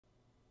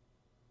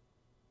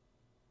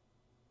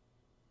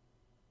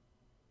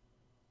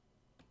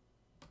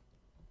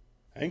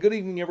And good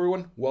evening,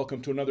 everyone.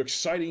 Welcome to another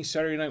exciting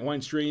Saturday Night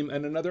Wine Stream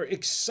and another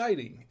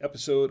exciting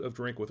episode of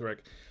Drink with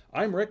Rick.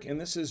 I'm Rick, and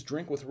this is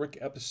Drink with Rick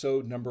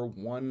episode number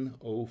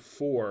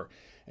 104.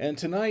 And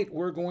tonight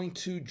we're going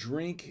to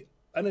drink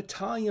an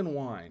Italian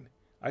wine.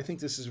 I think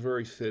this is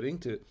very fitting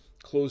to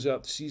close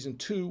out season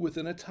 2 with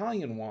an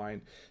Italian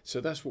wine. So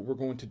that's what we're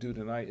going to do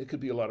tonight. It could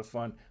be a lot of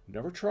fun.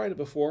 Never tried it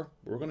before.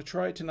 We're going to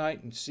try it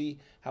tonight and see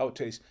how it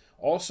tastes.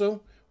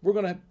 Also, we're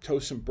going to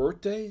toast some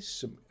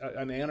birthdays,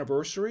 an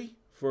anniversary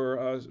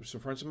for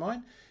some friends of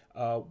mine.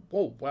 Oh,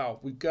 wow.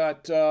 We've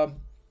got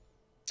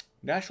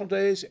national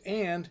days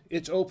and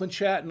it's open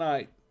chat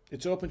night.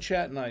 It's open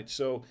chat night.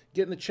 So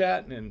get in the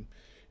chat and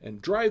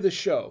drive the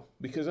show,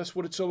 because that's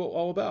what it's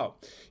all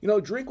about. You know,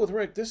 Drink with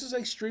Rick, this is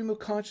a stream of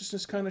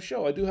consciousness kind of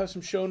show. I do have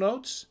some show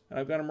notes, and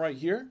I've got them right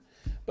here,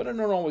 but I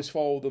don't always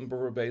follow them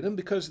verbatim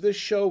because this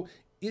show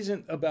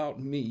isn't about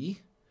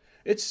me.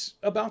 It's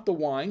about the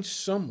wine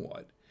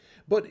somewhat.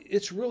 But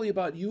it's really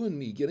about you and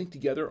me getting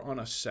together on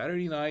a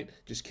Saturday night,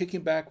 just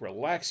kicking back,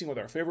 relaxing with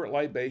our favorite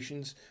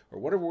libations or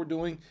whatever we're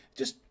doing,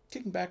 just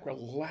kicking back,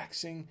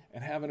 relaxing,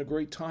 and having a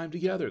great time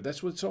together.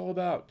 That's what it's all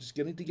about, just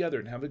getting together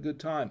and having a good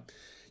time.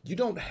 You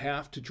don't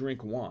have to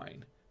drink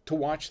wine to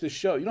watch this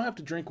show. You don't have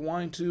to drink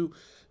wine to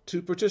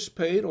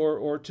participate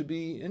or to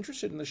be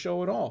interested in the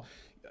show at all.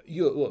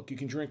 You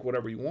can drink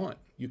whatever you want.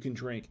 You can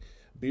drink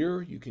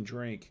beer, you can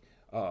drink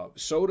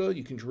soda,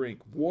 you can drink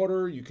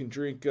water, you can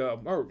drink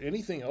or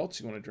anything else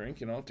you want to drink,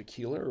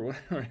 tequila or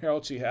whatever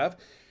else you have.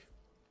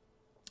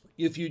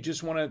 If you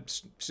just want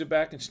to sit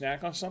back and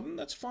snack on something,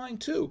 that's fine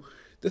too.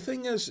 The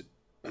thing is,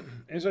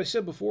 as I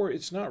said before,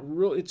 it's not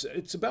real.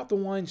 It's about the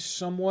wine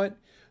somewhat.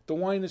 The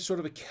wine is sort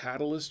of a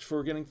catalyst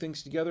for getting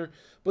things together.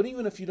 But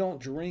even if you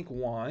don't drink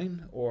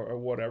wine or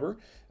whatever,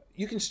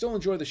 you can still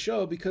enjoy the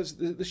show, because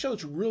the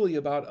show's really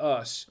about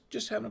us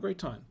just having a great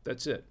time.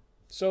 That's it.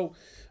 So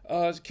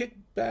kick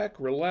back,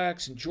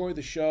 relax, enjoy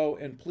the show,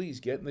 and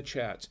please get in the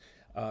chats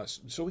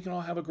so we can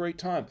all have a great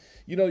time.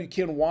 You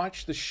can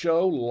watch the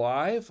show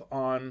live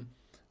on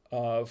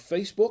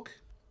Facebook,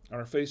 on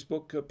our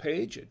Facebook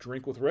page at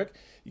Drink with Rick.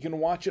 You can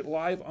watch it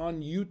live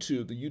on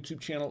YouTube. The YouTube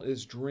channel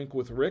is Drink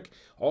with Rick.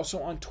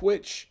 Also on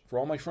Twitch, for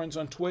all my friends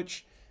on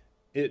Twitch,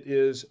 it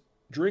is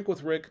Drink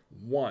with Rick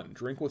 1.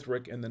 Drink with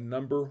Rick and the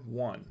number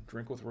 1.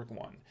 Drink with Rick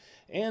 1.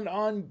 And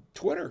on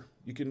Twitter,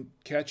 you can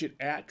catch it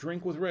at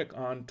Drink with Rick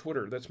on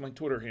Twitter. That's my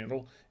Twitter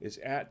handle, is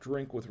at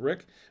Drink with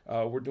Rick.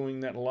 We're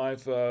doing that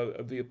live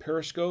via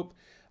Periscope.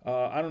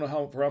 I don't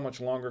know for how much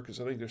longer, because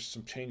I think there's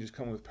some changes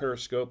coming with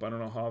Periscope. I don't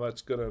know how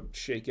that's going to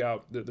shake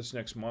out this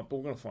next month, but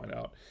we're going to find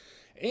out.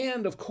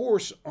 And, of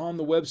course, on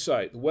the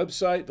website.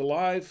 The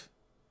live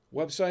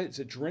website is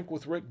at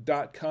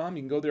drinkwithrick.com.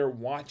 You can go there,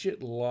 watch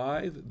it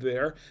live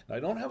there. Now, I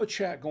don't have a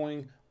chat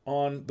going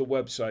on the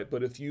website,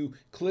 but if you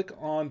click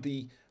on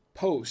the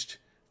post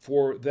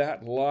for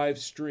that live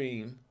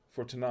stream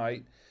for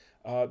tonight,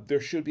 there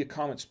should be a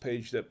comments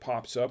page that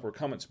pops up, or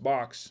comments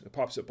box that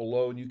pops up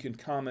below, and you can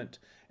comment,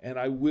 and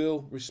I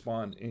will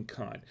respond in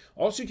kind.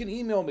 Also, you can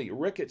email me,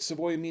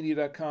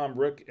 rick@savoyamedia.com,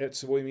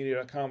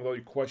 rick@savoyamedia.com, with all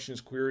your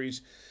questions,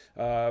 queries,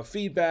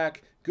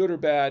 feedback, good or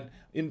bad,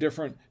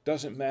 indifferent,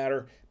 doesn't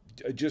matter.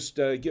 Just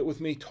get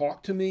with me,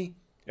 talk to me.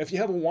 If you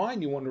have a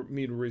wine you want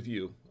me to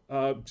review, you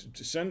want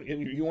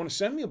to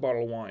send me a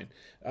bottle of wine,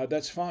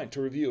 that's fine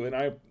to review. And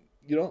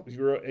if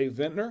you're a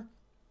vintner,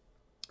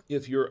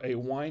 if you're a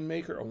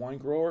winemaker, a wine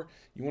grower,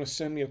 you want to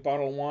send me a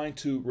bottle of wine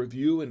to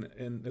review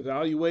and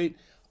evaluate,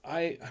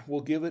 I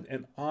will give it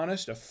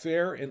a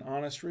fair and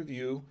honest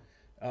review.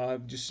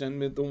 Just send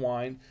me the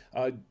wine.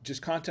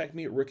 Just contact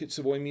me at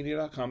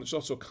rick@savoyamedia.com. There's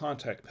also a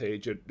contact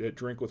page at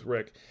Drink with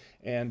Rick,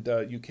 and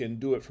you can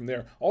do it from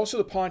there. Also,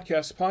 the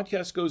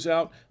podcast goes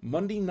out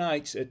Monday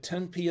nights at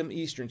 10 p.m.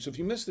 Eastern. So if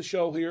you miss the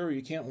show here, or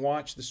you can't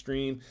watch the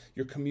stream,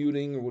 you're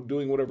commuting or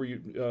doing whatever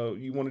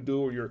you want to do,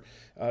 or you're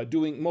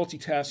doing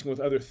multitasking with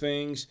other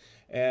things,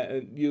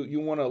 and you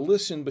want to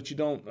listen, but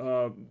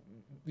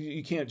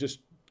you can't just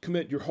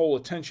commit your whole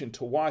attention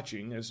to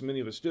watching, as many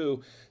of us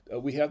do,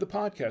 we have the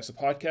podcast. The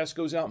podcast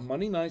goes out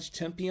Monday nights,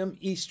 10 p.m.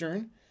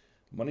 Eastern,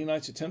 Monday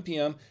nights at 10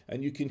 p.m.,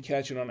 and you can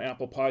catch it on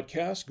Apple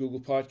Podcasts,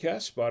 Google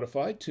Podcasts,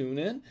 Spotify,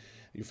 TuneIn,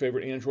 your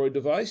favorite Android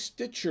device,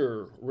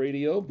 Stitcher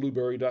Radio,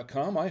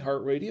 Blueberry.com,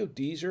 iHeartRadio,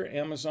 Deezer,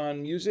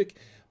 Amazon Music,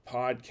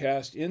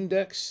 Podcast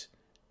Index,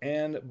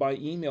 and by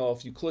email.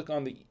 If you click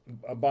on the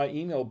by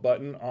email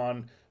button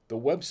on the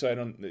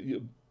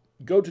website,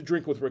 go to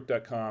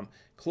drinkwithrick.com,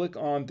 click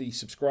on the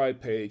subscribe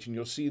page, and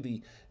you'll see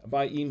the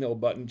by email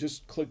button.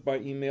 Just click by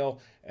email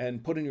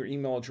and put in your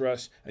email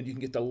address, and you can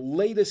get the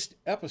latest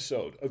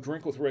episode of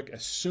Drink with Rick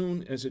as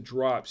soon as it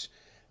drops.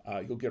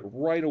 You'll get it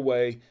right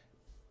away.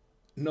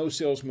 No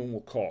salesman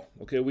will call.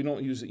 Okay, we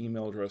don't use the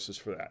email addresses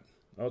for that.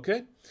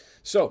 Okay,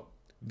 so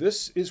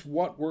this is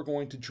what we're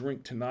going to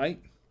drink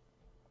tonight.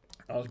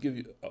 I'll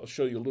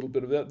show you a little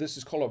bit of that. This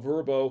is called a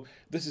Verbo.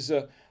 This is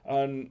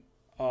an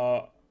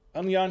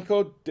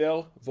Aglianico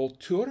del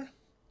Vulture,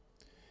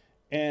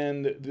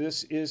 and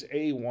this is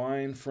a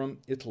wine from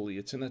Italy.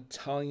 It's an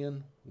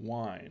Italian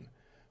wine.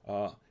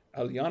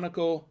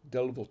 Aglianico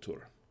del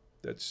Vulture.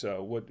 That's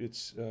what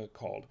it's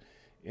called.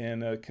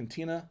 And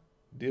Cantina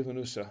di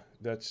Venusa.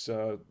 That's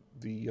the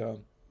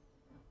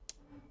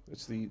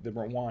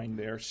wine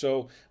there.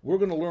 So we're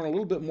going to learn a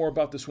little bit more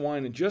about this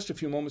wine in just a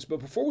few moments. But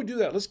before we do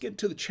that, let's get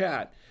to the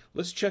chat.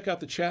 Let's check out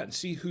the chat and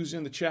see who's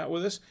in the chat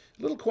with us.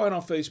 A little quiet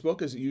on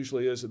Facebook, as it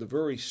usually is at the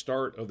very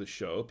start of the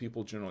show.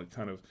 People generally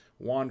kind of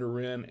wander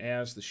in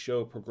as the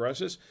show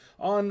progresses.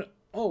 On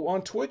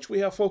Twitch, we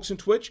have folks in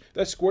Twitch.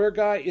 That Square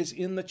Guy is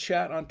in the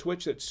chat on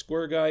Twitch. That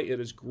Square Guy, it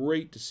is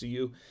great to see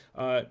you.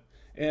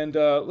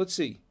 Let's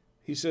see.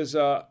 He says,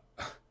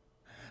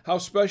 how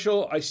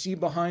special, I see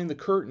behind the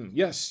curtain.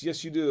 Yes,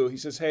 you do. He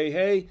says, hey,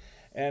 hey,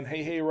 and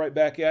hey, hey, right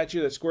back at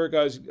you. That Square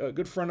Guy's a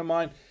good friend of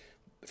mine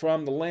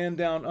from the land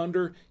down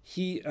under.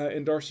 He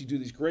and Darcy do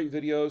these great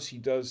videos. He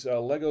does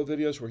Lego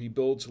videos where he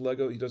builds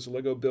Lego. He does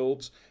Lego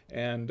builds,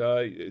 and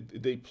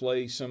they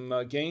play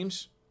some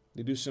games.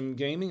 They do some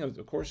gaming.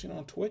 Of course,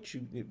 on Twitch,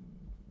 you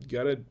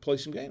got to play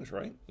some games,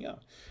 right? Yeah.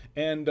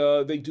 And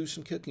they do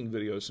some cooking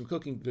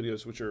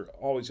videos, which are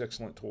always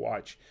excellent to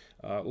watch.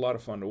 A lot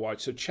of fun to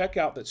watch. So check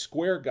out that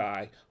Square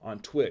Guy on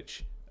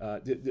Twitch.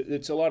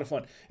 It's a lot of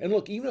fun. And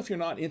look, even if you're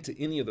not into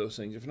any of those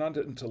things, if you're not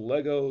into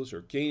Legos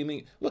or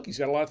gaming, look, he's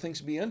got a lot of things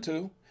to be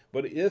into.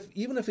 But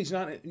even if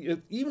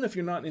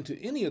you're not into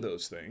any of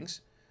those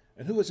things,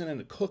 and who isn't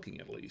into cooking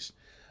at least,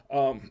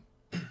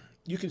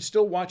 you can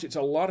still watch. It's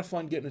a lot of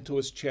fun getting into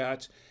his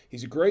chats.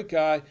 He's a great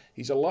guy.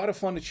 He's a lot of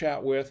fun to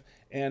chat with,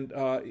 and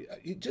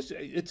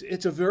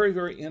it's a very,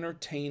 very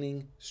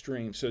entertaining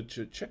stream. So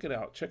check it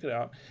out. Check it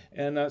out.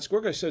 And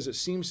Square Guy says it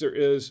seems there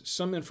is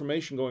some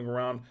information going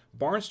around.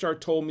 Barnstar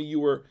told me you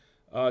were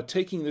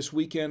taking this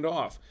weekend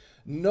off.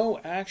 No,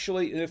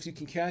 actually, if you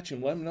can catch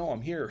him, let him know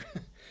I'm here.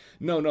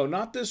 No,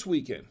 not this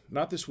weekend.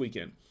 Not this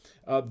weekend.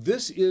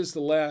 This is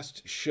the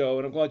last show,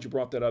 and I'm glad you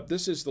brought that up.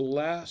 This is the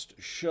last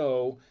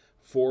show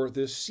for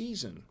this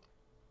season.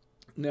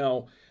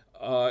 Now,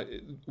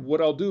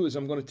 what I'll do is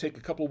I'm going to take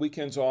a couple of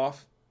weekends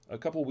off,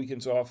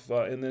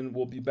 and then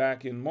we'll be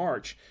back in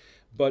March.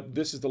 But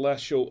this is the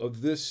last show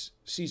of this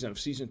season, of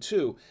season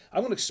 2. I'm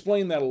going to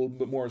explain that a little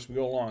bit more as we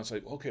go along. It's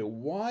like, okay,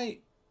 why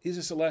is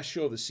this the last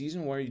show of the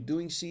season? Why are you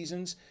doing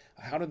seasons?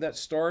 How did that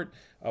start?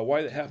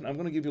 Why did it happen? I'm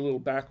going to give you a little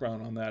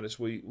background on that as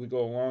we go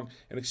along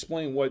and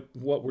explain what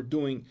we're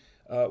doing,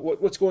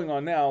 what's going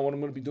on now, what I'm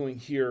going to be doing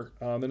here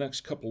the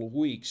next couple of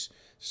weeks.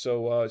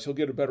 So you'll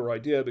get a better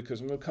idea, because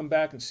I'm going to come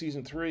back in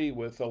season 3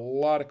 with a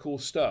lot of cool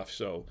stuff.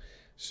 So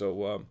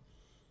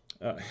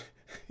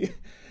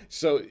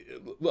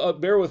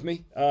bear with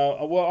me.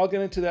 Well, I'll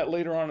get into that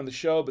later on in the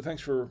show. But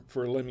thanks for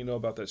letting me know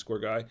about that Square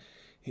Guy.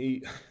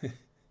 He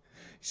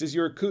says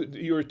you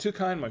were too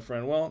kind, my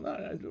friend. Well,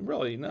 no,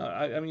 really, no.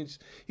 I mean,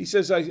 he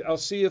says I'll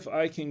see if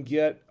I can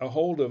get a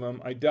hold of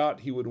him. I doubt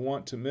he would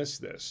want to miss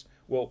this.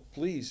 Well,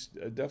 please,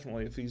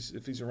 definitely, if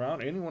he's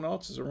around, anyone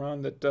else is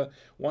around that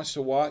wants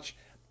to watch.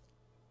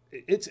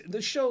 It's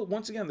the show.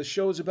 Once again, the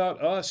show is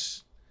about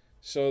us.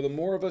 So the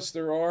more of us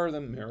there are, the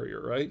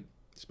merrier, right?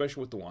 Especially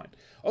with the wine.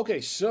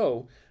 Okay,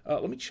 so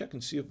let me check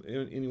and see if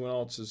anyone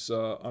else is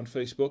on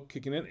Facebook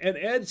kicking in. And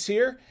Ed's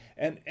here.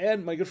 And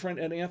Ed, my good friend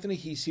Ed Anthony,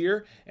 he's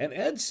here. And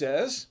Ed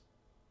says,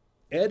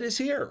 Ed is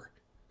here.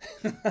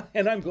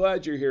 And I'm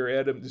glad you're here,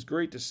 Ed. It's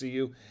great to see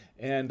you.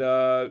 And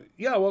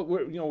yeah, well,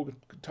 we'll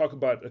talk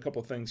about a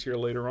couple of things here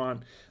later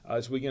on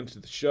as we get into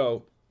the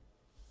show.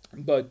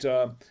 But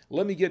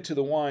let me get to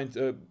the wine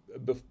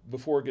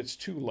before it gets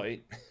too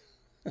late.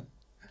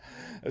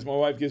 As my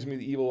wife gives me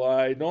the evil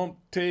eye, don't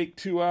take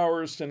 2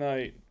 hours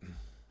tonight.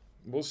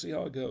 We'll see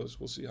how it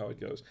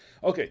goes.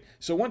 Okay,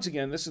 so once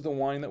again, this is the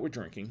wine that we're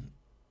drinking.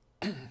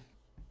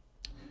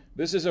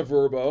 This is a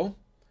Verbo,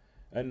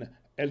 an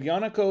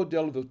Aglianico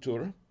del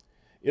Vulture.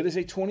 It is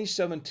a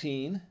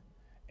 2017,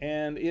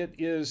 and it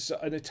is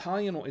an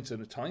Italian. It's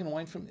an Italian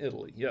wine from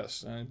Italy.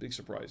 Yes, big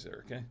surprise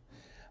there. Okay,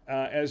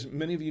 as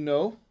many of you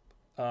know,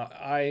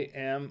 I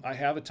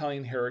have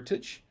Italian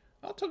heritage.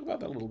 I'll talk about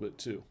that a little bit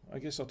too. I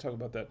guess I'll talk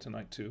about that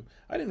tonight too.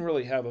 I didn't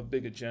really have a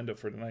big agenda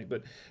for tonight,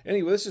 but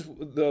anyway, this is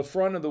the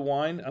front of the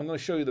wine. I'm going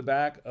to show you the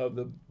back of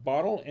the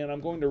bottle, and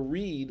I'm going to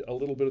read a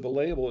little bit of the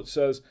label. It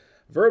says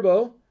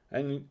Verbo,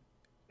 and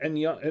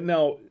now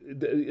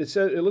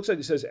it looks like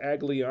it says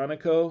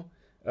Aglianico.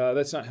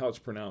 That's not how it's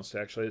pronounced,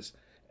 actually. It's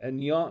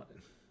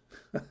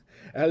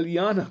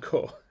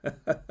Aglianico.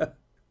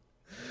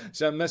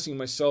 So I'm messing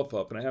myself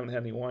up, and I haven't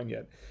had any wine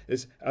yet.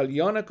 It's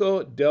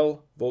Aglianico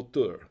del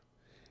Vulture.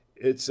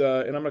 It's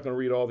and I'm not going to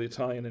read all the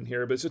Italian in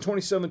here, but it's a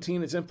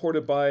 2017. It's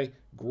imported by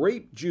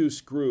Grape Juice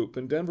Group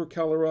in Denver,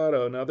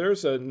 Colorado. Now,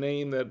 there's a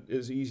name that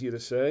is easy to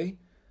say.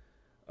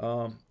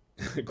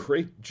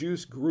 Grape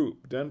Juice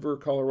Group, Denver,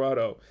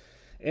 Colorado.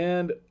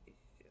 And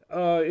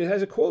it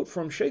has a quote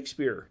from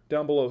Shakespeare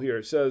down below here.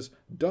 It says,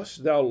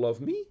 "Dost thou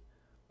love me?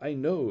 I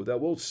know thou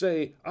wilt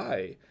say,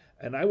 Aye,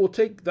 and I will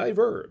take thy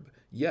verb.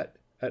 Yet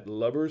at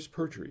lovers'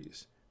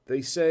 perjuries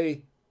they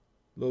say,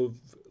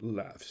 Love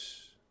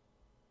laughs."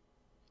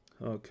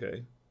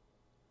 Okay.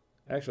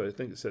 Actually, I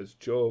think it says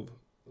Jove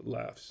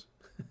laughs.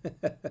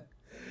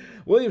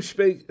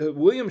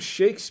 William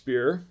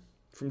Shakespeare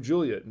from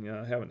Juliet.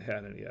 Yeah, I haven't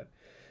had it yet.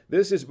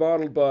 This is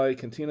bottled by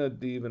Cantina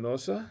di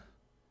Venosa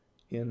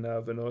in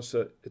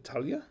Venosa,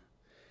 Italia.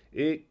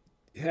 It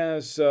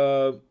has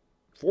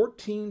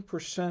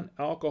 14%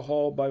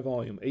 alcohol by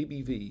volume,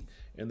 ABV,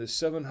 in the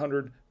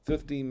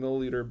 750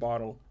 milliliter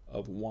bottle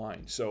of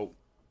wine. So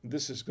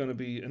this is going to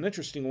be an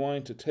interesting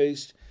wine to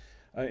taste.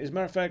 As a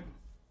matter of fact,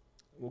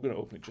 we're going to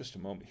open it just a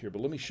moment here,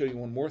 but let me show you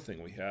one more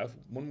thing we have.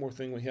 One more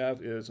thing we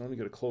have is, let me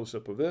get a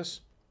close-up of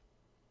this.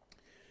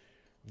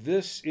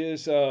 This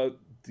is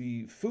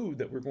the food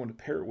that we're going to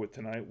pair it with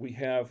tonight. We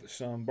have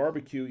some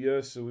barbecue,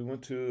 yes, so we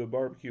went to a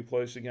barbecue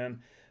place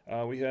again.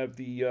 We have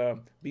the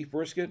beef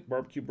brisket,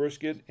 barbecue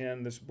brisket,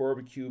 and this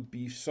barbecue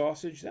beef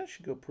sausage. That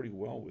should go pretty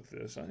well with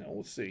this. I know,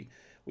 we'll see.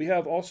 We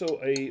have also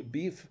a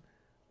beef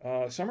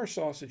summer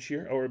sausage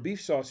here, or a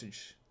beef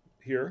sausage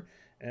here,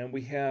 and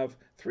we have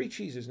 3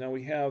 cheeses. Now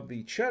we have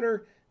the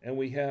cheddar, and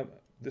we have,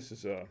 this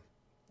is, I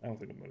don't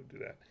think I'm going to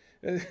do that.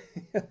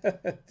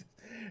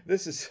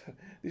 These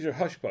are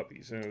hush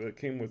puppies that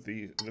came with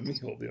the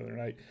meal the other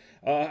night.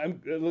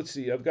 Let's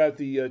see, I've got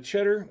the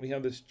cheddar. We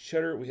have this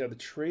cheddar. We have the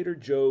Trader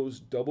Joe's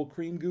double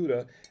cream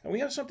Gouda, and we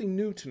have something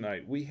new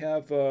tonight. We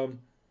have, oh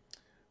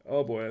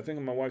boy, I think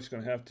my wife's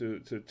going to have to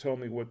tell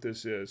me what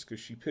this is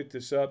because she picked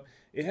this up.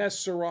 It has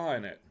Syrah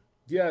in it.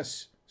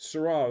 Yes,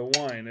 Syrah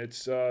wine.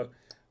 It's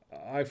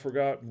I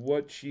forgot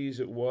what cheese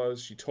it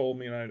was. She told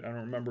me, and I don't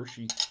remember.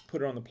 She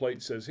put it on the plate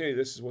and says, "Hey,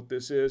 this is what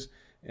this is,"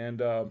 and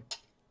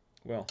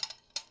well.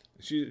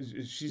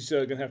 She's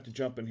going to have to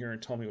jump in here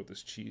and tell me what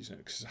this cheese is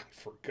because I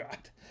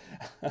forgot,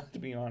 to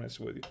be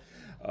honest with you.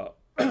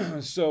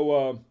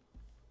 So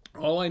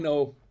all I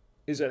know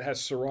is that it has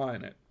Syrah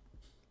in it.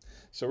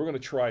 So we're going to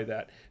try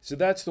that. So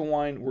that's the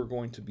wine we're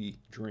going to be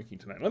drinking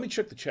tonight. Let me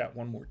check the chat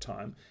one more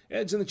time.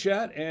 Ed's in the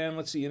chat, and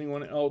let's see,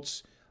 anyone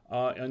else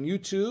on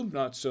YouTube?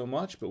 Not so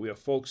much, but we have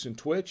folks in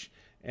Twitch.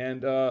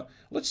 And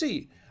let's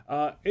see,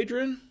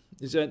 Adrian,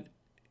 is that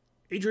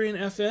Adrian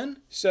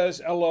FN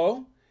says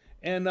hello.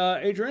 And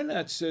Adrian,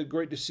 that's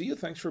great to see you.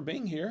 Thanks for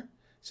being here.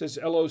 Says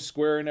hello,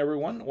 Square and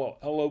everyone. Well,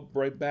 hello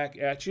right back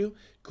at you.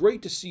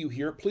 Great to see you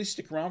here. Please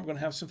stick around. We're going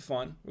to have some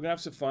fun.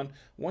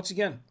 Once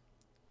again,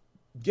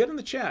 get in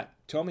the chat.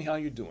 Tell me how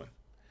you're doing.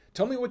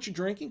 Tell me what you're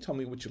drinking. Tell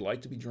me what you'd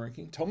like to be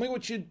drinking. Tell me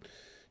what you're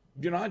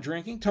not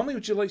drinking. Tell me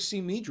what you'd like to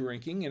see me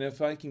drinking. And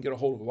if I can get a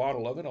hold of a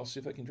bottle of it, I'll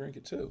see if I can drink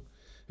it too.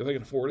 If I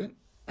can afford it.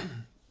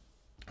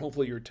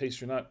 Hopefully your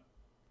tastes are not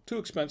too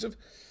expensive.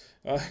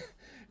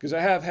 Because I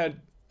have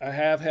had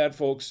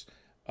folks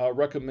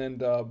recommend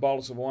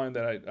bottles of wine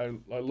that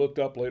I looked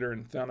up later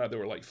and found out they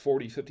were like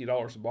 $40,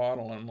 $50 a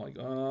bottle. And I'm like,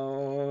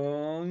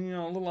 oh,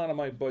 a little out of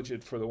my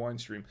budget for the wine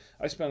stream.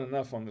 I spent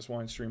enough on this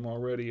wine stream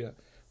already.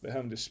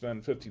 Having to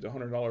spend $50 to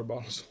 $100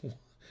 bottles,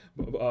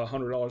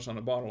 $100 on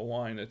a bottle of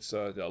wine. It's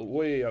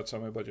way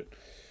outside my budget.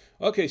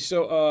 Okay,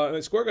 so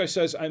the Square Guy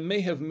says, I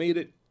may have made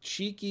it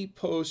cheeky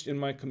post in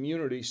my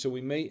community, so we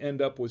may end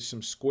up with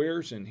some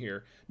squares in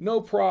here. No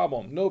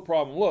problem, no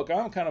problem. Look,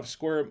 I'm kind of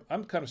square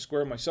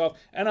myself,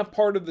 and I'm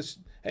part of this.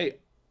 Hey,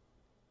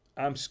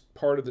 I'm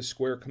part of the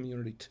square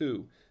community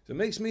too. So it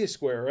makes me a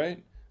square,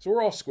 right? So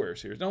we're all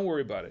squares here. Don't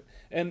worry about it.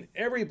 And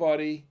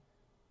everybody,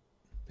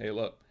 hey,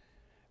 look,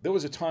 there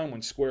was a time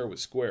when square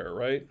was square,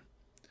 right?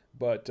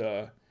 But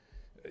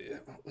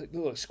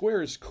look,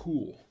 square is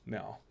cool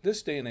now.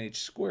 This day and age,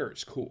 square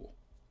is cool.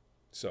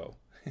 So.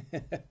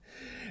 And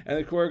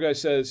the Square Guy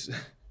says,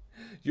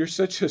 you're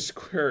such a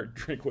square,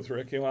 Drink with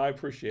Rick. Well, I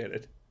appreciate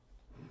it.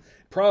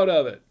 Proud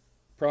of it.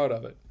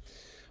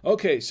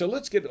 Okay, so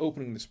let's get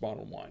opening this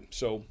bottle of wine.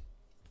 So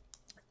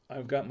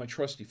I've got my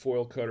trusty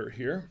foil cutter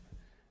here,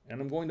 and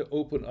I'm going to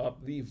open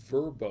up the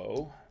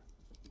Verbo.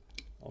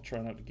 I'll try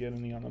not to get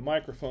any on the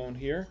microphone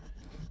here,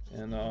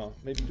 and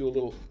maybe do a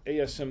little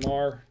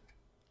ASMR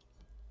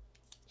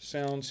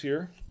sounds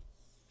here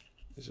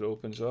as it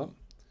opens up.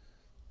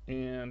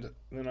 And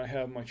then I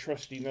have my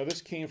trusty, now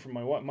this came from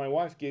my wife. My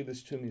wife gave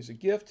this to me as a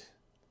gift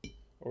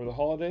over the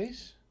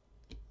holidays,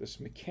 this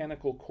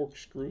mechanical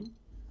corkscrew.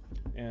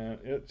 And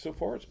so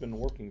far it's been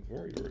working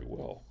very, very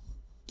well.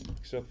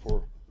 Except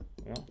for,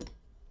 well,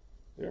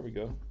 there we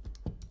go.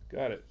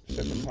 Got it.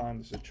 Second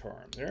time is a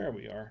charm. There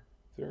we are.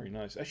 Very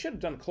nice. I should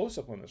have done a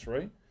close-up on this,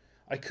 right?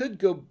 I could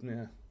go,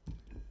 nah.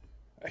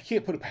 I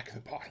can't put it back in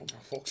the bottle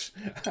now, folks.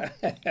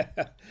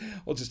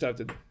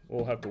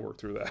 We'll have to work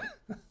through that.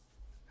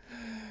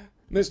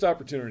 Missed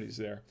opportunities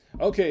there.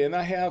 Okay, and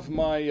I have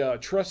my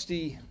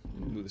trusty,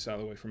 let me move this out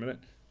of the way for a minute.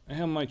 I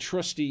have my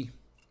trusty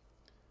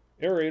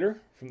aerator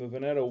from the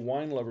Veneto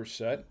Wine Lover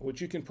set,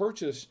 which you can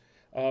purchase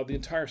the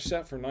entire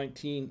set for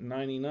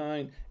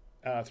 $19.99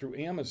 through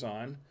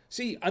Amazon.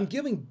 See, I'm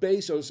giving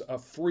Bezos a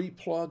free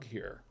plug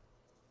here.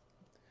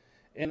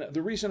 And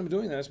the reason I'm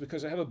doing that is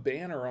because I have a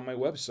banner on my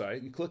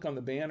website. You click on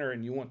the banner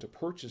and you want to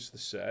purchase the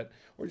set,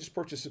 or just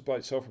purchase it by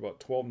itself for about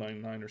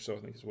 $12.99 or so, I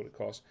think is what it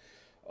costs.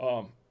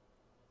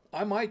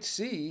 I might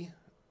see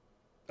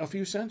a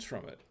few cents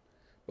from it,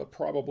 but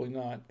probably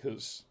not,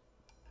 because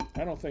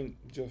I don't think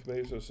Jeff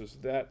Bezos is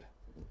that,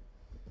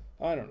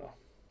 I don't know.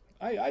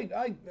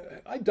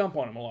 I dump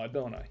on him a lot,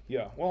 don't I?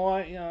 Yeah. Well,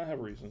 I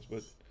have reasons,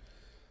 but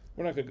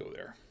we're not gonna go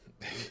there.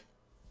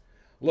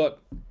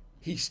 Look,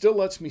 he still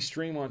lets me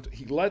stream on.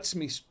 He lets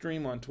me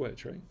stream on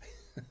Twitch, right?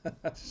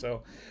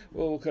 So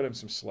we'll cut him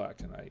some slack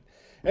tonight.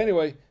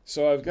 Anyway,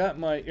 so I've got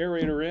my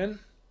aerator in,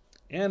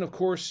 and of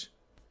course,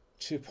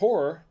 to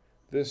pour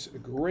this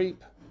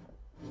grape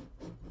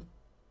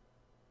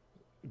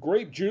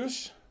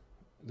juice,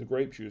 the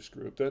grape juice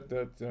group.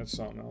 That's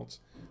something else.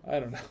 I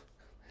don't know.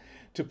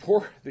 To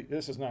pour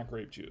this is not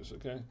grape juice,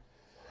 okay?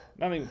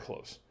 Not even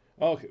close.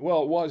 Okay,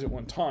 well, it was at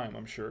one time,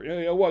 I'm sure. Yeah,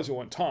 it was at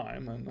one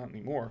time, and not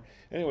anymore.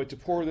 Anyway, to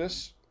pour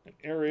this and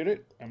aerate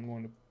it, I'm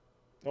going to...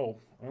 Oh,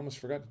 I almost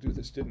forgot to do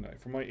this, didn't I?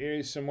 For my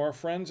ASMR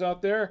friends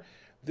out there,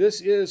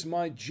 this is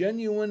my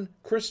genuine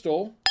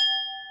crystal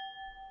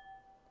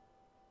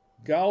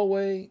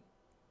Galway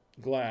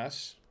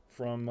glass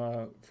from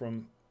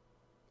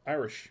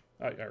Irish.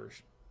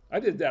 I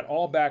did that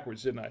all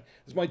backwards, didn't I?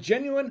 It's my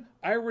genuine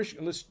Irish...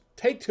 Let's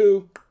take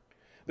two.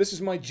 This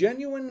is my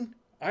genuine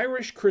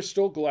Irish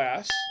crystal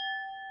glass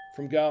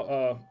from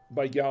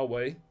by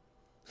Galway,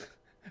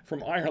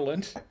 from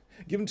Ireland,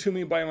 given to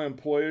me by my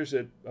employers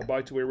at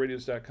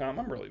buy2wayradios.com.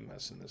 I'm really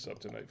messing this up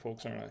tonight,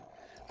 folks, aren't I?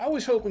 I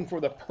was hoping for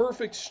the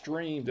perfect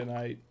stream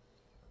tonight,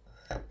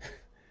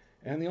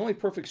 and the only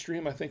perfect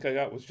stream I think I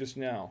got was just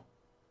now.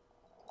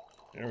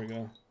 There we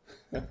go.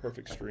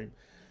 Perfect stream.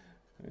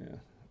 Yeah.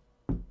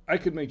 I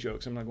could make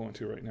jokes. I'm not going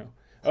to right now.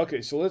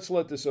 Okay, so let's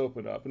let this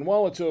open up. And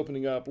while it's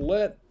opening up,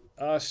 let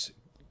us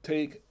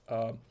take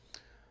a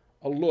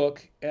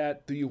look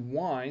at the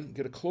wine,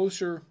 get a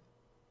closer...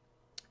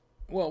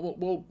 Well,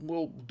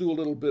 we'll do a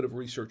little bit of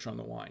research on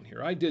the wine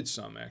here. I did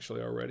some,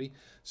 actually, already.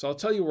 So I'll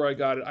tell you where I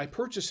got it. I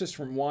purchased this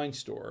from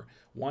Winestore,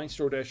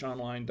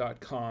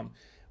 winestore-online.com,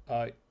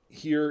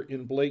 here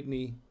in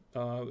Blakeney,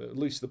 at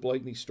least the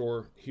Blakeney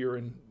store here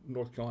in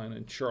North Carolina,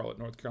 in Charlotte,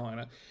 North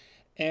Carolina.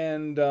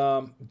 And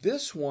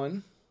this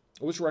one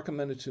was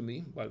recommended to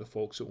me by the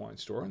folks at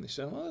Winestore, and they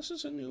said, well, this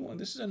is a new one.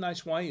 This is a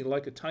nice wine. You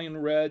like Italian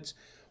reds.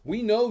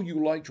 We know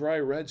you like dry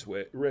reds,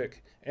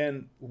 Rick,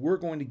 and we're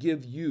going to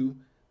give you...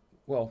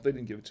 Well, they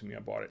didn't give it to me. I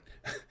bought it.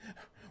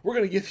 We're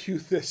going to give you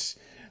this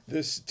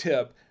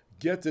tip.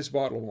 Get this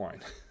bottle of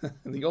wine.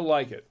 And you'll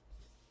like it.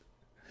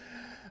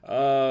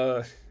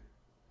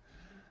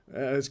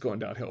 It's going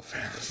downhill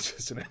fast,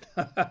 isn't it?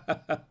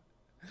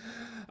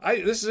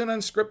 This is an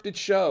unscripted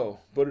show,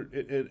 but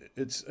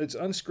it's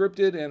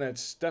unscripted and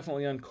it's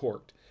definitely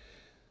uncorked.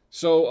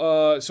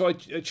 So I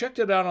checked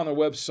it out on their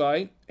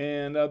website,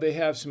 and they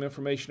have some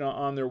information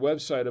on their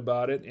website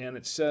about it, and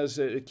it says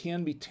that it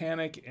can be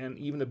tannic and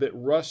even a bit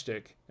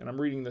rustic, and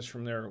I'm reading this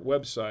from their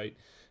website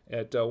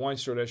at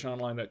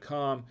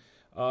winestore-online.com.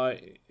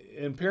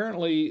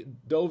 Apparently,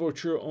 Del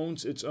Vulture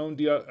owns its own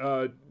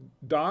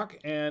dock,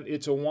 and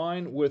it's a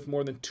wine with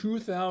more than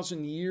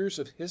 2,000 years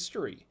of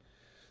history.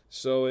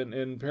 So, and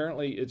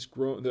apparently it's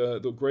grown.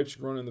 The grapes are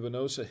grown in the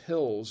Venosa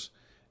Hills,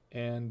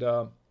 and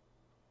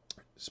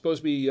supposed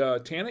to be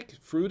tannic,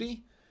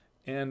 fruity,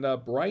 and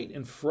bright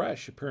and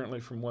fresh,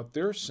 apparently, from what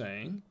they're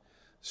saying.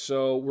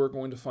 So we're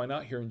going to find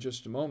out here in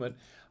just a moment.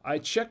 I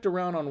checked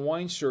around on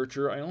Wine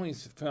Searcher. I only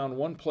found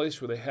one place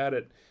where they had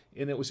it,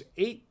 and it was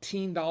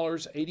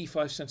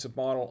 $18.85 a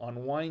bottle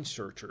on Wine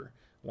Searcher,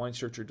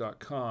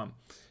 winesearcher.com.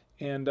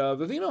 And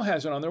Vivino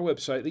has it on their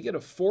website. They get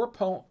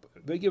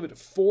they give it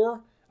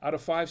 4 out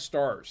of 5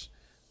 stars,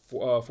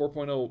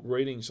 4.0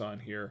 ratings on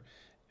here.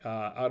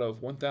 Out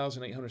of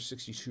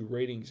 1,862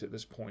 ratings at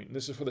this point. And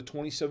this is for the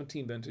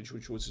 2017 vintage,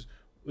 which is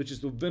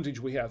the vintage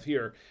we have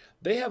here.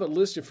 They have it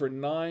listed for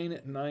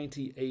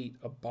 $9.98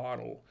 a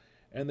bottle,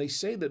 and they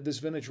say that this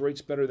vintage rates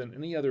better than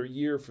any other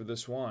year for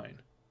this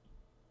wine.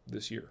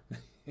 This year,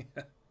 I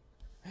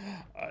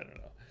don't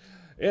know.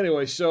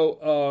 Anyway,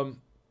 so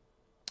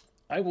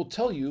I will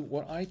tell you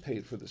what I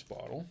paid for this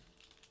bottle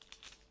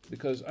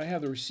because I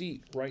have the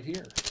receipt right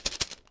here,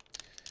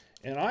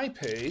 and I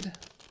paid.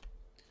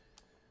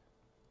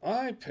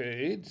 Oh,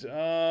 wait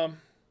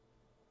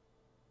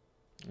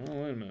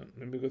a minute.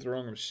 Maybe I got the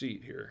wrong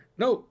receipt here.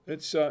 No,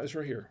 it's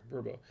right here,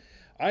 Verbo.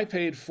 I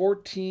paid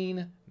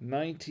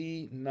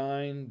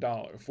 $14.99.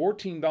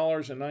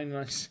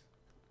 $14.99.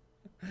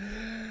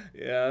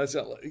 Yeah, that's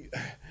not.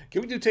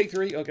 Can we do take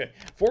 3? Okay,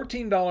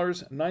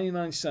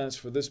 $14.99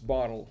 for this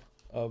bottle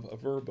of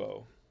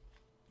Verbo.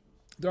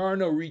 There are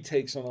no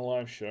retakes on the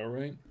live show,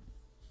 right?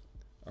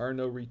 There are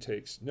no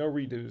retakes, no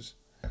redos,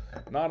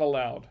 not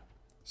allowed.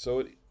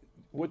 So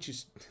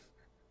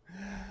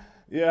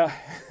yeah,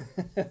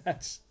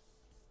 that's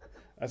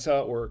how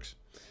it works.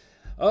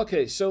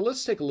 Okay, so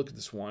let's take a look at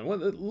this wine. Well,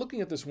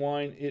 looking at this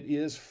wine, it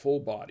is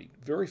full-bodied,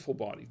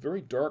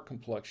 very dark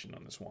complexion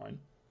on this wine.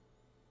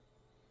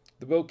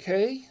 The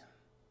bouquet,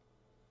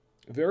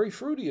 very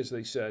fruity, as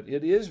they said.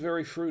 It is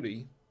very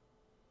fruity,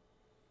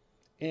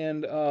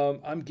 and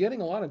I'm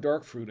getting a lot of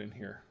dark fruit in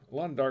here. A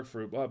lot of dark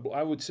fruit.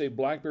 I would say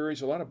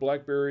blackberries, a lot of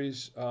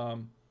blackberries,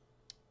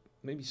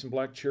 maybe some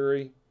black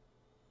cherry.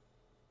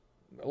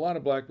 A lot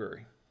of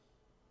blackberry.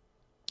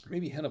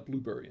 Maybe a hint of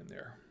blueberry in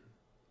there.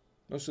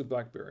 Mostly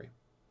blackberry.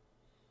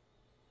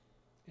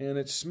 And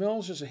it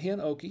smells just a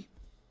hint oaky.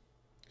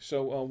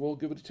 So we'll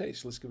give it a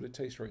taste. Let's give it a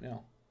taste right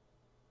now.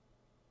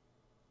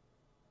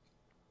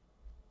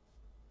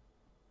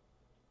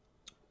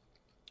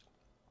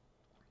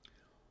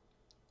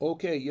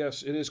 Okay,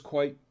 yes, it is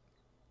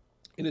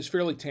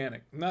fairly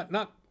tannic.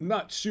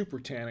 Not super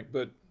tannic,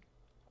 but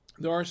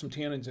there are some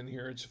tannins in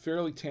here. It's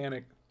fairly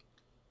tannic,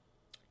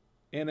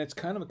 and it's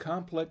kind of a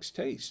complex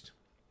taste.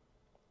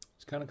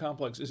 It's kind of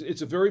complex.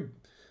 It's a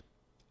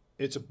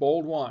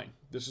bold wine.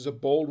 This is a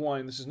bold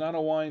wine. This is not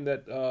a wine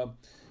that,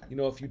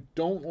 if you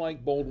don't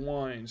like bold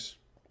wines,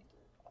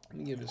 let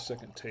me give it a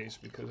second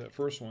taste, because that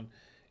first one,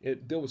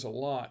 there was a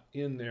lot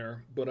in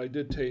there, but I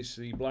did taste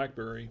the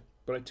blackberry,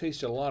 but I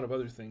tasted a lot of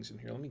other things in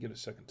here. Let me get a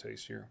second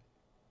taste here.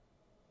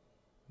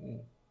 Ooh.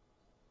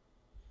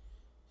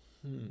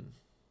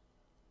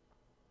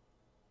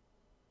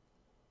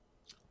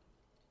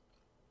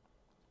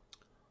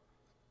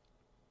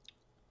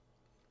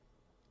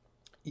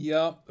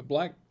 Yeah,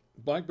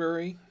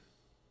 blackberry.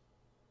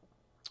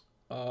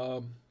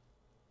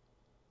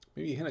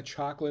 Maybe a hint of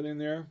chocolate in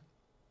there.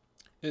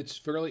 It's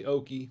fairly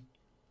oaky,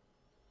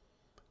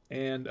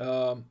 and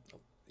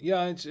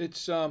yeah,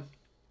 it's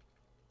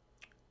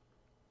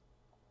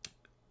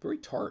very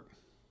tart,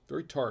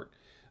 very tart.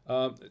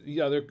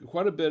 Yeah, there are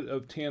quite a bit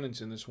of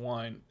tannins in this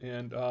wine,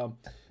 and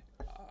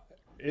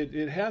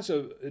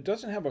it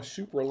doesn't have a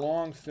super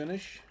long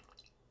finish,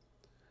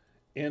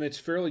 and it's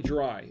fairly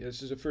dry.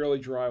 This is a fairly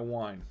dry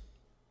wine.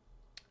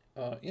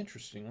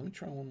 Interesting. Let me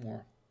try one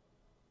more.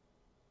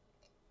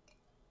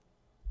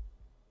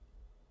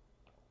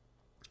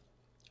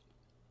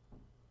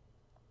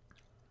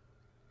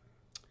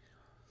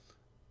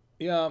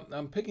 Yeah,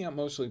 I'm picking up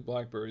mostly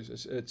blackberries.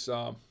 It's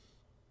a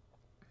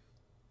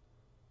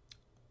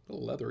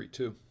little leathery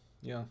too.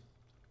 Yeah.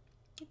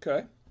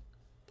 Okay.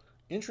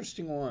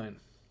 Interesting wine.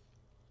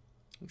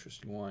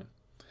 Interesting wine.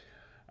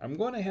 I'm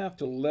going to have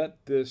to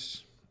let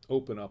this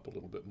open up a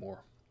little bit more.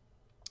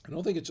 I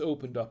don't think it's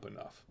opened up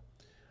enough.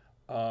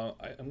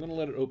 I'm going to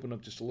let it open up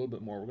just a little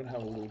bit more. We're going to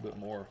have a little bit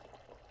more.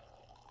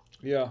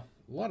 Yeah,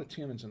 a lot of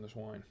tannins in this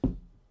wine.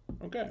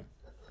 Okay.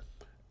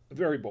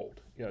 Very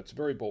bold. Yeah, it's a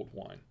very bold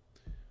wine.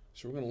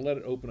 So we're going to let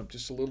it open up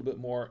just a little bit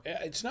more.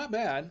 It's not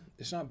bad.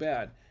 It's not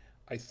bad.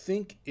 I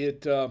think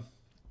it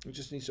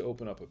just needs to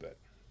open up a bit.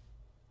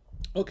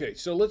 Okay,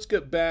 so let's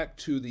get back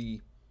to the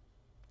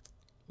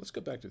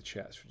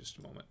chats for just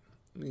a moment.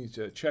 We need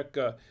to check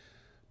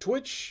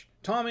Twitch.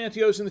 Tom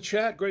Antio's in the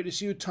chat. Great to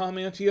see you, Tom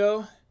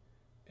Antio.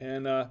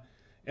 And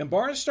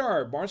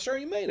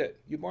Barnstar, you made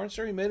it. You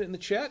made it in the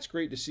chat. It's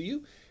great to see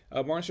you.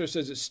 Barnstar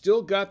says it's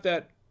still got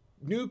that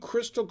new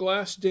crystal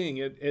glass ding.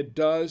 It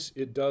does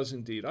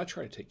indeed. I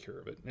try to take care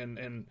of it,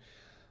 and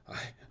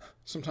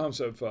sometimes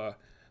I've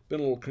been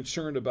a little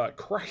concerned about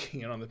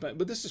cracking it on the back.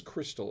 But this is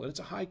crystal, and it's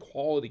a high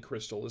quality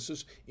crystal. This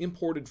is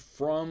imported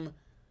from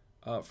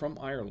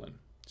Ireland,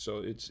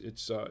 so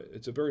it's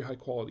a very high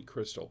quality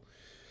crystal.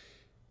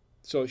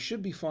 So it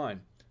should be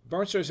fine.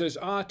 Barnstar says,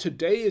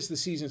 today is the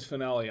season's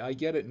finale. I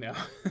get it now.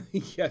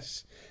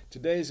 Yes,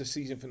 today is the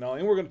season finale,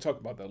 and we're going to talk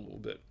about that a little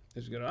bit.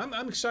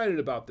 I'm excited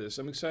about this.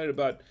 I'm excited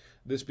about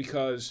this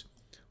because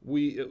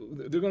there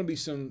are going to be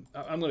some.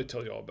 I'm going to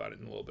tell you all about it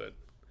in a little bit.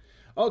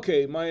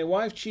 Okay, my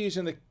wife Cheese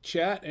in the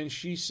chat, and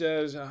she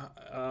says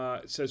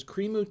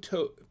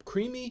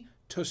creamy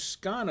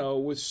Toscano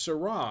with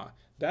Syrah.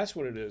 That's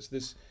what it is.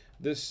 This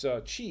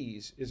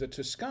cheese is a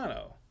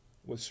Toscano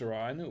with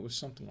Syrah. I knew it was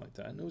something like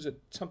that. I knew it was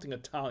something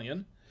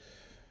Italian.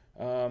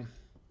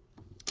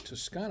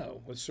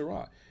 Toscano with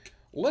Syrah.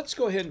 Let's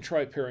go ahead and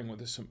try pairing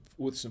with some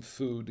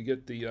food to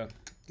get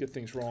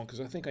things rolling,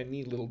 because I think I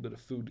need a little bit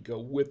of food to go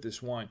with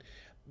this wine.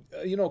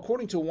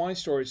 According to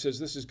Winestore, it says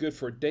this is good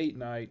for a date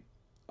night.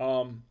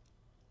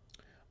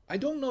 I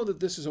don't know that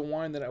this is a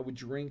wine that I would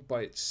drink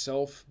by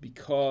itself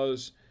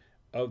because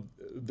of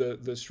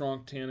the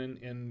strong tannin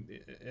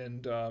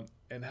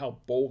and how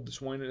bold this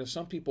wine is.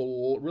 Some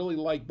people really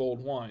like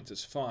bold wines.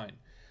 It's fine.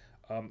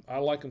 I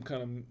like them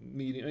kind of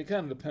medium. It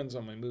kind of depends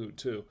on my mood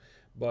too,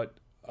 but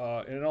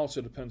and it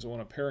also depends on what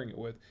I'm pairing it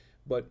with.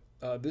 But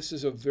this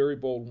is a very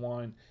bold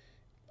wine.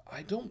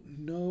 I don't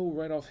know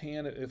right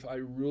offhand if I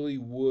really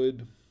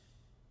would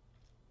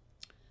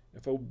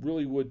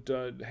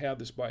have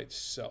this by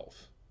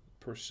itself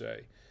per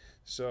se.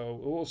 So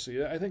we'll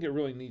see. I think it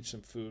really needs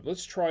some food.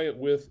 Let's try it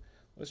with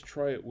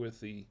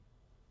the.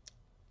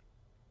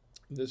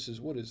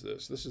 What is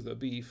this? This is the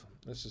beef.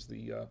 This is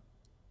the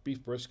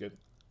beef brisket.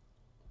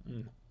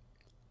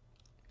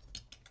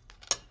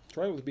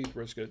 Try it with the beef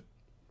brisket.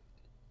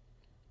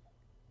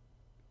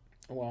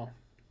 Wow.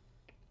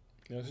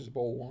 Yeah, this is a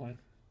bowl of wine.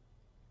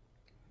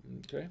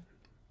 Okay.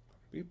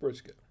 Beef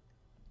brisket.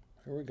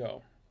 Here we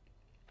go.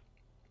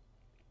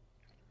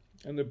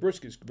 And the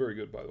brisket's very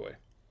good, by the way.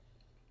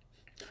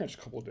 It's a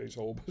couple of days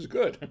old, but it's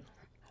good.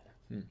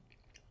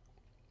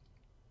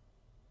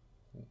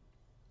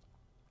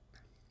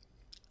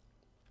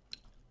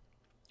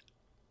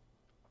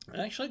 It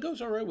actually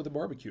goes all right with the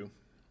barbecue.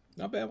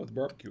 Not bad with the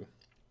barbecue.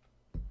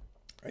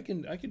 I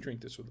can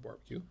drink this with the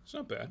barbecue. It's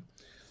not bad.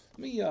 Let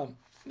me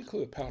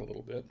clear the palate a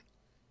little bit.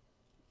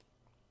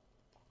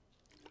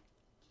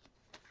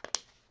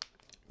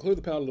 clear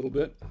the palate a little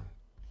bit,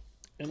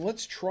 and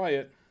let's try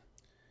it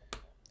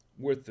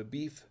with the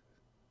beef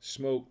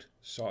smoked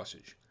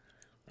sausage.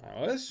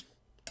 Now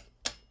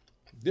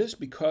this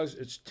because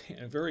it's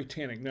very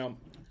tannic. Now,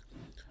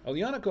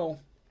 Aglianico,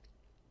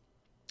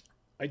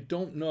 I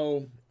don't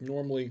know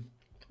normally.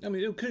 I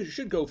mean, it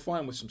should go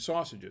fine with some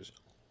sausages.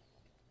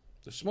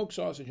 The smoked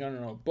sausage, I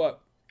don't know, but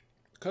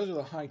because of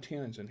the high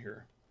tannins in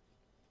here,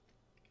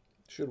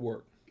 it should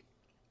work.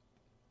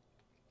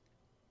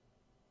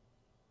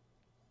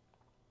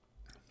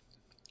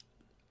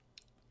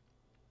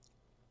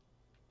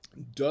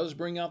 Does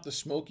bring out the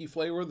smoky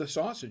flavor of the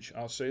sausage,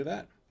 I'll say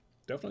that.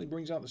 Definitely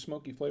brings out the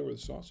smoky flavor of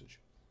the sausage.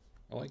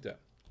 I like that.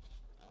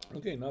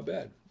 Okay, not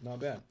bad, not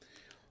bad.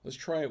 Let's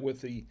try it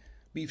with the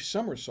beef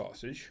summer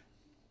sausage.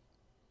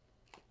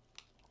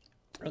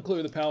 I'll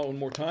clear the palate one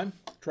more time.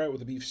 Try it with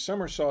the beef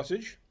summer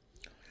sausage.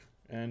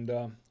 And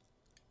now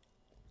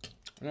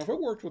if I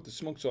worked with the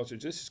smoked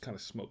sausage, this is kind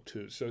of smoked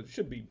too, so it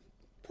should be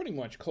pretty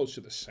much close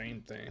to the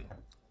same thing.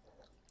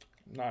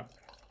 Not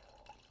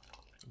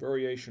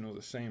variation of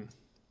the same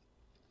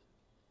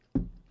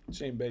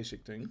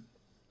basic thing.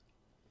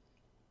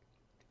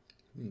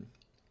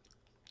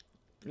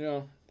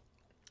 Yeah.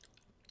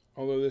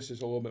 Although this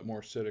is a little bit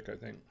more acidic, I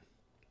think.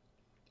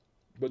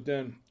 But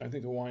then I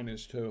think the wine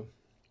is too.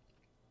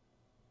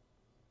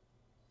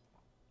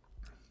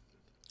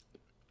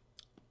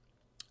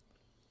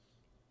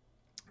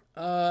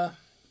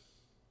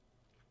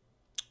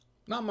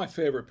 Not my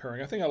favorite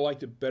pairing. I think I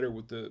liked it better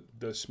with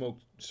the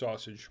smoked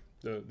sausage,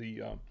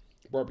 the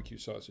barbecue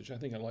sausage. I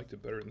think I liked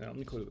it better than that. Let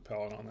me clear the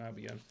palate on that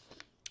again.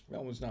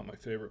 That one's not my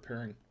favorite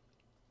pairing.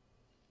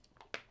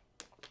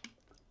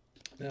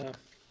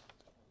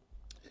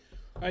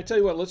 I tell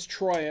you what, let's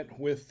try it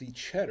with the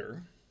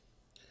cheddar.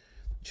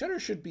 Cheddar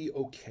should be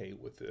okay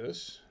with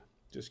this.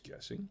 Just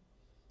guessing.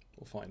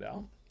 We'll find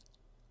out.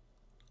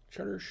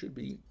 Cheddar should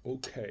be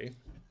okay.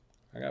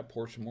 I gotta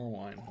pour some more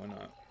wine. Why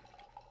not?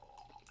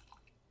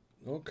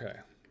 Okay.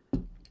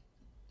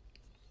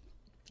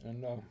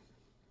 And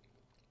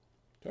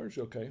cheddar's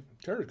okay.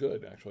 Cheddar's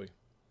good, actually.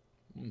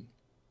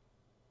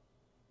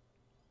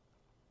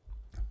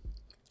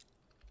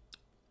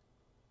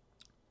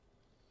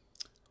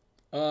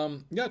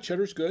 Yeah,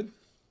 cheddar's good.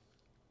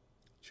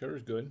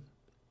 Cheddar's good.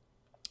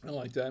 I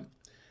like that.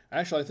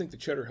 Actually, I think the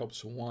cheddar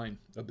helps the wine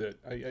a bit.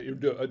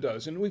 It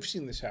does, and we've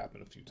seen this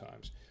happen a few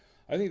times.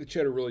 I think the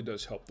cheddar really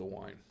does help the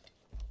wine.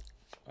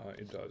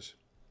 It does.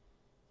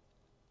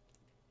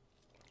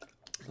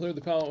 Clear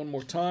the palate one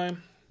more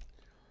time.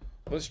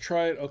 Let's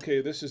try it.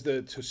 Okay, this is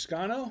the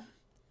Toscano.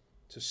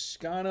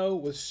 Toscano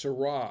with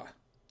Syrah.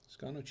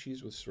 Toscano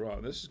cheese with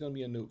Syrah. This is going to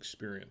be a new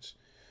experience.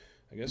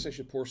 I guess I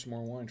should pour some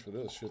more wine for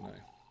this, shouldn't I?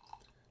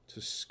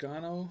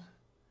 Toscano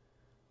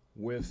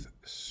with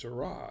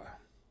Syrah.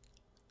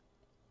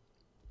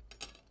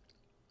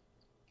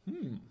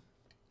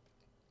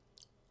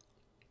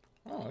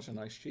 Oh, that's a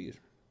nice cheese.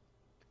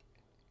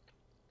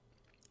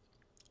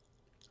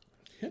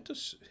 Hint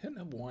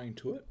of wine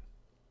to it.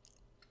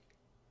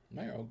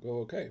 Now I'll go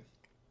okay.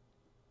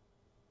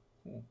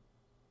 Cool.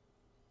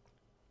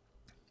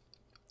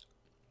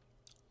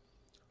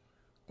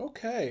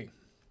 Okay.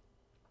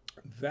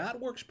 That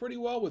works pretty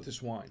well with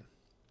this wine.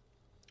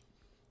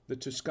 The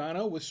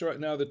Toscano with Syrah.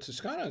 Now the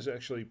Toscano is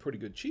actually pretty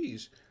good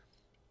cheese,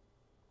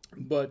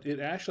 but it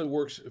actually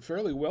works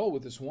fairly well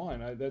with this wine.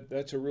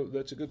 That's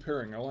a good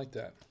pairing. I like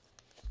that.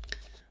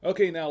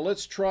 Okay, now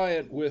let's try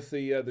it with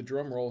the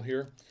drum roll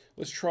here.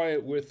 Let's try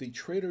it with the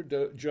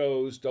Trader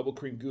Joe's Double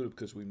Cream Gouda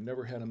because we've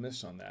never had a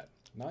miss on that.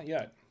 Not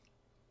yet.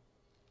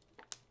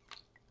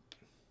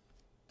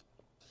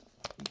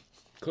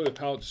 Clear the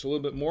palate just a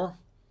little bit more.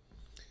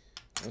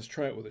 Let's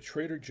try it with a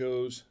Trader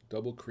Joe's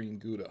Double Cream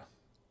Gouda.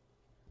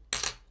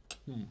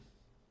 And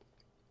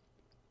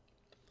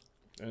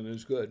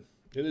it's good.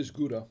 It is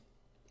Gouda.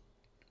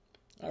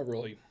 I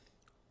really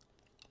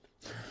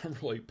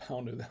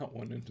pounded that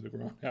one into the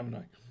ground, haven't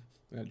I?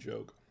 That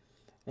joke.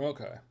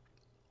 Okay.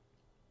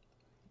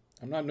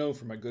 I'm not known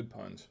for my good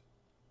puns.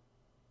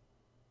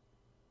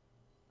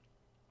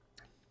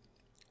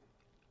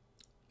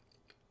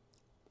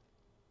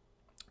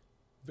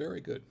 Very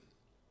good.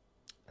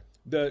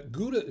 The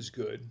Gouda is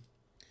good.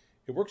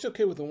 It works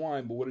okay with the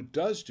wine, but what it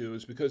does do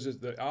is because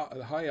of the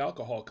high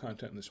alcohol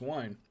content in this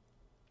wine,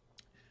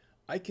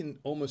 I can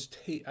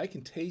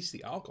taste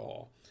the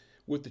alcohol.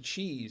 With the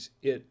cheese,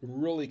 it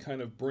really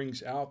kind of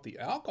brings out the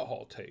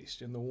alcohol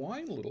taste in the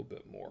wine a little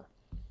bit more.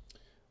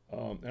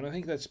 And I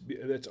think that's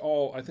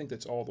all. I think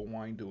that's all the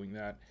wine doing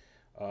that.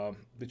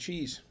 The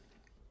cheese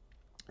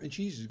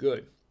is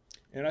good,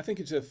 and I think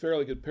it's a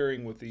fairly good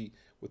pairing with the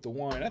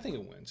wine. I think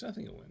it wins.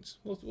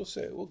 We'll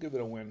say it. We'll give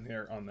it a win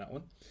here on that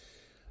one.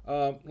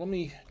 Let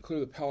me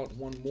clear the palate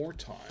one more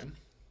time.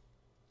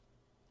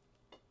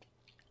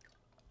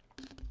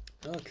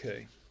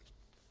 Okay.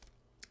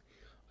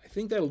 I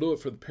think that'll do it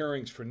for the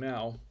pairings for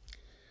now.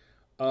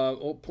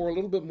 I'll pour a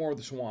little bit more of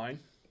this wine.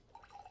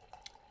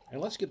 And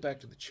let's get back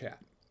to the chat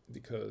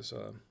because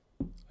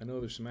I know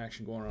there's some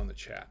action going on in the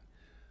chat.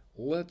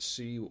 Let's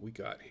see what we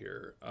got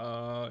here.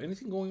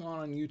 Anything going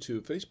on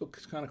YouTube? Facebook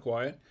is kind of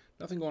quiet.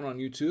 Nothing going on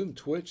YouTube.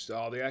 Twitch,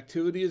 all the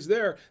activity is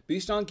there.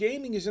 Beast on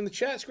Gaming is in the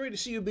chat. It's great to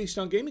see you, Beast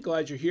on Gaming.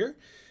 Glad you're here.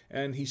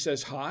 And he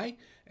says hi.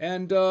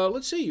 And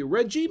let's see,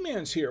 Red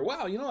G-Man's here.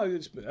 Wow, you know,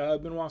 it's been a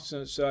while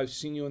since I've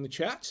seen you in the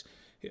chats.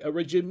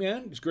 Red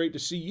G-Man, it's great to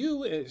see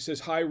you. It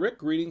says, hi, Rick.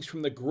 Greetings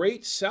from the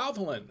great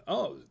Southland.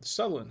 Oh,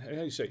 Southland. How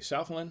do you say?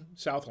 Southland?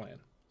 Southland.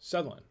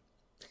 Southland.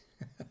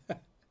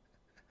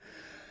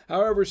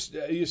 However,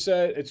 you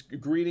said it's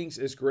greetings.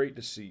 It's great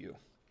to see you.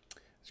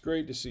 It's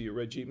great to see you,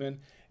 Red Jeepman.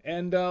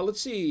 And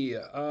let's see,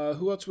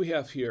 who else we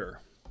have here?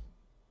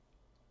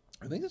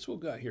 I think that's what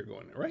we got here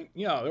going, right?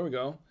 Yeah, there we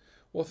go.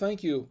 Well,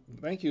 thank you.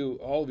 Thank you,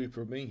 all of you,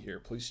 for being here.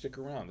 Please stick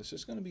around. This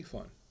is going to be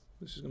fun.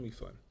 This is going to be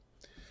fun.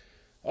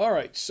 All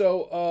right,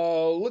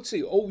 so let's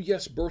see. Oh,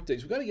 yes,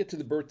 birthdays. We've got to get to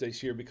the birthdays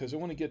here because I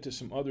want to get to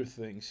some other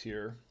things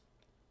here.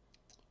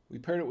 We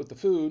paired it with the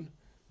food.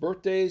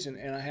 Birthdays, and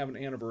I have an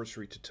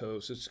anniversary to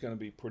toast. It's going to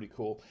be pretty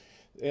cool.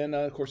 And,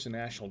 of course, the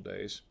national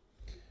days.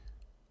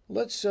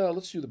 Let's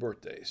do the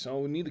birthdays. So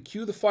we need to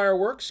cue the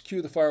fireworks.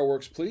 Cue the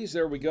fireworks, please.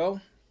 There we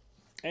go.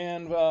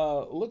 And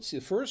let's see.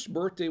 The first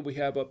birthday we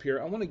have up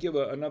here, I want to give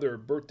another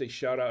birthday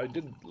shout-out.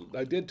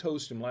 I did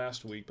toast him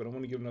last week, but I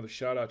want to give another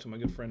shout-out to my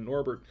good friend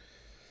Norbert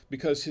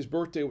because his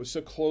birthday was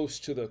so close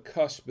to the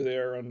cusp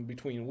there in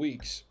between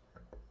weeks.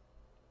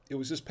 It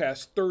was this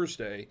past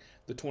Thursday,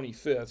 the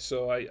 25th,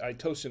 so I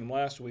toasted him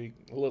last week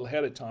a little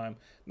ahead of time.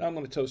 Now I'm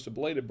going to toast a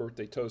belated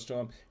birthday toast to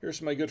him.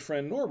 Here's my good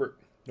friend Norbert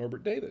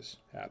Davis.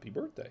 Happy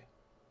birthday.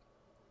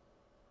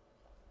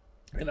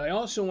 And I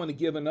also want to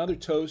give another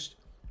toast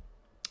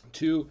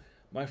to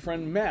my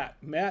friend Matt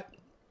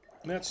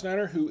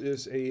Snyder, who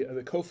is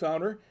the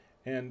co-founder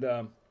and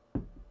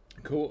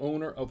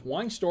co-owner of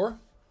Winestore.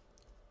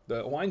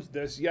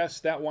 Yes,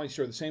 that wine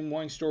store, the same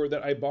wine store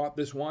that I bought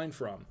this wine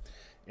from.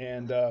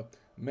 And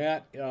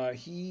Matt,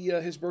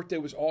 his birthday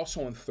was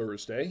also on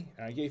Thursday.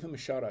 I gave him a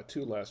shout out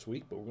too last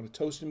week, but we're going to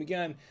toast him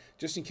again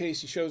just in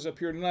case he shows up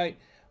here tonight.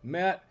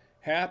 Matt,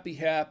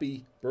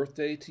 happy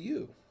birthday to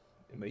you.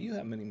 And may you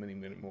have many, many,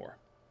 many more.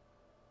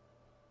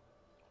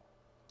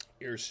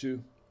 Here's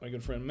to my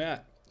good friend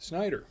Matt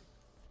Snyder.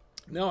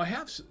 Now I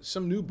have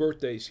some new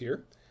birthdays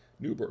here.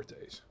 New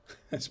birthdays,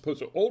 as opposed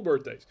to old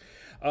birthdays.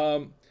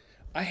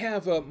 I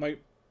have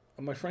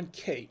my friend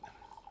Kate.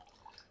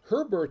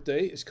 Her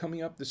birthday is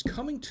coming up this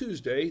coming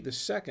Tuesday, the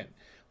 2nd.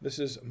 This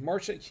is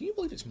March. Can you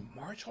believe it's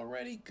March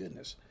already?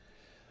 Goodness.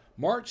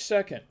 March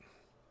 2nd.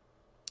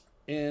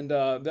 And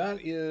that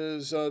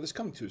is this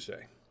coming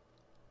Tuesday,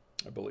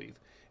 I believe.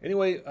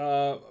 Anyway,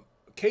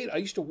 Kate, I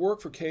used to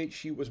work for Kate.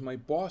 She was my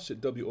boss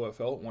at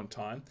WOFL at one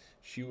time.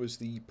 She was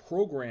the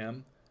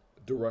program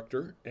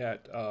director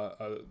at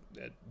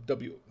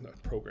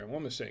program. What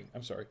am I saying?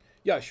 I'm sorry.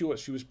 Yeah, she was.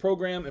 She was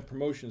program and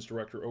promotions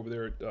director over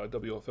there at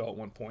WFL at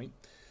one point.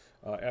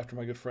 After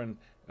my good friend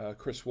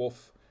Chris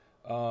Wolf.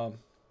 Was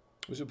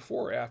it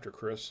before or after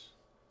Chris?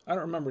 I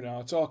don't remember now.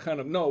 It's all kind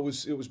of, no, it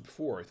was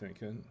before, I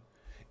think. And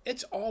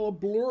it's all a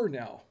blur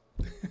now.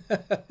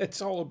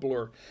 It's all a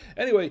blur.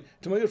 Anyway,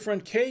 to my good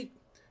friend Kate,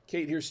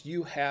 here's to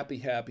you.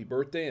 Happy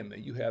birthday, and may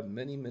you have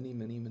many, many,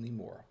 many, many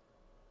more.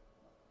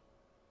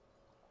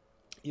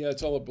 Yeah,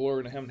 it's all a blur,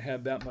 and I haven't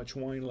had that much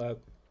wine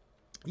left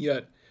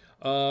yet.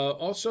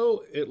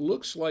 Also, it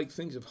looks like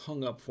things have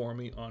hung up for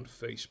me on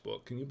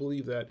Facebook. Can you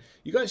believe that?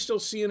 You guys still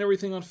seeing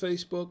everything on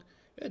Facebook?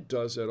 It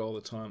does that all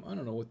the time. I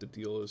don't know what the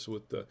deal is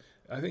with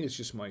I think it's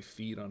just my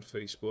feed on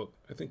Facebook.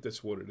 I think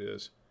that's what it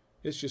is.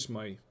 It's just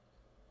I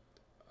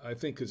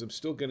think because I'm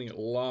still getting it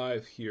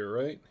live here,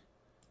 right?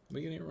 Am I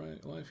getting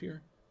it live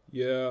here?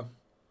 Yeah,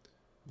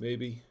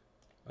 maybe.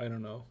 I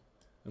don't know.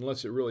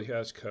 Unless it really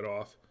has cut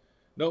off.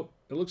 Nope,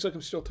 it looks like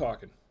I'm still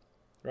talking,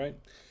 right?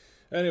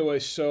 Anyway,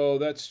 so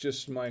that's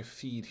just my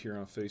feed here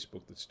on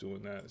Facebook that's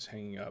doing that. It's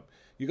hanging up.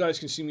 You guys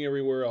can see me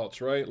everywhere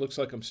else, right? It looks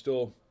like I'm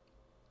still...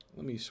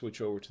 Let me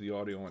switch over to the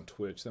audio on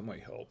Twitch. That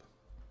might help.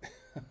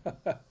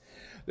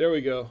 There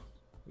we go.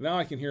 Now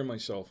I can hear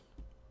myself.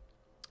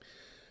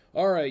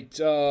 All right,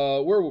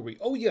 where were we?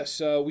 Oh,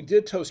 yes, we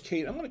did toast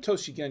Kate. I'm going to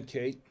toast you again,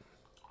 Kate.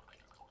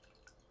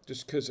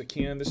 Just because I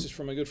can. This is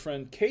from my good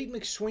friend Kate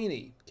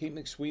McSweeney. Kate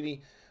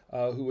McSweeney.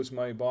 Who was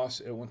my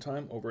boss at one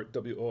time over at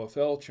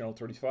WOFL, Channel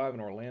 35 in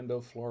Orlando,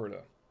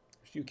 Florida.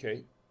 Here's you,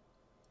 Kate.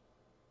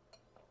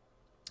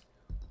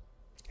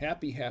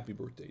 Happy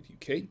birthday to you,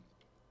 Kate.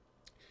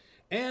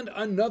 And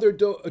another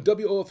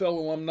WOFL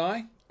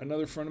alumni,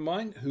 another friend of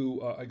mine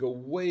who I go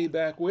way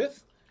back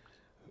with.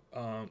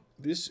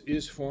 This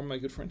is for my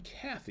good friend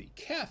Kathy.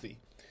 Kathy,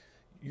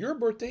 your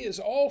birthday is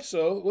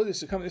also, well,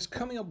 it's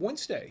coming up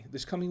Wednesday.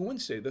 This coming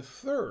Wednesday, the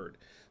 3rd.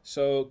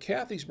 So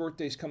Kathy's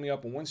birthday is coming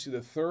up on Wednesday the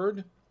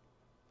 3rd.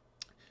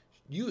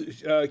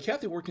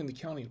 Kathy worked in the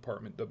county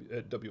department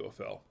at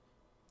WFL.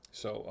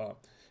 So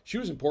she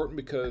was important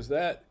because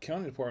that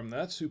county department,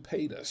 that's who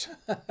paid us.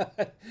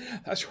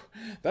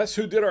 That's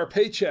who did our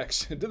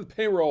paychecks and did the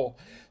payroll.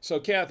 So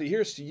Kathy,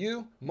 here's to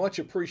you. Much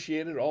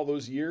appreciated all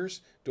those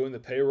years doing the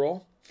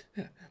payroll.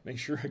 Make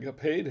sure I got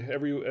paid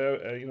every,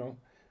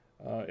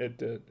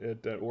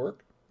 at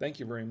work. Thank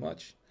you very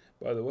much,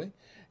 by the way.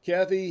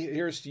 Kathy,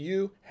 here's to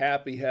you.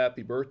 Happy,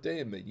 happy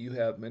birthday, and may you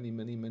have many,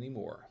 many, many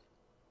more.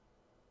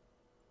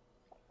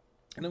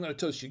 And I'm going to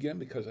toast you again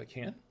because I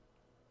can.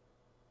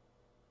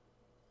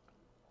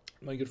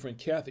 My good friend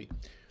Kathy.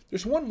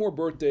 There's one more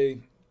birthday.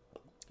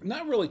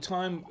 Not really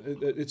time.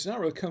 It's not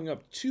really coming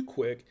up too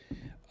quick.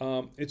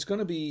 It's going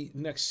to be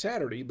next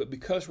Saturday, but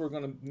because we're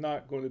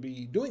not going to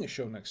be doing a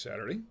show next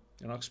Saturday,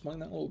 and I'll explain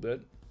that a little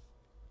bit.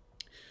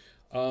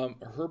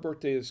 Her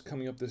birthday is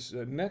coming up this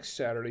next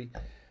Saturday,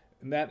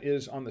 and that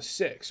is on the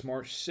 6th,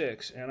 March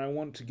 6th. And I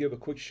wanted to give a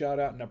quick shout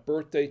out and a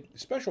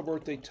special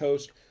birthday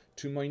toast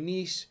to my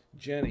niece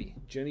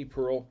Jenny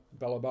Pearl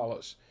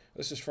Balabalas.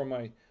 This is from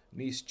my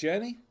niece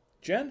Jenny.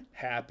 Jen,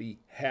 happy,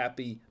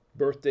 happy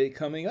birthday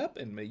coming up,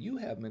 and may you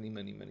have many,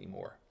 many, many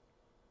more.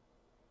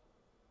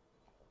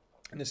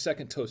 And the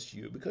second toast to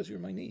you, because you're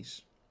my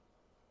niece.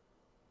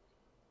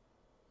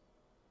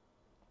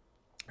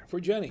 For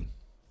Jenny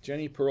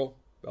Pearl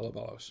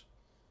Balabalos.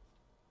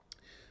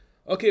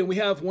 Okay, we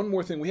have one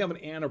more thing. We have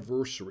an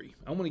anniversary.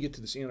 I want to get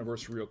to this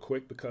anniversary real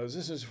quick because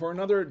this is for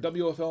another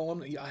WFL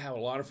alumni. I have a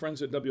lot of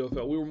friends at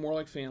WFL. We were more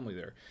like family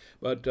there.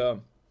 But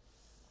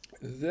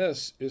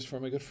this is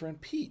from my good friend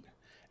Pete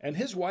and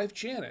his wife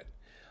Janet.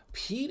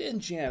 Pete and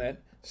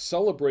Janet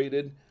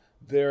celebrated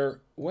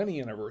their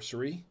wedding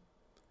anniversary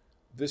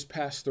this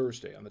past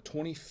Thursday on the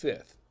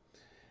 25th.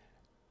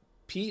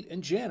 Pete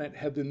and Janet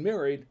have been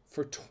married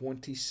for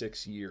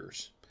 26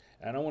 years.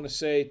 And I want to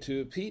say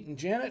to Pete and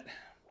Janet,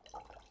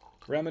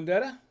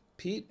 Ramondetta,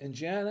 Pete and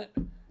Janet,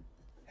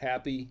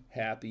 happy,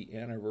 happy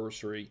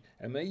anniversary.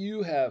 And may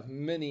you have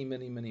many,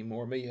 many, many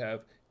more. May you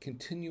have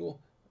continuous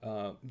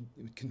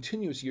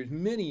years,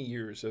 many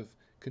years of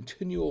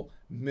continual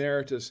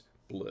marital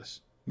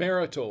bliss.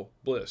 It's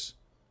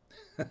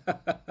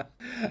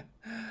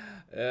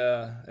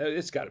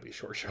got to be a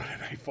short show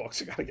tonight,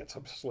 folks. I got to get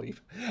some sleep.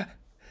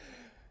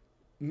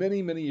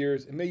 Many, many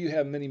years, and may you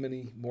have many,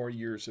 many more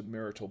years of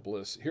marital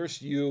bliss. Here's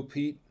to you,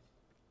 Pete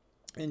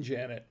and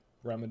Janet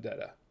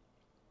Ramondetta.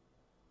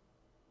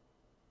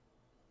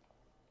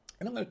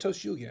 And I'm going to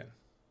toast you again,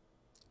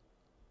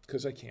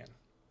 because I can.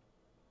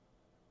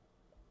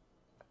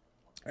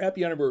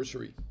 Happy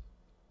anniversary.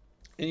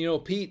 And you know,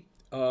 Pete,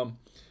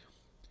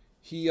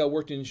 he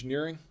worked in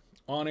engineering,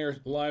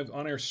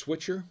 on-air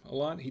switcher a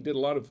lot. He did a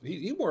lot of,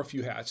 he wore a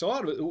few hats.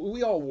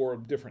 We all wore a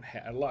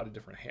lot of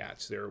different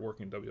hats there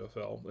working in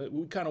WFL.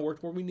 We kind of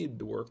worked where we needed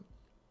to work,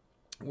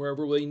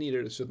 wherever we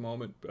needed us at the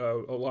moment,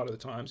 a lot of the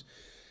times.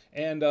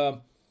 And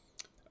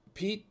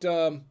Pete,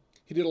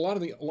 he did a lot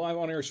of the live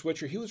on-air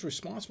switcher. He was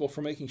responsible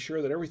for making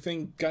sure that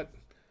everything got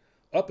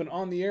up and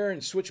on the air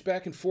and switched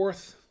back and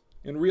forth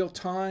in real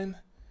time.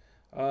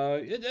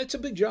 It's a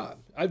big job.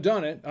 I've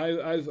done it.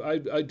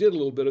 I did a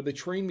little bit of it. They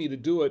trained me to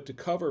do it, to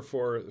cover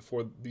for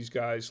these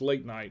guys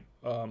late night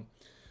in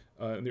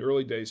the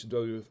early days of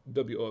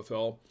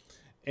WFL.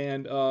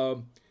 And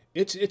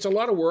it's a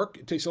lot of work.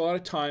 It takes a lot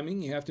of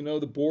timing. You have to know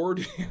the board.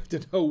 You have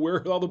to know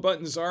where all the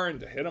buttons are and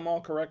to hit them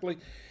all correctly.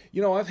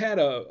 You know, I've had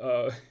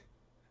I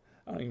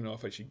don't even know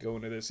if I should go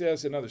into this. Yeah,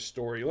 it's another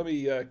story. Let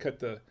me cut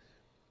the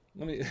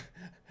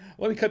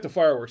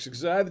fireworks,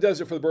 because I does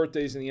it for the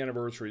birthdays and the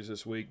anniversaries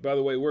this week. By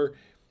the way, we're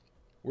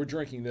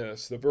drinking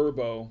this, the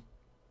Verbo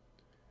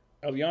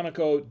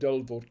Aglianico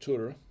Del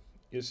Vulture.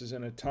 This is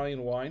an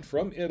Italian wine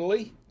from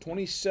Italy,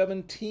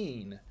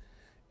 2017,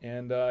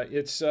 and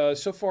it's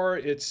so far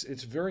it's a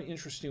very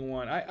interesting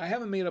wine. I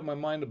haven't made up my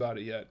mind about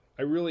it yet.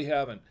 I really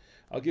haven't.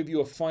 I'll give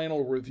you a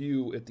final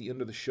review at the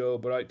end of the show,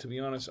 but to be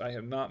honest, I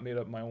have not made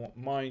up my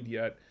mind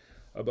yet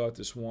about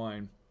this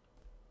wine.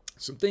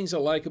 Some things I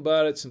like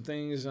about it, some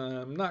things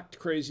I'm not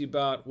crazy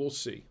about. We'll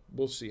see.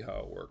 We'll see how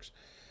it works.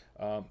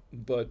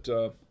 But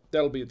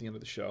that'll be at the end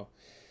of the show.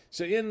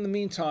 So in the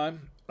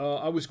meantime,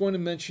 I was going to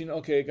mention,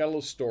 okay, I got a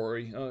little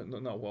story.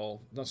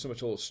 Not so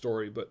much a little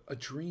story, but a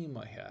dream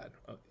I had.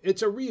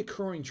 It's a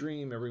reoccurring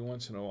dream every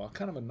once in a while,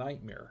 kind of a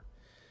nightmare.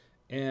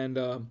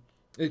 And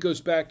it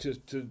goes back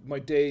to my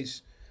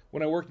days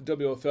when I worked at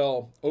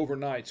WFL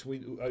overnights.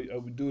 I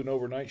would do an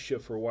overnight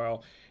shift for a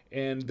while,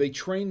 and they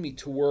trained me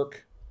to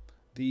work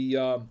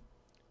the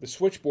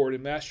switchboard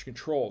in master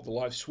control, the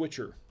live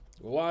switcher.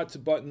 Lots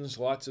of buttons,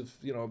 lots of,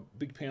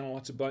 big panel,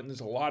 lots of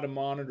buttons, a lot of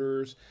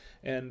monitors,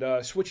 and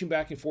switching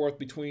back and forth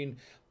between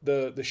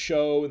the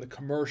show and the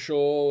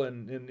commercial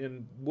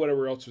and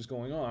whatever else was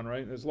going on,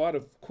 right? There's a lot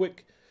of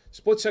quick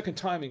split-second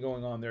timing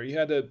going on there. You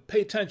had to pay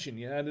attention.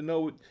 You had to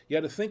know, you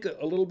had to think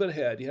a little bit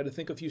ahead. You had to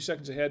think a few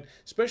seconds ahead,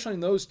 especially in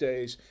those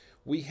days.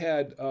 We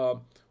had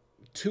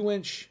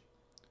 2-inch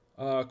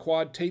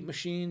quad tape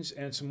machines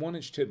and some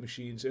 1-inch tape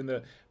machines, and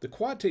the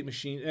quad tape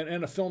machine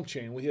and a film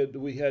chain. We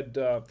had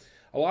a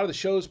lot of the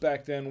shows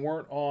back then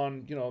weren't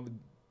on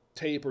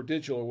tape or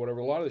digital or whatever.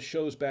 A lot of the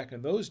shows back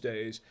in those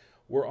days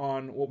were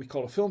on what we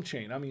call a film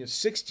chain. I mean, a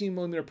 16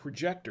 millimeter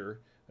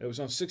projector. It was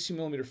on 16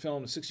 millimeter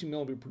film, a 16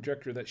 millimeter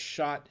projector that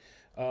shot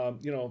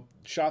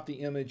the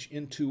image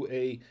into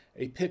a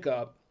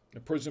pickup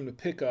prism to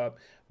pick up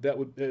that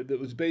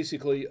was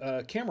basically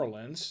a camera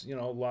lens,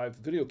 live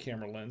video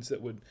camera lens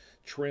that would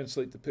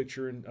translate the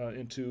picture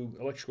into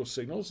electrical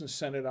signals and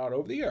send it out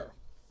over the air.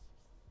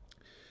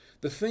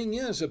 The thing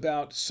is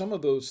about some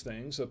of those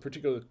things,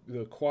 particularly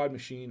the quad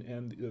machine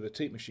and the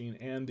tape machine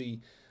and the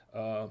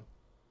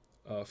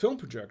film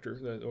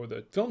projector or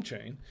the film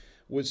chain,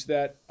 was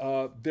that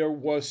there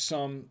was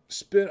some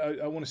spin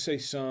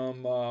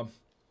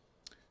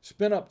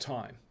up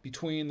time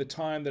between the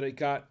time that it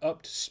got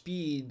up to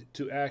speed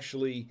to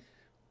actually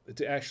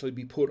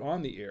be put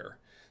on the air.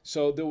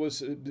 So there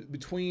was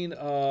between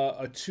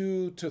a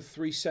 2 to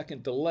 3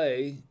 second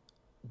delay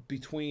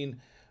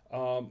between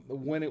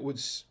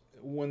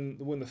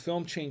when the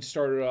film chain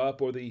started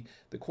up, or the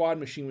quad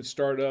machine would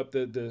start up,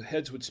 the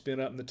heads would spin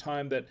up, and the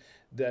time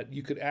that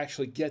you could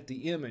actually get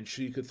the image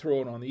so you could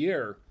throw it on the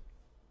air.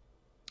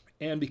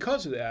 And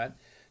because of that,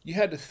 you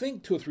had to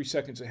think 2 or 3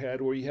 seconds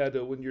ahead, or you had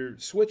to, when you're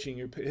switching,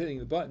 you're hitting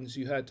the buttons,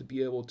 you had to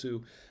be able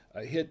to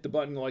hit the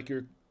button like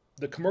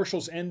the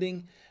commercial's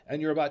ending,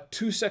 and you're about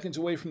 2 seconds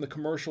away from the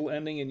commercial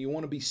ending, and you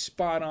want to be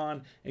spot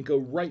on and go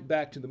right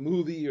back to the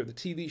movie or the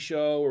TV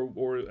show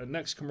or a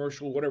next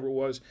commercial, whatever it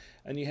was,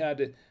 and you had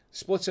to,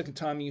 split-second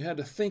time, you had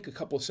to think a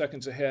couple of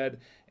seconds ahead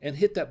and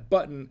hit that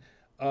button,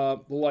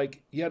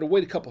 like you had to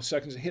wait a couple of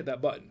seconds and hit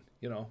that button.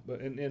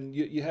 And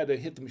you had to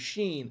hit the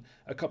machine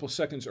a couple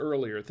seconds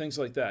earlier, things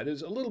like that.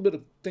 There's a little bit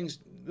of things,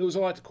 there was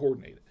a lot to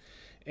coordinate.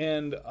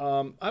 And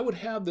I would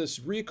have this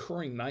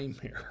reoccurring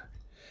nightmare.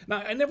 Now,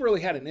 I never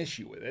really had an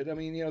issue with it. I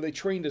mean, they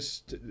trained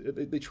us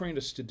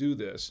to do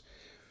this.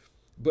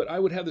 But I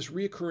would have this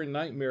reoccurring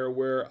nightmare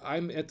where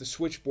I'm at the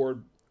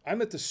switchboard,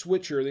 I'm at the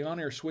switcher, the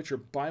on-air switcher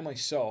by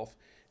myself,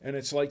 and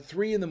it's like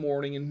 3 in the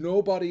morning and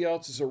nobody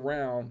else is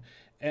around,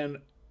 and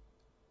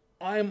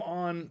I'm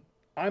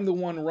the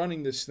one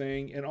running this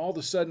thing, and all of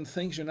a sudden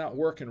things are not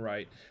working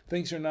right.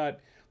 Things are not,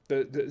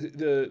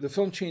 the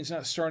film chain's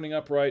not starting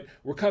up right.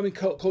 We're coming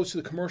close to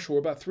the commercial.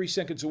 We're about 3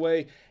 seconds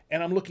away,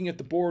 and I'm looking at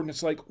the board, and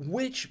it's like,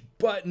 which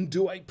button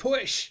do I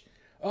push?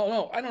 Oh,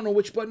 no, I don't know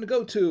which button to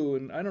go to,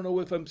 and I don't know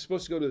if I'm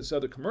supposed to go to this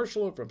other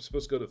commercial, or if I'm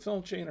supposed to go to the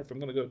film chain, or if I'm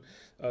going to go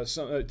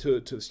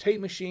to this tape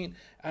machine.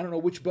 I don't know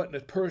which button to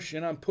push,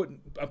 and I'm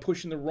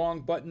pushing the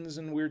wrong buttons,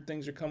 and weird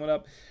things are coming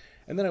up.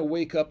 And then I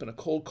wake up in a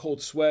cold,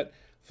 cold sweat,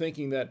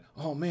 thinking that,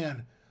 oh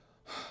man,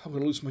 I'm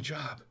going to lose my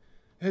job.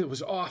 It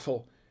was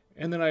awful.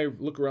 And then I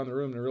look around the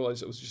room and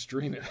realize I was just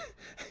dreaming.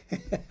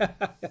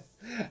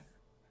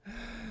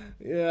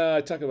 Yeah,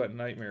 I talk about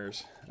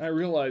nightmares. I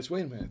realized,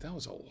 wait a minute, that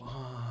was a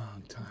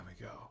long time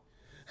ago.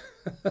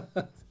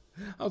 That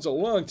was a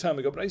long time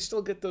ago, but I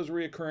still get those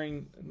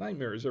reoccurring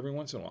nightmares every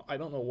once in a while. I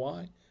don't know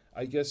why.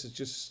 I guess it's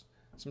just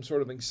some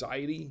sort of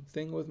anxiety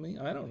thing with me.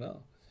 I don't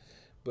know.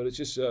 But it's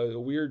just a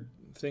weird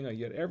thing I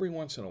get every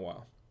once in a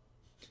while.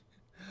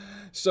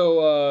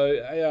 So,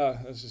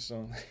 yeah, that's just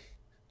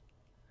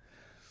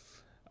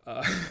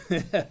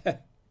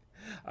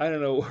I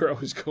don't know where I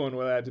was going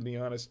with that, to be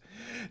honest.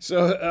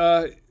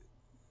 So,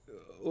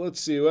 let's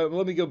see.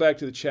 Let me go back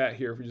to the chat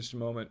here for just a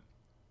moment.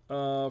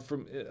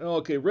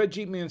 Red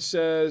Jeep Man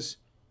says,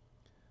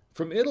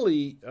 from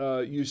Italy,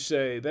 you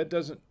say, that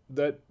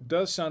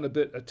does sound a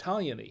bit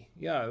Italian-y.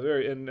 Yeah,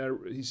 very. And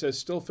he says,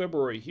 still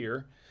February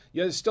here.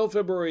 Yeah, it's still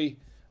February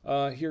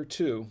here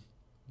too,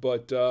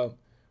 but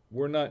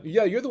we're not.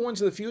 Yeah, you're the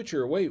ones of the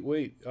future. Wait.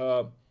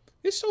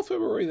 It's still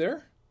February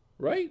there,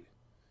 right?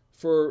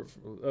 For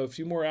a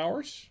few more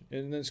hours,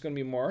 and then it's going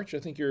to be March. I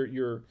think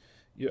you're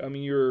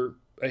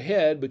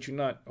ahead, but you're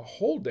not a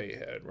whole day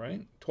ahead,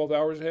 right? 12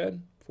 hours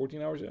ahead, 14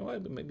 hours ahead. Well,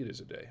 maybe it is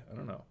a day. I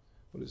don't know.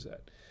 What is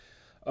that?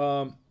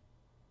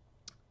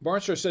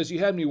 Barnstar says, you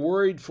had me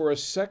worried for a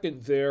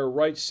second there,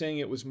 right, saying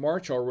it was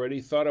March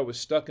already. Thought I was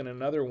stuck in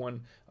another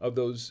one of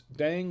those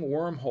dang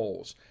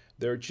wormholes.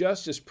 They're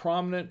just as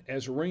prominent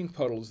as rain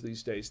puddles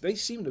these days. They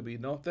seem to be,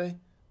 don't they?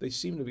 They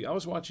seem to be. I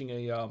was watching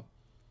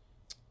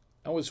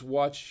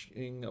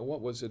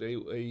what was it?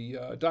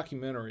 A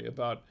documentary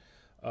about,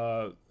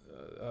 I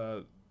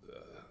don't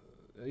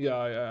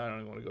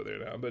want to go there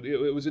now, but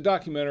it was a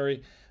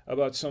documentary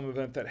about some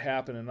event that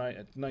happened in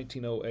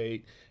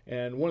 1908,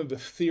 and one of the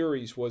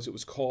theories was it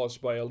was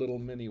caused by a little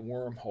mini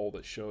wormhole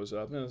that shows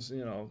up. And it was,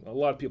 a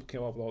lot of people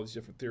came up with all these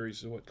different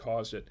theories of what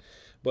caused it,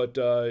 but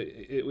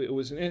it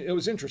was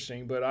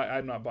interesting. But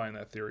I'm not buying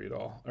that theory at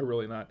all. I'm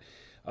really not.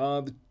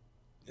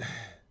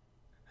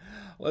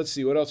 Let's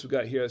see what else we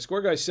got here.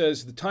 Square Guy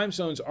says the time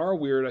zones are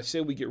weird. I say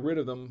we get rid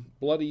of them.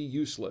 Bloody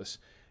useless.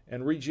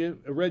 And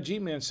Red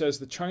G-Man says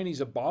the Chinese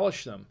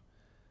abolished them.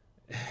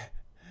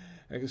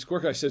 Square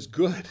Guy says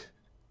good.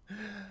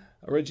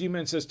 Red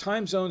G-Man says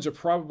time zones are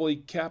probably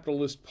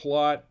capitalist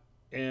plot.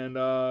 And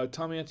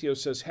Tom Antio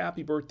says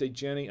happy birthday,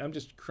 Jenny. I'm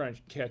just trying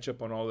to catch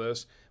up on all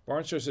this.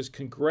 Barnstar says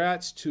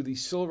congrats to the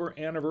silver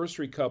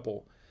anniversary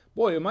couple.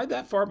 Boy, am I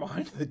that far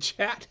behind the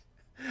chat?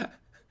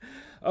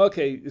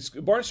 Okay,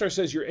 Barnstar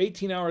says you're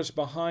 18 hours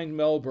behind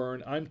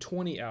Melbourne. I'm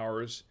 20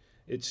 hours.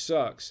 It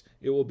sucks.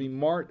 It will be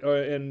March,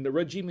 and the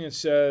Red G-Man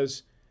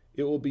says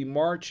it will be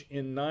March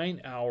in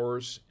 9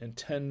 hours and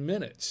 10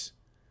 minutes.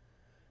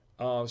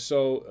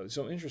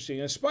 So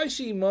interesting. And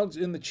Spicy Mugs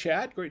in the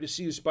chat. Great to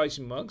see you,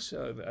 Spicy Mugs.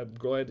 I'm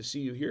glad to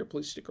see you here.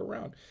 Please stick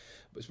around.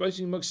 But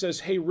Spicy Mugs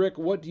says, "Hey Rick,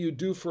 what do you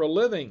do for a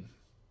living?"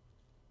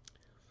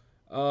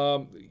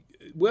 Well,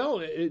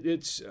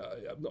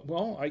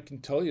 well, I can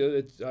tell you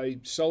that I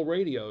sell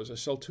radios. I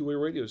sell two-way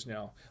radios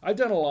now. I've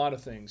done a lot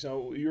of things.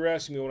 Now, you're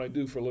asking me what I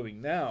do for a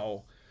living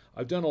now.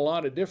 I've done a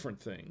lot of different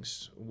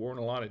things, worn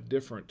a lot of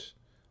different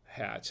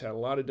hats, had a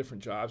lot of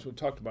different jobs. We've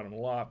talked about them a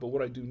lot, but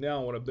what I do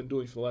now, what I've been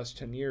doing for the last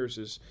 10 years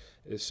is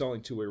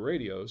selling two-way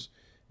radios,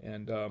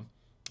 and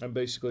I'm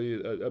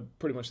basically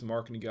pretty much the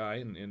marketing guy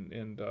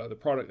and the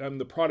product. I'm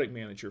the product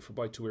manager for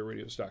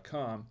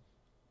buytwowayradios.com,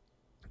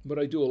 but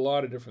I do a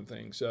lot of different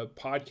things,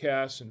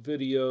 podcasts and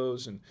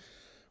videos, and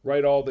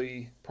write all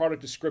the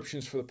product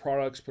descriptions for the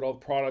products, put all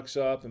the products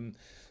up, and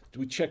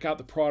we check out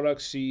the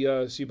products, see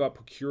about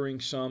procuring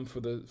some for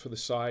the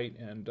site,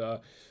 and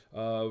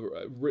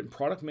written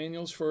product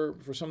manuals for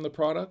some of the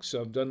products.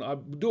 I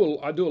do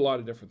a lot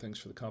of different things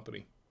for the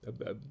company,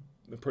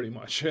 pretty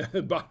much.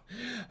 But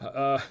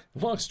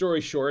long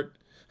story short,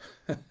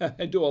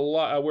 I do a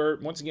lot. I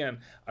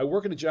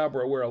work at a job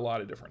where I wear a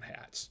lot of different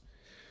hats.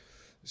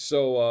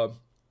 So,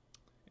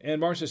 and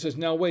Marcia says,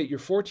 "Now wait, you're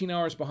 14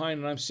 hours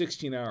behind, and I'm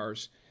 16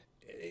 hours."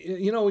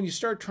 You know, when you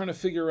start trying to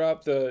figure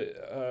out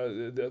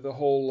the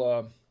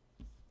whole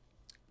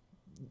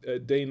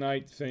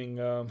day-night thing,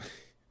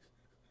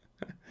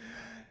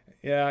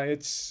 yeah,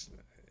 it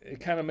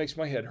kind of makes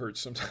my head hurt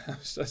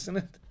sometimes, doesn't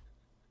it?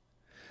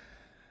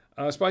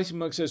 Spicy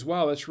Mug says,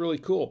 "Wow, that's really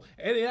cool,"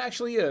 and it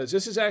actually is.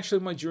 This is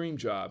actually my dream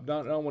job.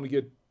 I don't want to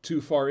get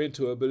too far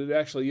into it, but it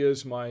actually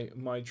is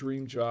my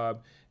dream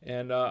job,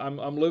 and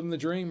I'm living the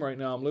dream right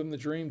now. I'm living the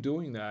dream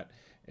doing that,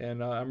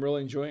 and I'm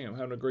really enjoying it. I'm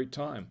having a great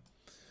time.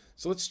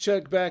 So let's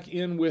check back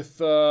in with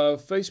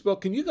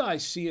Facebook. Can you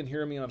guys see and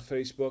hear me on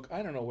Facebook?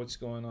 I don't know what's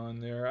going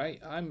on there. I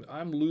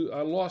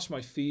lost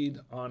my feed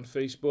on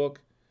Facebook.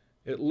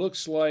 It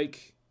looks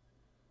like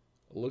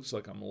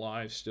I'm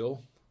live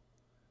still,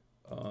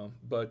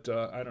 but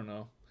I don't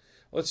know.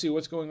 Let's see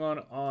what's going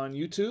on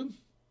YouTube.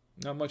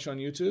 Not much on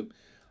YouTube.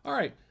 All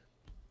right.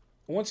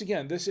 Once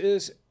again, this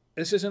is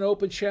an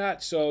open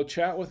chat, so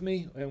chat with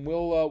me, and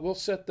we'll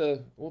set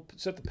the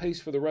pace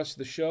for the rest of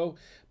the show.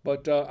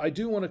 But I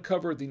do want to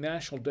cover the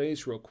national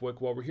days real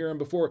quick while we're here, and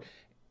before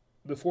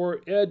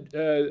Ed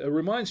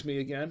reminds me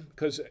again,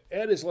 because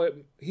Ed is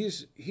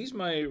he's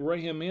my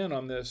right-hand man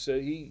on this.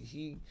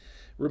 He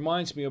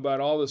reminds me about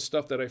all the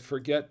stuff that I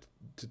forget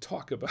to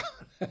talk about.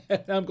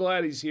 I'm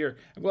glad he's here.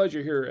 I'm glad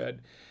you're here,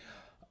 Ed.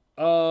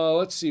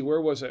 Let's see,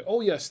 where was I? Oh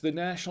yes, the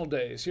national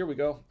days. Here we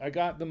go. I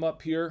got them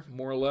up here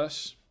more or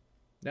less.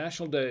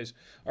 National days.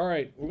 All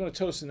right, we're going to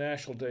toast the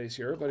national days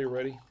here. Everybody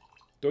ready?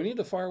 Do I need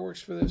the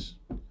fireworks for this?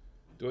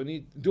 Do I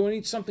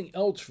need something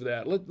else for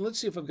that? Let's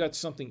see if I've got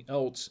something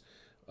else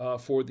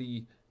for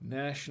the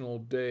national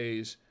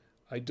days.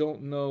 I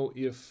don't know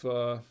if.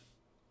 By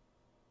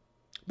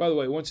the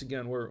way, once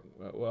again, we're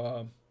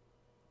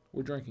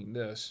drinking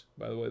this.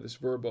 By the way, this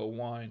Verbo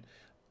wine,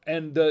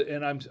 and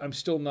I'm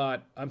still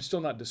not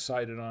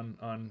decided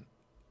on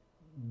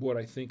what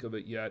I think of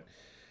it yet.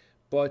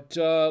 But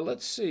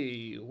let's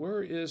see,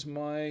 where are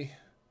my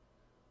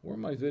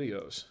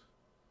videos,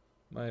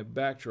 my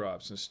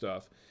backdrops and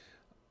stuff?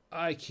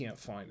 I can't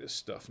find this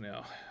stuff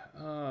now.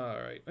 All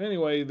right.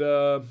 Anyway,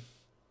 I've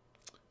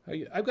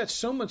got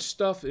so much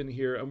stuff in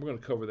here, and we're going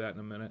to cover that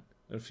in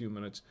a few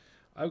minutes.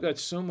 I've got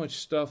so much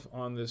stuff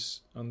on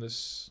this.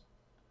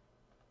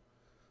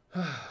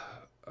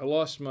 I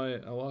lost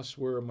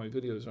where my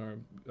videos are.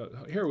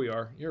 Here we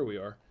are.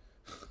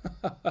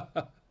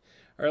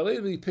 All right,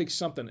 let me pick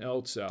something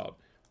else out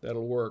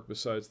that'll work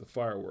besides the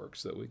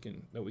fireworks that we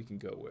can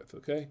go with.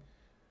 Okay,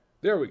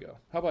 there we go.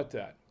 How about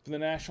that for the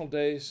national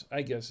days?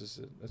 I guess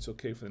that's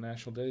okay for the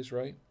national days,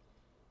 right?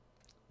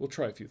 We'll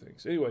try a few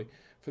things. Anyway,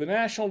 for the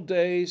national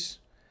days,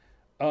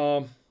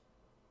 did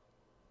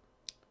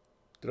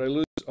I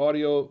lose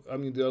audio? I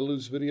mean, did I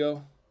lose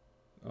video?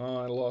 Oh,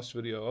 I lost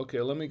video.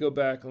 Okay, let me go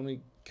back. Let me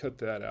cut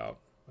that out.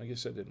 I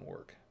guess that didn't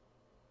work.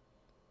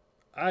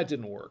 It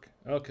didn't work.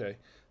 Okay,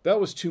 that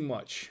was too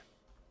much.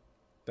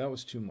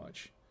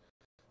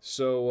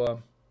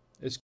 So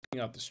it's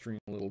cutting out the stream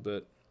a little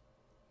bit.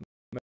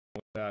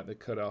 They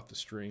cut out the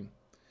stream.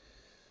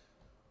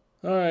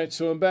 All right,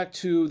 so I'm back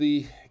to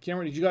the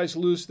camera. Did you guys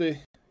lose the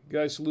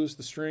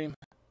stream?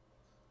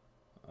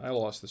 I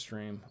lost the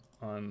stream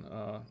on.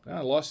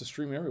 I lost the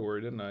stream everywhere,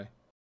 didn't I?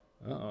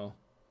 Uh-oh.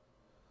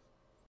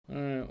 All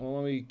right. Well,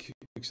 let me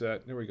fix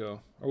that. There we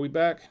go. Are we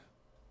back?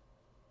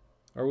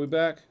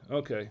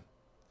 Okay.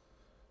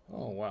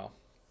 Oh wow.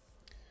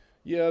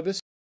 Yeah, this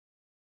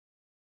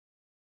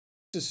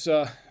is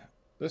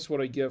that's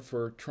what I get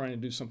for trying to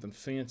do something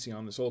fancy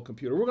on this old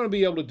computer. We're going to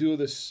be able to do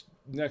this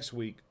next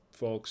week,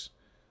 folks.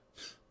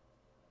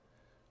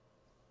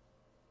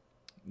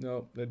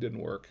 No, that didn't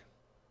work.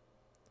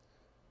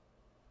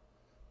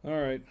 All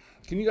right.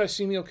 Can you guys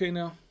see me okay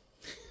now?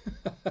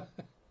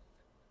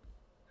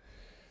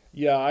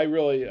 Yeah, I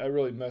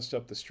really messed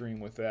up the stream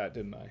with that,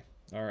 didn't I?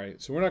 All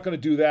right. So we're not going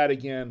to do that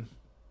again.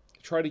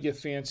 try to get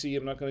fancy.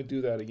 I'm not going to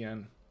do that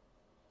again.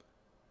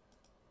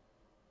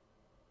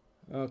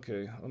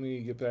 Okay, let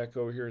me get back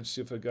over here and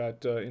see if I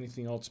got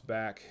anything else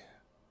back.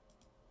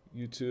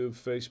 YouTube,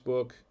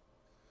 Facebook.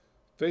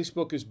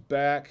 Facebook is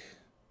back.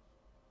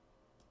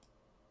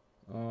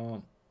 I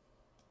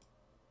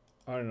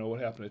don't know what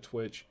happened to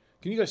Twitch.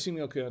 Can you guys see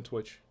me okay on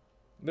Twitch?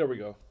 There we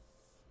go.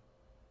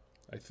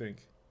 I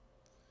think.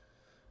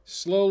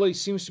 Slowly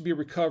seems to be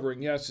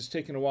recovering. Yes, it's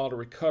taking a while to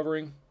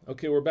recovering.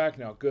 Okay, we're back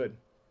now. Good.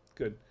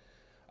 Good.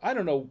 I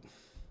don't know.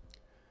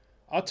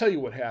 I'll tell you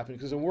what happened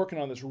because I'm working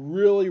on this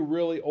really,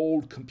 really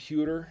old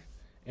computer,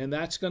 and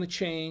that's going to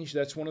change.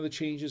 That's one of the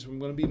changes I'm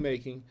going to be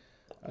making.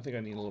 I think I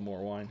need a little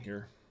more wine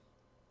here.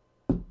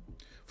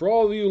 For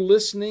all of you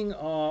listening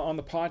on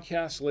the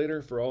podcast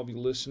later, for all of you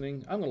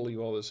listening, I'm going to leave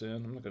all this in.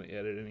 I'm not going to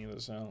edit any of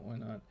this out. Why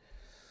not?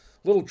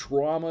 Little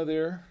drama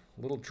there.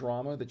 Little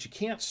drama that you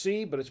can't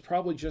see, but it's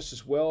probably just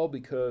as well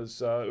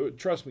because,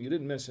 trust me, you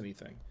didn't miss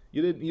anything.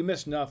 You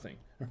missed nothing,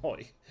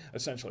 really,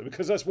 essentially,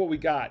 because that's what we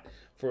got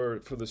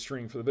for the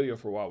stream, for the video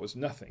for a while, was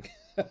nothing.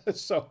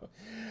 so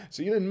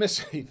you didn't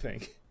miss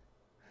anything.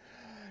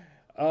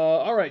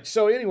 All right,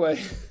 so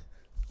anyway,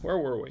 where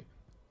were we?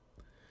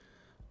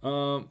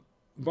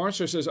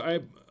 Barnstar says,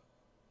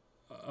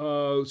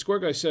 Square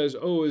Guy says,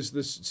 oh, is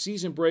this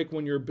season break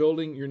when you're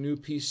building your new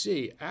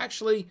PC?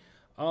 Actually,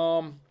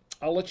 I'll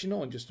let you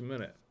know in just a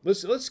minute.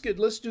 Let's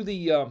do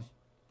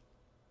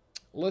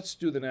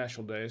the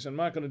national days. I'm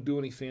not going to do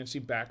any fancy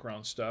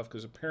background stuff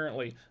because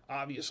apparently,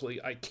 obviously,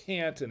 I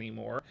can't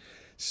anymore.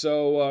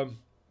 So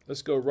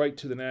let's go right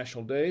to the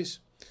national days.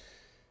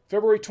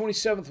 February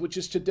 27th, which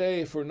is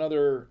today, for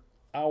another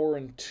hour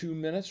and 2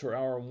 minutes, or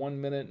hour and 1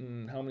 minute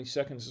and how many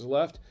seconds is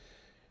left.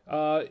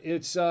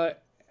 It's how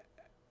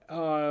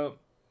do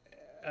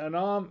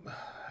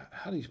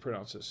you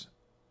pronounce this?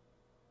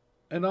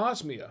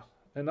 Anosmia.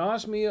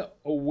 Anosmia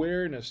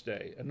Awareness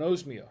Day.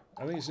 Anosmia.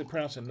 I think it's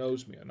pronounced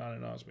anosmia, not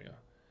anosmia.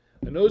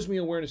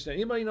 Anosmia Awareness Day.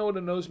 Anybody know what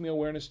Anosmia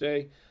Awareness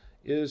Day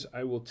is?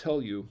 I will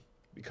tell you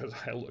because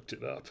I looked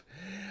it up.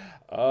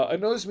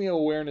 Anosmia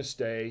Awareness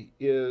Day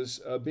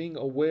is being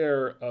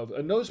aware of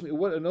anosmia.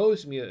 What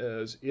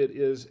anosmia is, it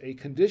is a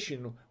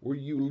condition where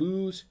you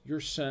lose your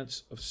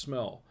sense of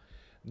smell.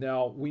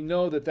 Now, we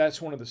know that that's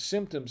one of the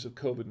symptoms of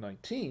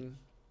COVID-19,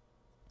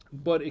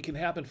 but it can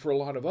happen for a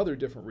lot of other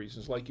different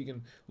reasons. Like you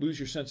can lose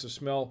your sense of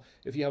smell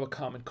if you have a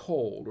common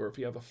cold, or if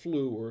you have a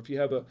flu, or if you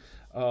have a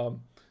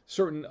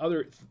certain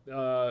other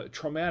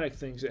traumatic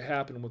things that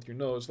happen with your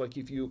nose. Like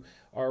if you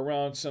are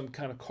around some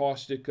kind of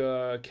caustic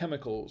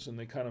chemicals and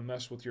they kind of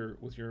mess with your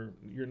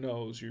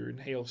nose, you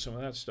inhale some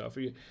of that stuff.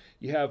 Or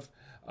you have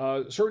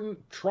certain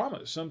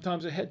traumas.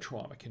 Sometimes a head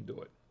trauma can do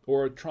it,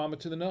 or a trauma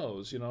to the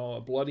nose,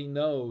 a bloody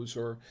nose,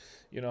 or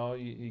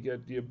you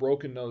get a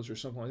broken nose or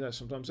something like that.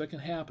 Sometimes that can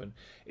happen.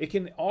 It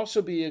can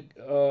also be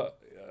a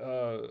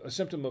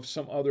symptom of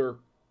some other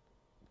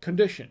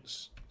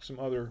conditions.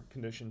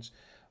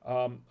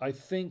 I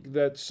think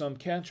that some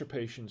cancer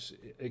patients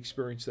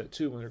experience that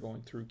too when they're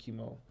going through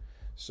chemo.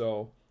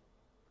 So,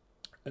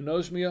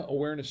 Anosmia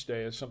Awareness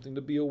Day is something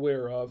to be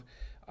aware of.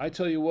 I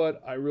tell you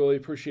what, I really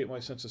appreciate my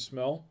sense of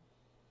smell.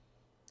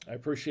 I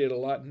appreciate it a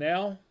lot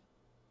now.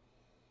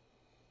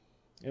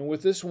 And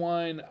with this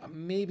wine,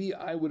 maybe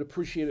I would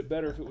appreciate it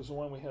better if it was the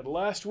one we had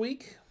last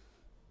week.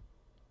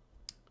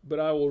 But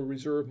I will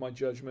reserve my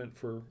judgment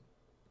for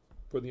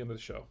the end of the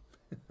show,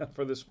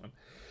 for this one.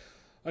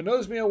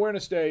 Anosmia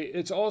Awareness Day.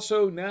 It's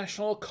also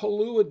National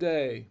Kahlua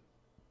Day.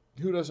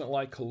 Who doesn't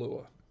like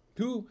Kahlua?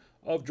 Who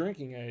of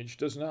drinking age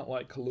does not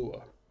like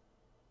Kahlua?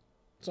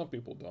 Some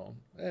people don't.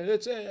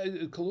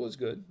 Kahlua is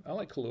good. I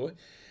like Kahlua.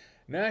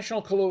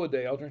 National Kahlua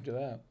Day. I'll drink to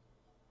that.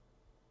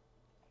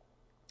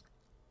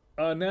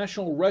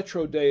 National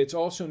Retro Day. It's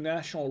also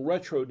National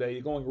Retro Day.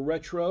 You're going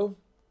retro.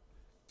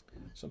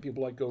 Some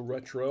people like go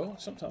retro.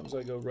 Sometimes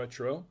I go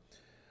retro.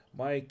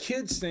 My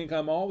kids think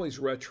I'm always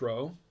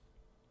retro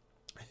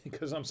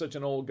because I'm such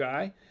an old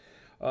guy.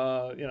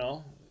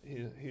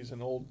 He's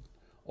an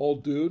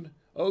old dude.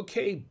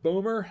 Okay,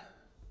 boomer.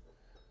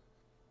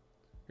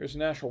 Here's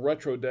National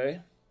Retro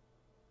Day.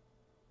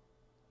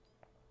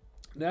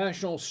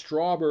 National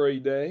Strawberry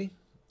Day.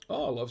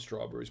 Oh, I love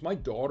strawberries. My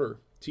daughter,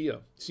 Tia,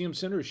 CM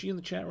Cinder, is she in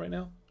the chat right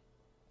now?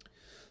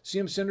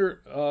 CM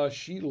Cinder,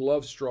 she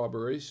loves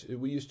strawberries.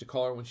 We used to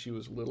call her when she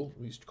was little.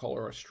 We used to call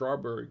her our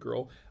strawberry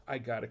girl. I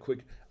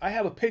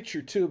have a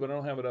picture too, but I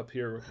don't have it up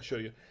here. I can show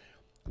you.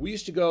 We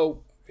used to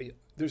go,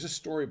 there's a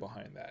story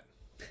behind that.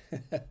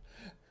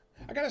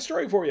 I got a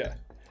story for you.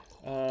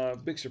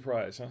 Big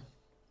surprise, huh?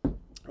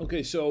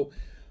 Okay, so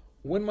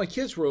when my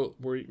kids were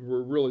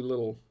really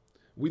little,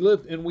 we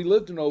lived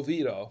in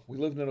Oviedo. We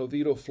lived in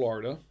Oviedo,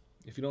 Florida.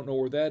 If you don't know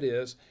where that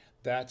is,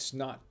 that's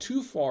not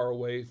too far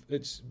away.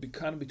 It's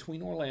kind of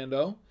between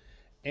Orlando,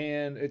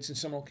 and it's in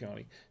Seminole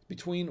County,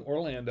 between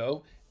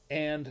Orlando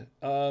and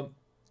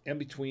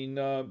between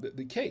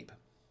the Cape,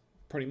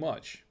 pretty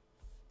much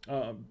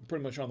on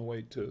the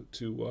way to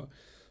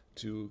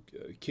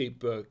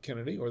Cape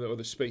Kennedy or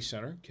the Space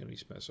Center, Kennedy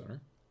Space Center.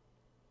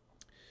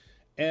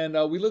 And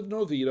we lived in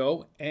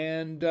Oviedo,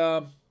 and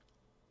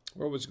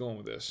Where was I going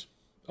with this?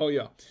 Oh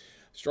yeah,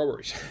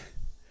 strawberries.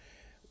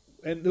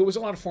 And there was a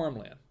lot of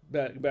farmland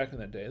back in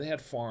that day. They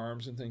had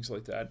farms and things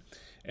like that.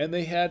 And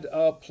they had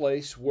a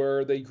place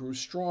where they grew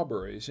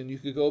strawberries, and you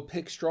could go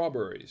pick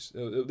strawberries.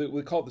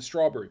 We call it the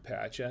strawberry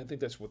patch, and I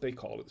think that's what they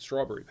called it, the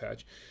strawberry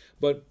patch.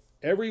 But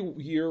every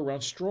year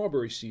around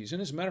strawberry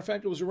season, as a matter of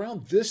fact, it was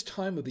around this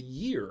time of the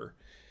year,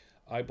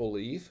 I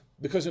believe,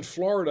 because in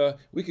Florida,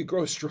 we could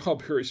grow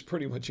strawberries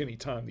pretty much any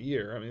time of the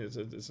year. I mean,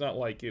 it's not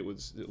like it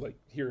was like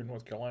here in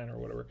North Carolina or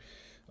whatever.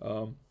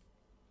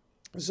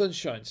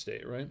 Sunshine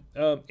State, right?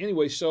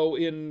 Anyway, so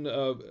in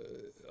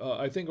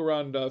I think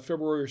around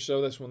February or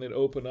so, that's when they'd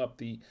open up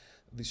the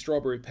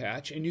strawberry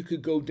patch, and you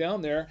could go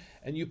down there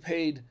and you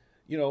paid,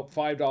 you know,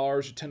 $5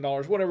 or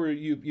 $10, whatever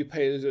you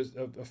paid as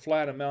a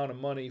flat amount of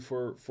money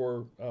for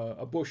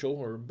a bushel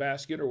or a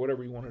basket or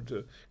whatever you wanted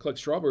to collect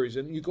strawberries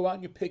in. You go out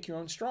and you pick your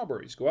own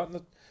strawberries. Go out in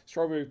the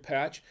strawberry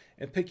patch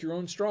and pick your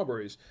own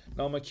strawberries.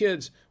 Now my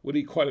kids would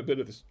eat quite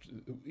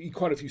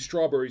a few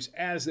strawberries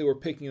as they were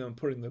picking them and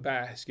putting in the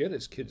basket,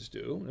 as kids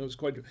do. And it was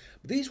quite. But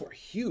these were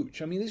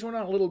huge. I mean, these were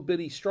not little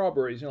bitty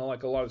strawberries, you know,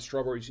 like a lot of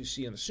strawberries you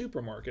see in the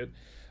supermarket.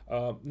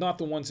 Not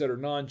the ones that are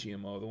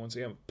non-GMO, the ones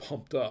they haven't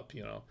pumped up,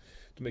 you know,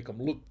 to make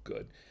them look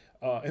good.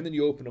 And then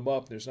you open them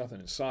up and there's nothing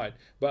inside.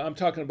 But I'm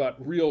talking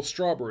about real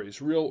strawberries,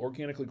 real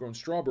organically grown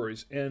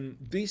strawberries. And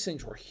these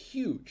things were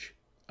huge.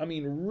 I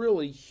mean,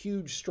 really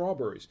huge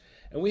strawberries.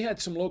 And we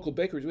had some local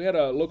bakeries. We had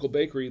a local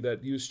bakery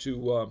that used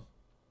to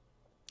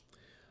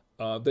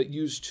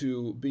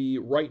be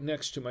right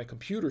next to my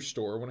computer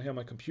store when I had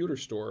my computer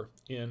store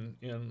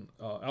in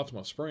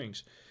Altamont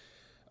Springs.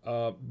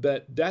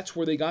 That's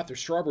where they got their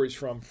strawberries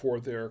from for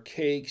their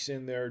cakes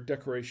and their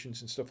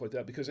decorations and stuff like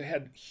that, because they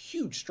had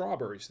huge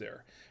strawberries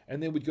there,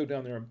 and they would go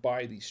down there and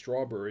buy these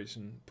strawberries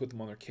and put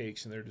them on their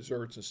cakes and their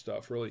desserts and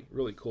stuff. Really,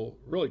 really cool.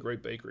 Really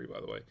great bakery, by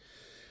the way.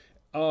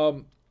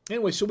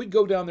 Anyway, so we'd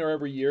go down there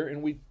every year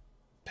and we'd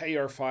pay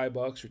our $5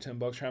 or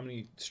 $10, how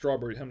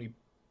many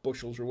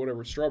bushels or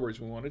whatever strawberries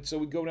we wanted. So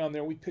we'd go down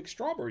there and we'd pick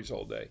strawberries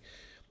all day.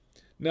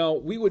 Now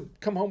we would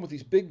come home with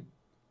these big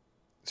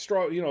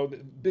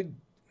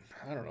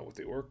I don't know what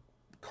they were,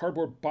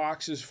 cardboard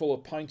boxes full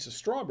of pints of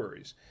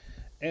strawberries.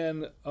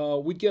 And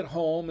we'd get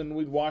home and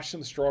we'd wash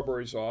some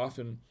strawberries off.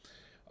 And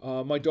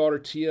my daughter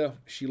Tia,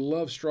 she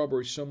loves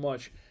strawberries so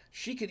much.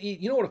 She could eat,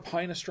 you know what a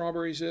pint of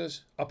strawberries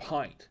is? A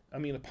pint. I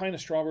mean, a pint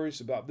of strawberries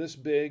is about this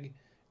big,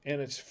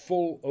 and it's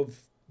full of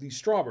these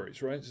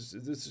strawberries, right? This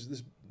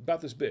is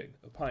about this big,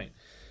 a pint.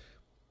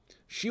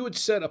 She would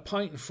set a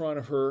pint in front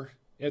of her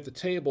at the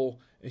table,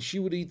 and she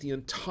would eat the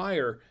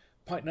entire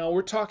pint. Now,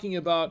 we're talking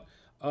about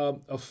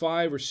a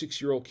 5 or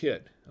 6 year old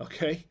kid,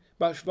 okay?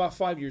 About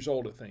 5 years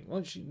old, I think.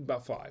 Well, she's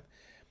about 5.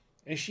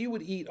 And she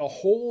would eat a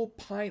whole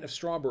pint of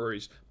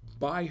strawberries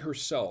by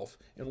herself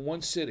in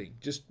one sitting,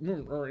 just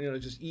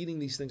eating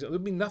these things.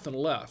 There'd be nothing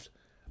left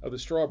of the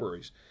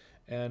strawberries.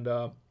 And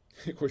of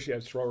course, she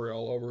had strawberry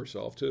all over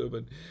herself too.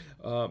 But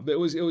it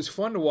was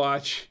fun to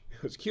watch.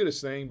 It was the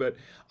cutest thing. But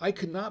I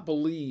could not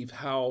believe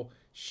how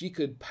she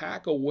could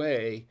pack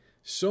away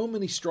so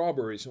many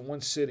strawberries in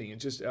one sitting.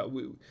 And just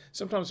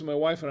sometimes my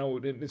wife and I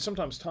would, and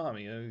sometimes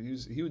Tommy,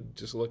 he would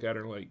just look at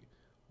her like,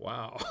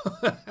 wow,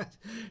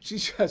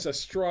 she's just a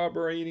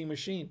strawberry eating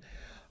machine.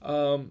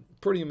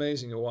 Pretty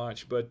amazing to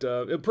watch, but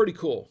pretty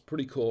cool.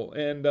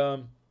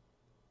 And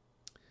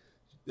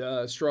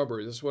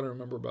strawberries, that's what I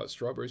remember about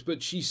strawberries.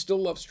 But she still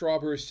loves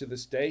strawberries to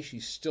this day.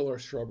 She's still our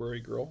strawberry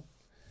girl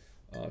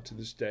to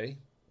this day.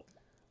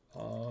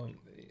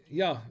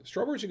 Yeah,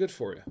 strawberries are good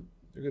for you.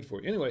 They're good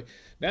for you. Anyway,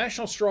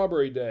 National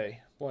Strawberry Day.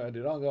 Boy, I'll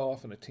go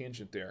off on a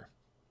tangent there.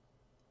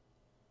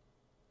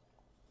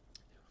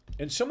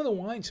 And some of the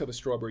wines have a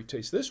strawberry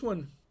taste. This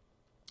one,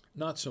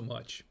 not so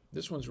much.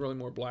 This one's really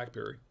more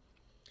blackberry.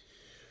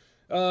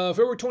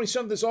 February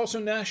 27th is also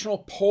National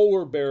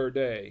Polar Bear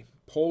Day.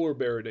 Polar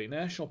Bear Day.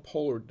 National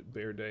Polar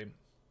Bear Day.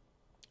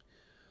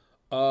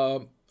 I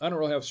don't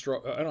really have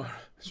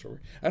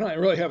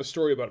a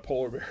story about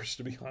polar bears,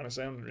 to be honest.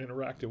 I haven't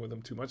interacted with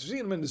them too much. I've seen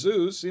them in the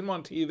zoos, seen them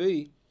on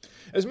TV.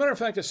 As a matter of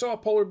fact, I saw a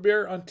polar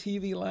bear on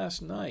TV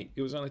last night.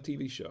 It was on a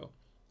TV show.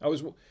 My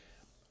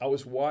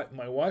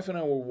wife and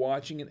I were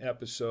watching an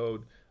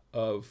episode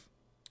of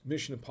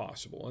Mission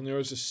Impossible, and there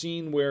was a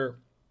scene where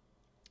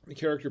the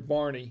character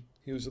Barney,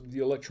 he was the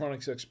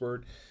electronics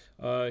expert,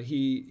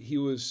 he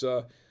was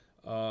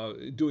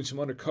doing some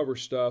undercover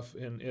stuff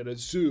at a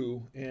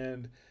zoo,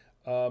 and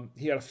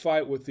he had a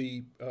fight with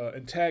the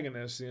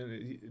antagonist.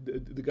 And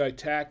the guy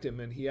attacked him,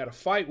 and he had a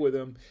fight with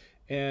him,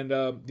 and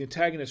the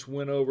antagonist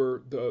went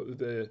over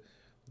the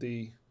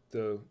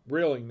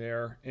railing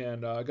there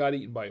and got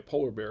eaten by a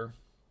polar bear.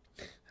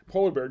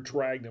 Polar bear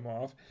dragged him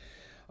off.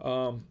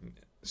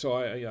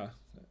 Yeah,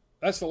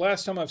 that's the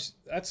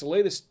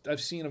latest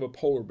I've seen of a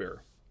polar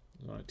bear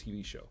on a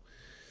TV show.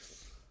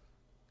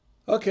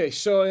 Okay,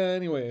 so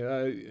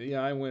anyway,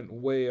 I went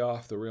way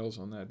off the rails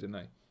on that,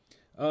 didn't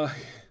I?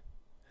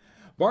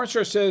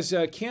 Barnstar says,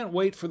 can't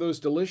wait for those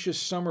delicious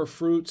summer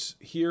fruits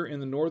here in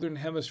the Northern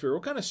Hemisphere.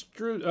 What kind of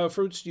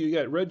fruits do you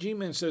get? Red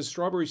G-Man says,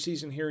 strawberry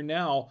season here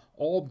now.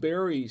 All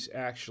berries,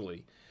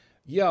 actually.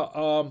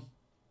 Yeah,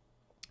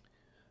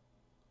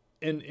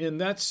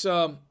 and that's...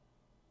 okay,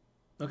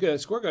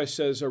 that Square Guy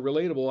says,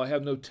 relatable. I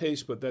have no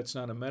taste, but that's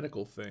not a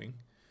medical thing.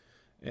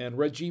 And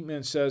Red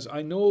Jeepman says,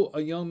 I know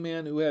a young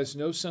man who has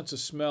no sense of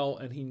smell,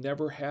 and he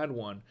never had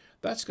one.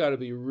 That's got to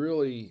be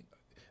really...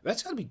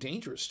 That's got to be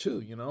dangerous too,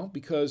 you know,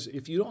 because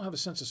if you don't have a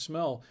sense of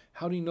smell,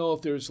 how do you know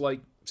if there's,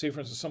 like, say, for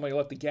instance, somebody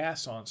left the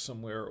gas on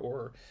somewhere,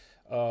 or,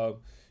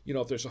 you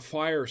know, if there's a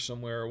fire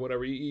somewhere or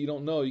whatever, you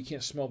don't know. You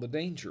can't smell the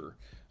danger.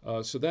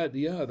 So that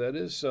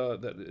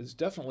is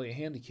definitely a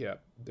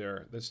handicap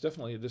there. That's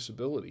definitely a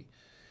disability.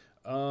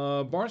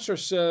 Barnstar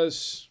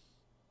says,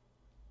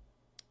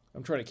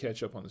 I'm trying to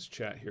catch up on this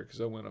chat here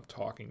because I went up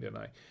talking, didn't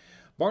I?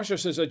 Barnstar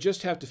says, I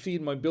just have to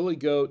feed my billy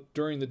goat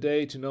during the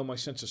day to know my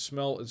sense of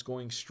smell is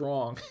going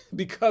strong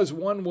because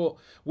one will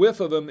whiff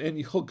of them and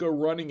you'll go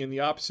running in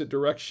the opposite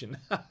direction.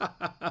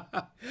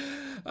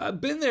 I've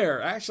been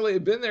there. Actually,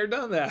 I've been there,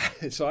 done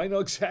that. So I know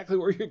exactly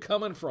where you're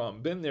coming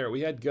from. Been there.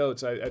 We had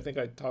goats. I think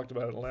I talked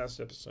about it in the last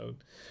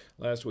episode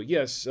last week.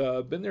 Yes,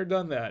 been there,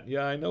 done that.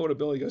 Yeah, I know what a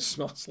billy goat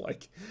smells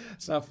like.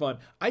 It's not fun.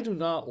 I do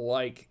not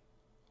like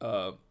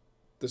the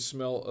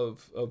smell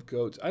of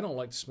goats. I don't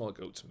like the smell of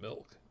goat's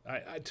milk.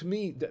 To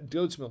me,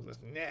 goat's milk is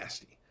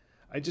nasty.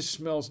 It just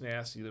smells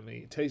nasty to me.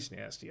 It tastes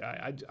nasty.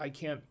 I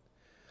can't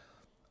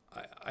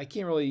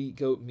really eat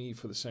goat meat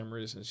for the same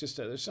reason. It's just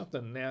there's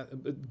something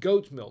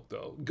goat milk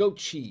though. Goat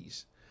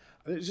cheese.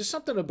 There's just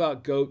something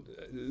about goat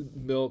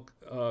milk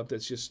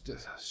that's just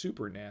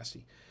super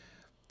nasty.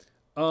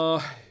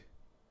 Let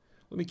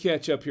me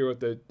catch up here with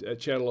the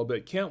chat a little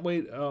bit. Can't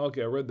wait.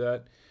 Okay, I read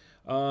that.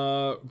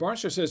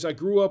 Barnstar says, I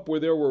grew up where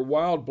there were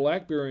wild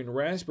blackberry and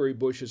raspberry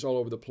bushes all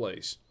over the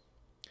place.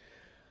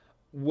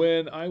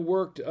 When I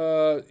worked,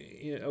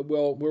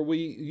 where we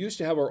used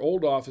to have our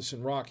old office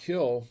in Rock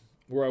Hill,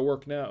 where I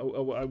work now,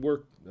 I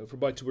worked for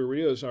By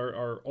Tiberias,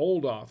 our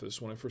old office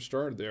when I first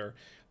started there,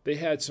 they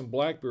had some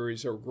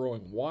blackberries that were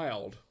growing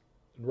wild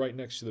right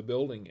next to the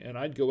building. And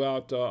I'd go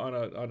out on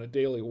a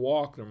daily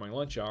walk during my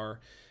lunch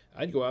hour.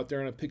 I'd go out there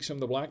and I'd pick some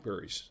of the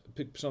blackberries.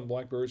 Pick some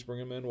blackberries, bring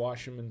them in,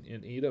 wash them,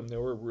 and eat them. They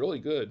were really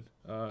good.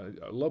 I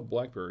love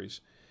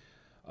blackberries.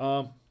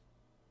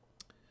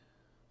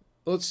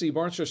 Let's see,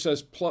 Barnstar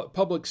says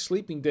public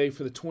sleeping day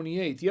for the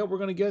 28th. Yeah, we're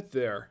going to get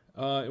there.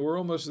 We're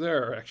almost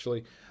there,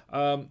 actually.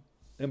 And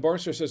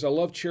Barnstar says, I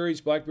love cherries,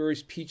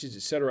 blackberries, peaches,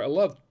 etc. I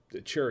love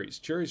cherries.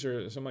 Cherries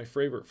are some of my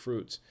favorite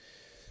fruits.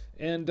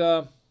 And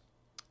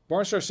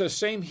Barnstar says,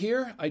 same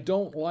here. I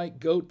don't like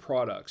goat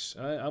products.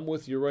 I'm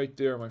with you right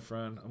there, my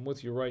friend. I'm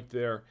with you right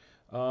there.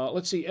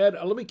 Let's see, Ed,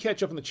 let me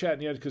catch up in the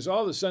chat, Ed, because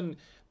all of a sudden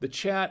the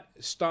chat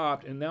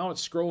stopped and now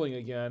it's scrolling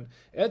again.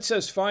 Ed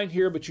says, fine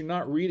here, but you're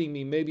not reading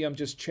me. Maybe I'm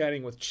just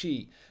chatting with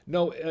Chi.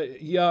 No,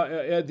 yeah,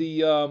 Ed,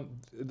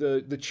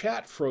 the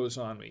chat froze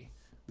on me.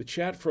 The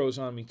chat froze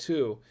on me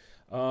too.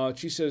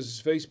 She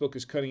says Facebook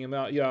is cutting him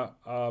out. Yeah,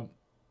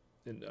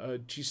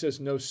 she says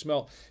no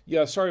smell.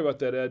 Yeah, sorry about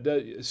that,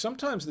 Ed.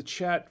 Sometimes the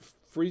chat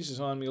freezes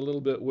on me a little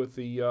bit with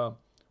the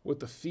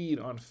feed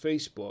on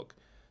Facebook.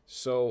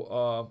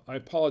 So I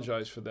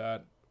apologize for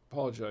that.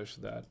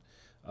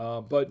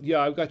 But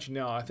yeah, I've got you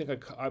now. I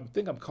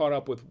think I'm caught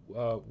up with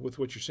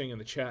what you're saying in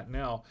the chat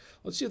now.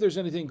 Let's see if there's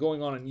anything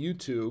going on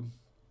YouTube.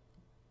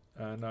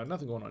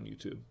 Nothing going on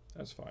YouTube.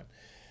 That's fine.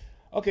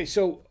 Okay,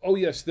 so oh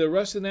yes, the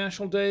rest of the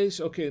national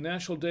days. Okay,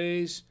 national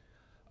days.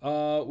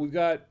 We've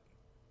got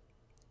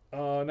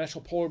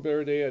National Polar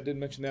Bear Day. I didn't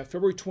mention that.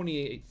 February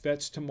 28th.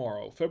 That's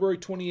tomorrow. February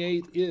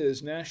 28th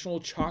is National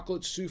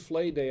Chocolate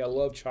Souffle Day. I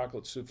love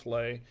chocolate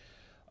souffle.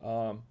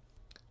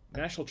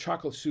 National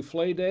Chocolate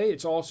Souffle Day.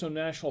 It's also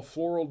National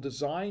Floral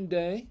Design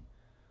Day.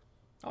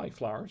 I like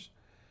flowers.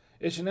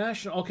 It's a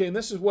national... Okay, and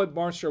this is what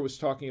Barnstar was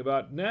talking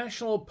about.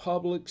 National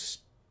Public...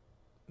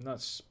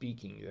 Not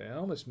Speaking Day. I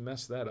almost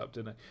messed that up,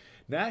 didn't I?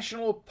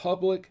 National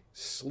Public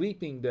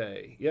Sleeping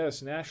Day.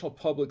 Yes, National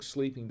Public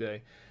Sleeping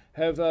Day.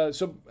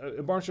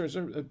 Barnstar, is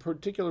there a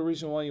particular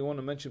reason why you want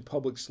to mention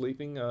public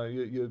sleeping?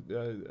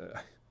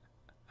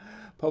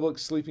 Public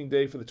Sleeping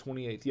Day for the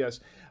 28th.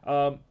 Yes.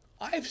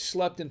 I've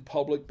slept in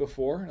public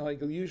before.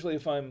 Like usually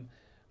if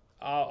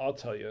I'll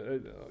tell you.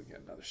 I'll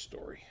get another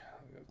story.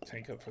 I'm going to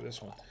tank up for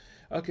this one.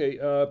 Okay.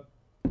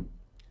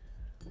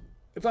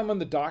 If I'm in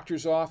the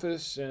doctor's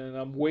office and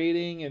I'm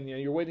waiting, and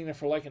you're waiting there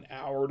for like an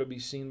hour to be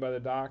seen by the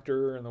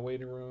doctor in the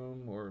waiting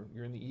room, or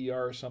you're in the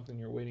ER or something,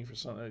 you're waiting for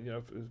something,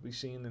 to be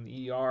seen in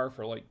the ER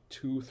for like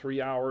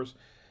 2-3 hours.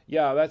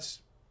 Yeah,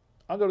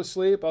 I'll go to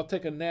sleep. I'll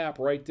take a nap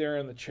right there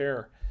in the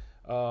chair.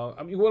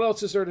 I mean, what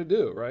else is there to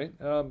do, right?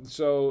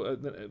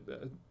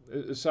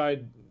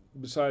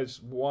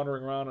 Besides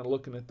wandering around and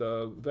looking at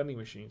the vending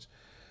machines.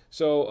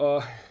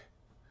 So,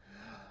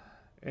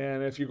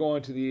 and if you're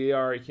going to the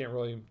ER, you can't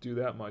really do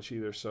that much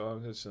either. So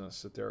I'm just going to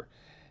sit there.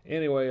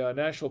 Anyway,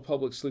 National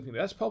Public Sleeping Day.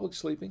 That's public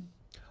sleeping.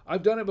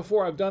 I've done it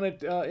before. I've done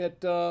it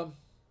at the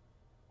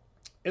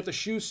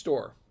shoe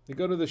store. You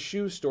go to the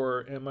shoe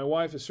store, and my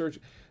wife is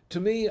searching. To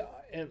me,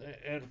 and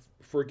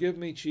forgive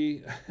me,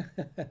 Chi,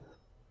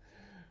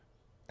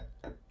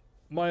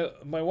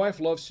 my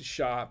wife loves to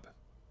shop.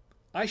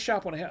 I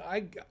shop when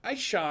I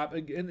shop,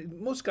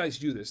 and most guys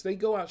do this. They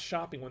go out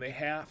shopping when they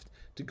have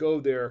to go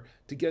there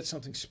to get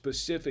something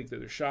specific that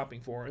they're shopping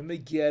for, and they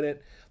get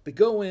it. They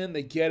go in,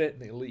 they get it,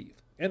 and they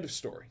leave. End of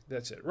story.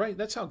 That's it, right?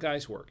 That's how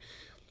guys work.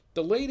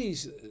 The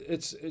ladies,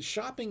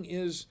 shopping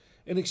is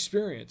an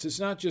experience. It's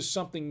not just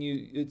something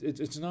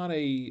it's not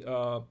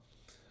a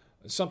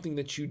something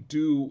that you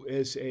do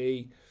as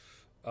a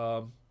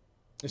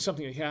it's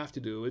something you have to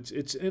do.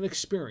 It's an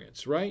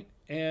experience, right?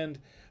 And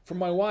for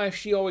my wife,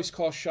 she always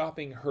calls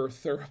shopping her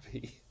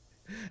therapy.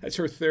 That's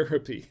her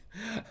therapy.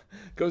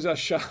 Goes out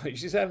shopping.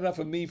 She's had enough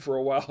of me for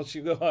a while.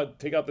 She'll go out,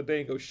 take out the day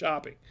and go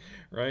shopping,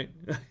 right?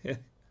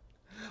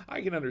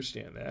 I can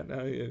understand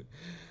that.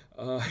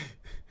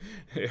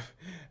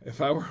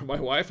 If I were my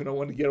wife and I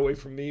wanted to get away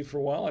from me for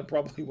a while, I'd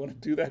probably want to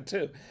do that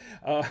too.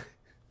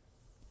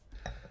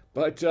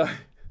 But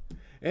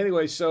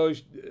anyway, so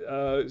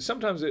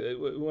sometimes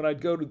when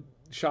I'd go to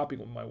shopping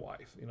with my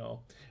wife,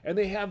 and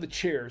they have the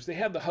chairs, they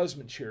have the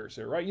husband chairs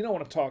there, right? You know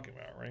what I'm talking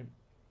about, right?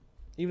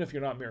 Even if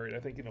you're not married, I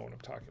think you know what I'm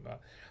talking about.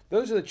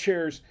 Those are the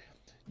chairs.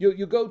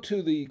 You go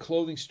to the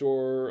clothing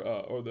store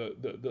or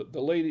the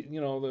lady,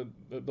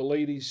 the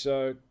ladies'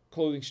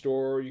 clothing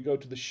store, or you go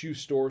to the shoe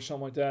store or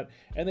something like that,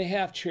 and they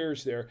have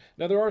chairs there.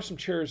 Now, there are some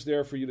chairs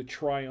there for you to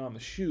try on the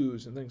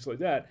shoes and things like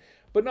that,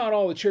 but not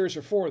all the chairs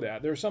are for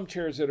that. There are some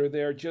chairs that are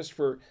there just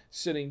for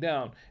sitting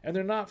down, and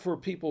they're not for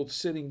people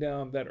sitting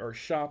down that are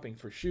shopping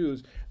for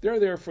shoes. They're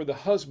there for the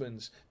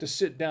husbands to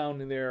sit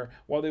down in there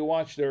while they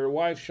watch their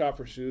wives shop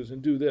for shoes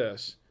and do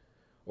this,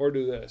 or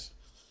do this,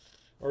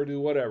 or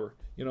do whatever,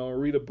 or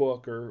read a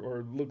book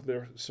or look at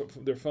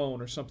their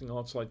phone or something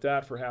else like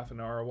that for half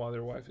an hour while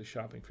their wife is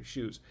shopping for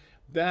shoes.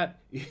 That,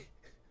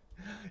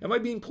 am I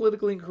being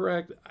politically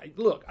incorrect?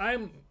 Look,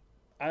 I'm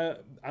a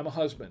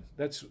husband.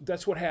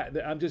 That's what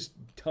I'm just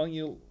telling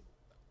you.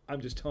 I'm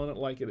just telling it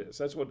like it is.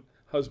 That's what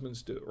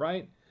husbands do,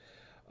 right?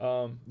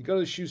 You go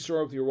to the shoe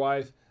store with your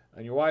wife,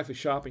 and your wife is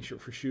shopping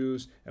for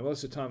shoes, and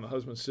most of the time the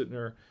husband's sitting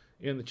there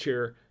in the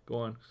chair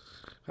going,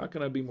 "How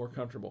can I be more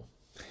comfortable?"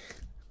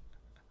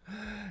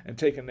 and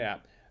take a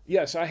nap.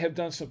 Yes, I have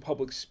done some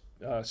public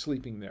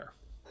sleeping there.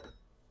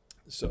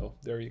 So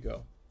there you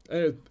go.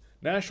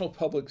 National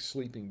Public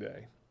Sleeping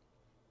Day.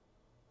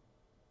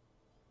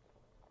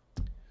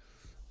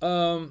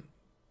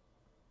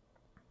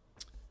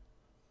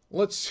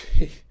 Let's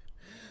see.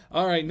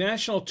 All right,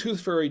 National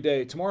Tooth Fairy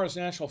Day. Tomorrow's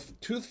National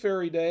Tooth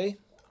Fairy Day.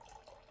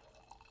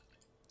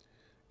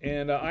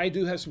 And I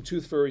do have some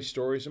Tooth Fairy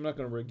stories. I'm not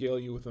going to regale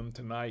you with them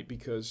tonight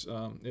because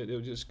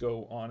it'll just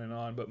go on and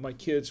on. But my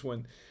kids,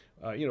 when,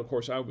 of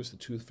course, I was the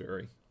Tooth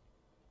Fairy.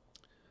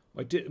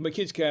 My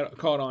kids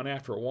caught on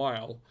after a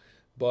while,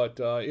 but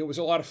it was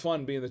a lot of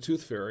fun being the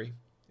Tooth Fairy.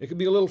 It could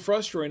be a little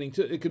frustrating.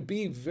 It could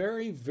be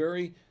very,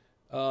 very...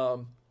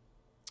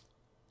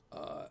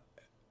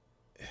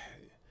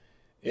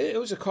 it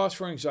was a cause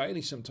for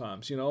anxiety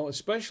sometimes,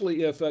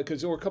 especially if, because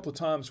there were a couple of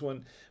times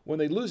when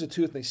they lose a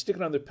tooth, and they stick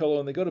it on their pillow,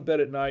 and they go to bed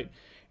at night,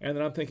 and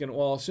then I'm thinking,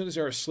 well, as soon as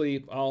they're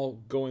asleep, I'll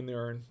go in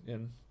there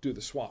and do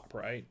the swap,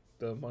 right?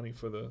 The money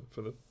for the.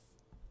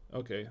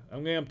 Okay,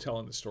 I'm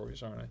telling the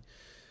stories, aren't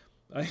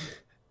I?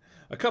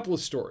 A couple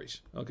of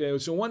stories. Okay,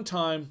 so one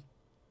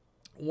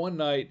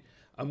night,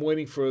 I'm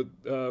waiting for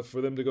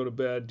them to go to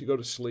bed, to go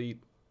to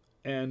sleep,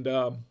 and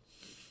they're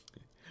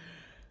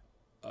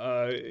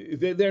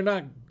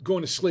not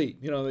going to sleep.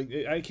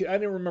 I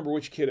didn't remember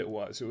which kid it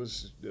was. It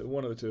was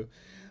one of the two.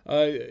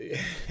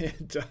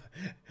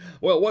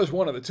 Well, it was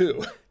one of the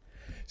two.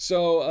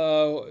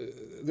 So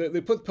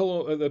they put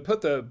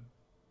the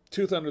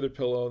tooth under their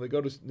pillow. They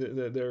go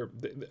to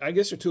I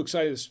guess they're too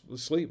excited to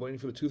sleep, waiting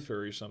for the tooth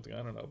fairy or something.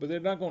 I don't know, but they're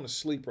not going to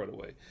sleep right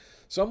away.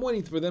 So I'm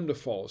waiting for them to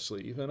fall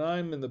asleep, and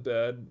I'm in the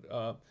bed,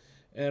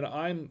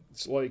 and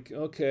it's like,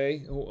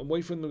 okay, I'm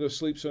waiting for them to go to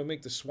sleep, so I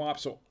make the swap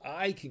so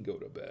I can go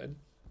to bed.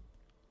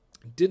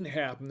 It didn't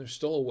happen. They're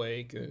still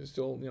awake. They're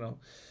still,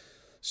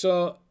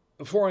 So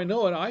before I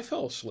know it, I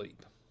fell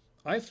asleep.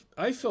 I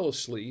fell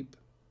asleep,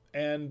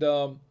 and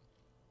the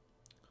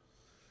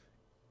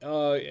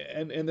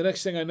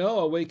next thing I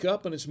know, I wake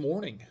up and it's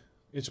morning.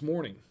 It's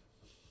morning.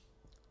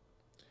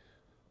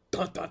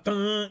 Dun, dun,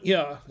 dun.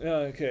 Yeah,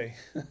 okay.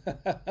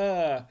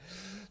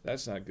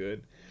 That's not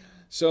good.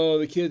 So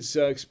the kid's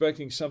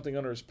expecting something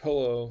under his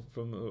pillow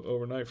from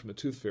overnight from the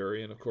Tooth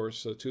Fairy, and of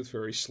course the Tooth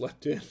Fairy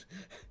slept in.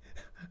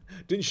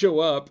 Didn't show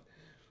up.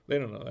 They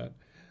don't know that.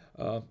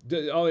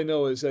 All they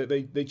know is that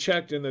they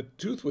checked and the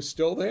tooth was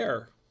still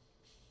there.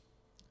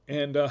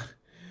 And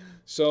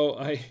so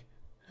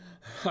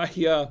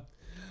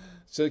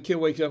so the kid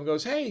wakes up and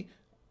goes, "Hey,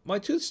 my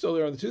tooth's still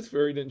there, and the Tooth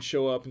Fairy didn't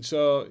show up." And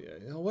so,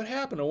 what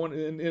happened?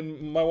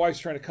 And my wife's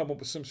trying to come up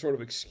with some sort of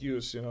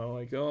excuse,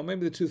 like, oh,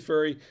 maybe the Tooth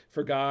Fairy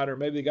forgot, or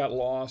maybe they got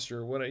lost,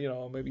 or what,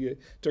 maybe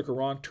it took a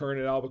wrong turn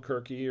at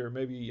Albuquerque, or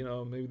maybe,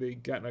 maybe they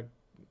got in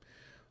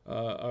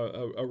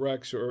a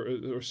wreck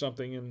or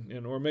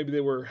something, or maybe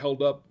they were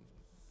held up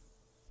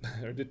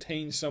or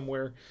detained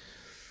somewhere.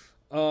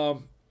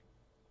 So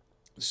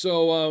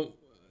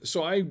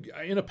I,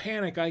 in a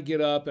panic, I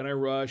get up and I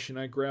rush and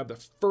I grab the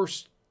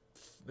first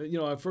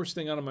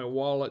thing out of my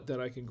wallet that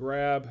I can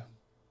grab.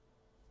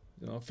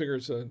 I figure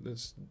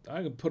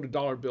I can put a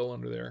dollar bill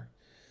under there.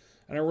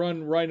 And I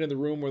run right in the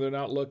room where they're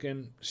not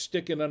looking,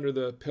 stick it under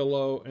the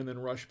pillow, and then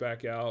rush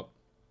back out.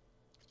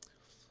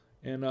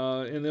 And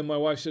then my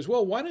wife says,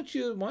 "Well, why don't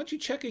you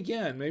check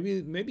again?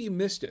 Maybe you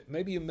missed it.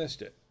 Maybe you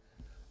missed it."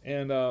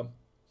 And so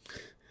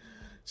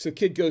the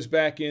kid goes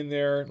back in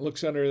there,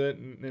 looks under it,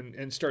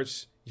 and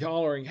starts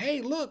hollering,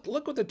 "Hey, look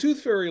what the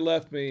tooth fairy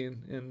left me!"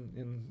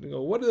 And you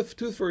know, what did the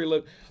tooth fairy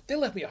left? They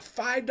left me a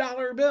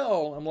 $5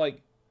 bill. I'm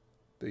like,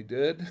 they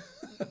did?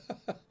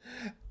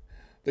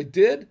 They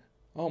did?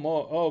 Oh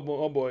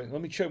boy,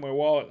 let me check my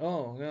wallet.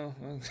 Oh,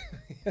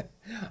 yeah.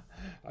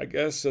 I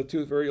guess the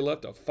tooth fairy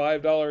left a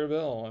 $5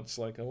 bill. It's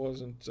like I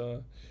wasn't,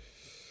 can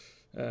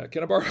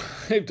I borrow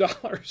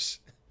 $5?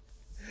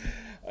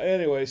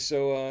 Anyway,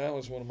 so that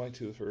was one of my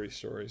tooth fairy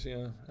stories.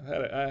 Yeah,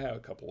 I had a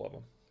couple of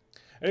them.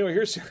 Anyway,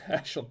 here's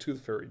National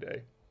Tooth Fairy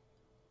Day.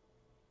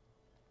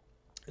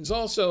 It's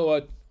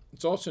also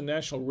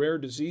National Rare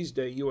Disease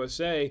Day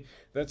USA.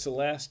 That's the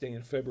last day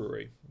in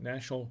February.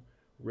 National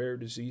Rare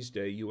Disease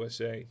Day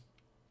USA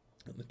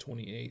on the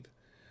 28th.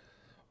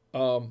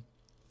 All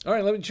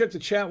right, let me check the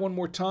chat one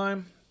more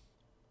time.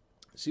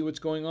 See what's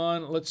going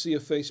on. Let's see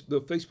if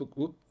the Facebook.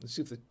 Whoop, let's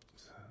see if I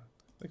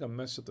think I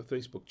messed up the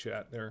Facebook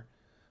chat there.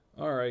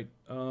 All right,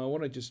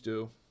 what did I just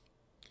do?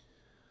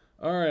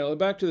 All right,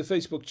 back to the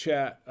Facebook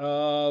chat.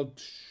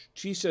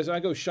 She says, I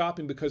go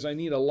shopping because I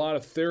need a lot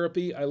of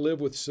therapy. I live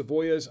with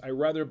Savoyas. I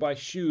rather buy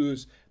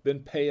shoes than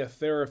pay a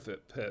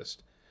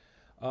therapist.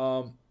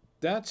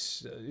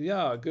 That's,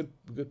 yeah,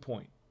 good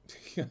point.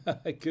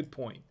 Good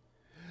point.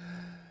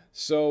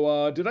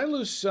 So, did we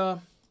lose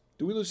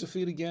the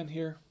feed again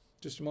here?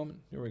 Just a moment.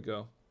 Here we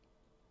go.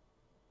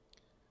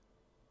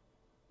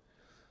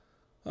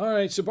 All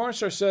right, so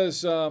Barnstar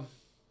says,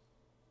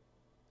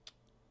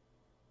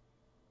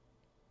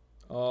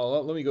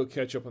 let me go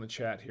catch up on the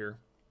chat here.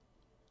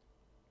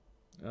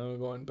 I'm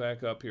going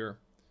back up here.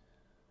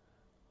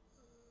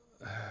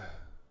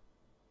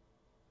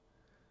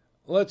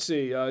 Let's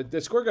see. The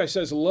Square Guy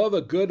says, love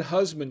a good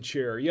husband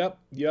chair. Yep.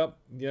 Yeah,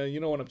 you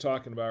know what I'm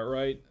talking about,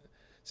 right?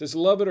 Says,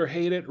 love it or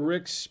hate it,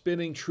 Rick's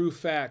spinning true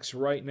facts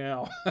right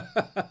now.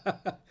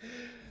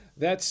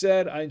 That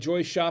said, I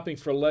enjoy shopping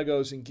for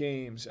Legos and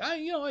games.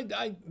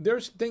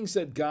 There's things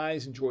that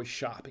guys enjoy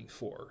shopping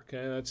for. Okay,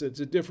 it's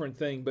a different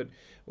thing. But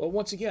well,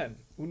 once again,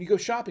 when you're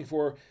shopping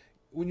for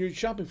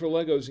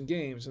Legos and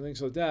games and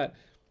things like that,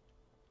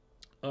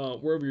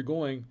 wherever you're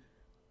going,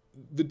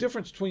 the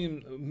difference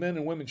between men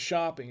and women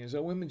shopping is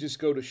that women just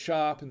go to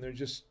shop and they're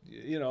just,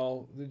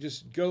 they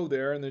just go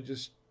there and they're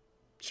just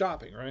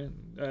shopping, right?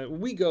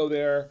 When you go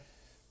there,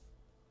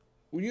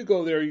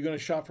 you're going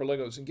to shop for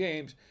Legos and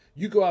games.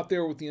 You go out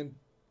there with the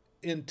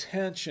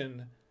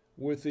intention,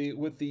 with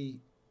the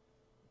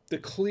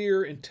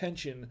clear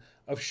intention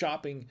of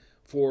shopping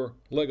for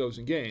Legos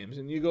and games.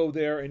 And you go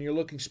there and you're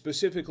looking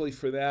specifically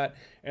for that,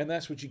 and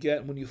that's what you get.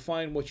 And when you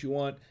find what you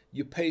want,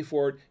 you pay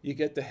for it, you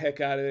get the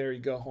heck out of there, you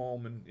go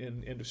home,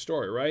 and end of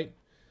story, right?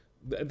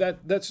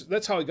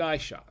 That's how a guy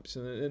shops.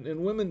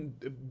 And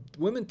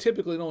women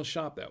typically don't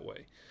shop that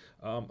way.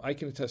 I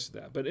can attest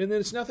to that. And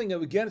it's nothing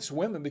against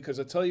women, because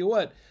I tell you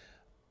what,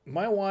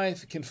 my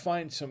wife can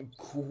find some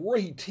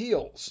great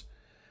deals.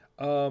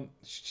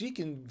 She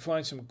can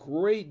find some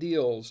great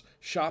deals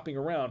shopping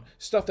around,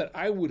 stuff that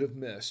I would have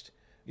missed.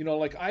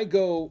 Like I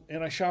go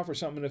and I shop for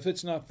something, and if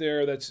it's not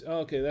there, that's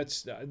okay.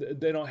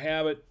 They don't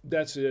have it.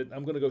 That's it.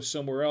 I'm going to go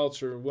somewhere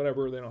else or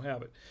whatever. They don't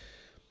have it.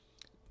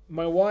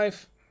 My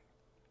wife,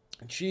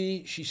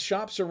 she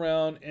shops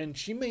around, and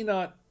she may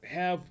not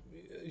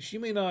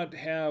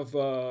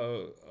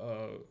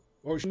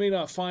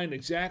find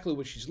exactly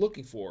what she's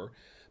looking for,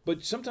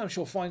 but sometimes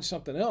she'll find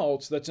something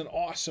else that's an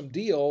awesome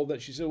deal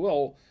that she said,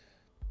 well,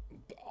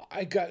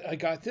 I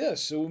got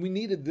this, so we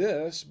needed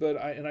this, but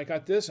I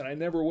got this, and I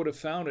never would have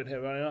found it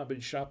had I not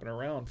been shopping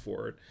around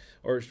for it,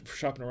 or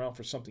shopping around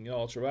for something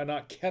else, or I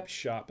not kept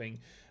shopping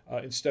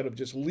instead of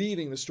just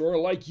leaving the store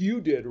like you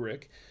did,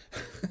 Rick.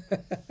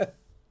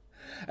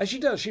 And she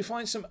does. She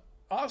finds some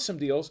awesome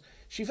deals.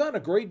 She found a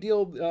great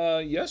deal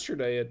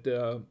yesterday at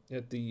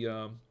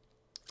the.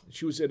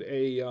 She was at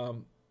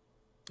an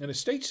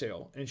estate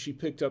sale, and she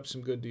picked up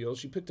some good deals.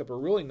 She picked up a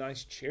really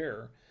nice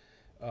chair,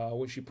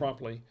 which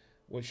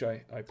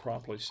I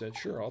promptly said,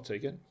 sure, I'll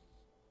take it.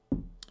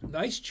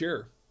 Nice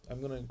chair. I'm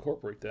going to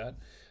incorporate that.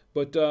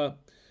 But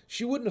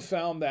she wouldn't have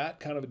found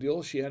that kind of a deal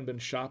if she hadn't been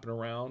shopping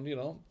around,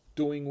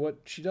 doing what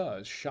she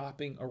does,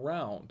 shopping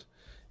around.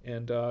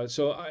 And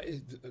so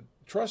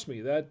trust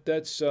me,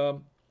 that's.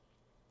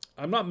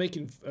 I'm not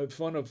making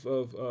fun of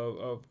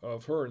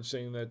her and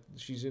saying that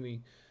she's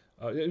any.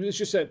 It's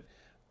just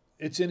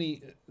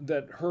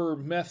that her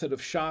method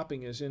of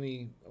shopping is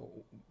any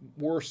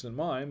worse than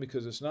mine,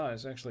 because it's not.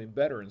 It's actually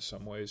better in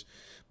some ways.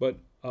 But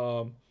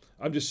I'm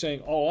just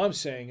saying. All I'm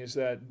saying is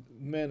that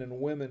men and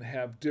women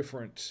have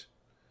different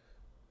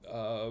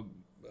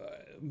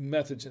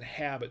methods and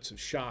habits of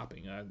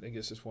shopping. I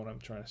guess that's what I'm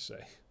trying to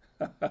say.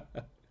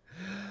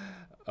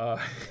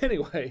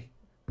 Anyway,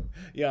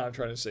 yeah, I'm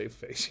trying to save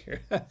face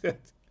here.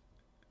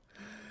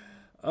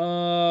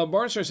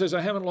 Barnstar says,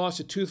 I haven't lost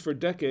a tooth for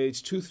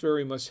decades. Tooth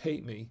Fairy must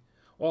hate me.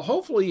 Well,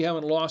 hopefully you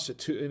haven't lost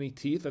any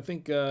teeth. I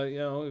think you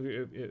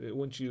know,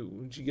 once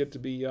you get to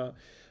be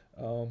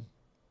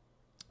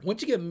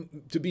once you get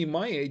to be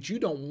my age, you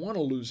don't want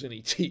to lose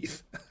any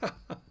teeth.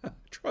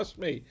 Trust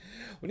me.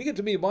 When you get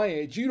to be my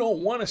age, you don't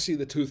want to see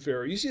the Tooth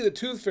Fairy. You see the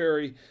Tooth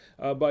Fairy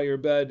by your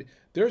bed,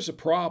 there's a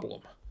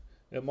problem.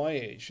 At my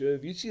age,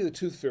 if you see the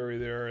Tooth Fairy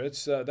there,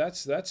 it's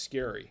that's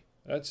scary.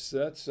 That's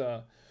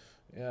yeah.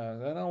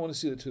 I don't want to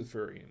see the Tooth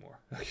Fairy anymore.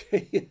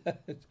 Okay,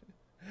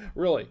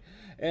 really.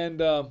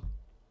 And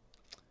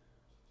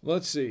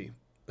let's see.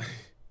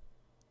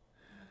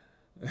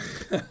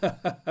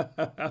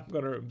 I'm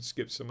going to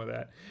skip some of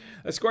that.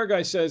 A Square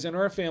Guy says, in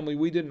our family,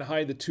 we didn't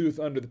hide the tooth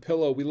under the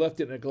pillow. We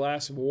left it in a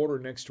glass of water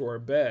next to our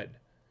bed.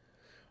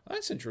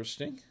 That's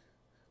interesting.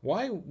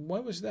 Why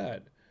was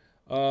that?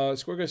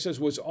 Square Guy says,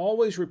 was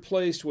always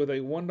replaced with a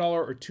 $1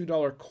 or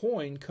 $2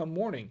 coin come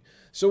morning.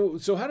 So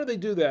how do they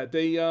do that?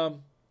 They,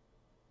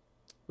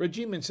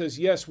 Regimen says,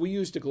 yes, we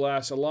used a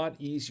glass, a lot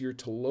easier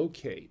to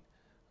locate.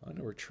 I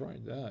never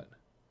tried that.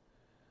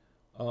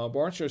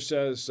 Barnstar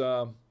says,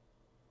 oh,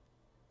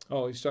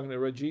 he's talking to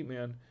Red Jeep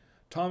Man.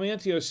 Tom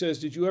Antio says,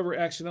 did you ever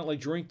accidentally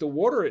drink the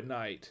water at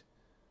night?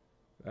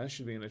 That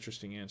should be an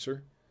interesting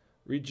answer.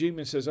 Red Jeep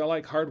Man says, I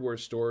like hardware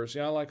stores.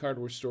 Yeah, I like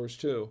hardware stores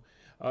too.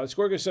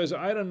 Squirga says,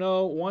 I don't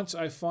know. Once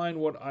I find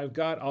what I've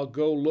got, I'll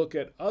go look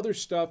at other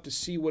stuff to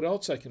see what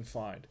else I can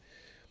find.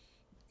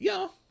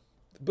 Yeah,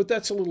 but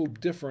that's a little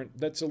different.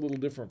 That's a little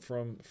different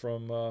from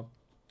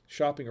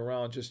shopping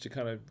around just to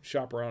kind of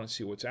shop around and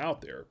see what's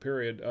out there,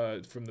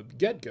 period, from the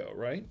get-go,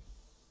 right?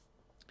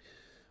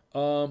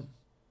 The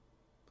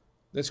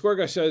Square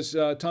Guy says,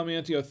 Tommy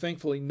Antio,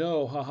 thankfully,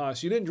 no, haha.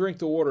 So you didn't drink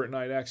the water at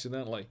night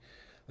accidentally.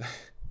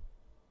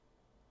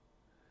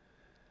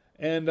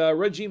 And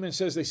Red G-Man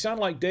says, they sound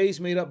like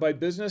days made up by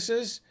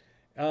businesses.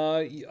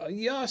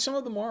 Yeah, some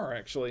of them are,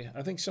 actually.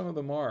 I think some of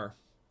them are.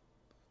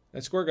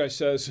 That Square Guy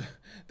says,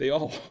 they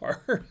all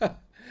are.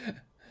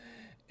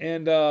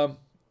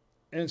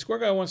 And Square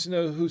Guy wants to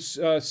know who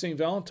St.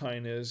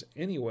 Valentine is.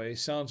 Anyway,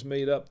 sounds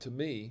made up to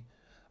me.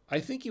 I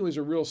think he was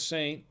a real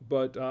saint,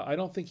 but I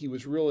don't think he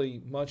was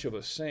really much of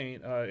a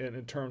saint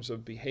in terms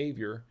of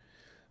behavior.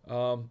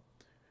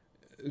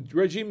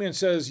 Reggie Man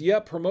says, yeah,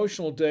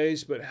 promotional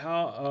days, but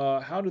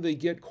how do they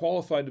get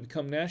qualified to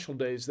become national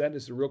days? That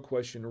is the real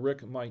question.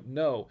 Rick might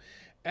know.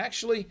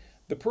 Actually,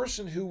 the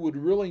person who would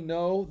really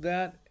know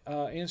that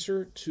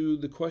answer to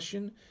the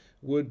question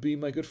would be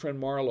my good friend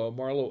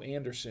Marlo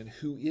Anderson,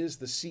 who is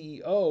the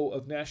CEO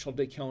of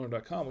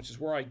NationalDayCalendar.com, which is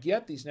where I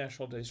get these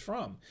national days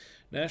from.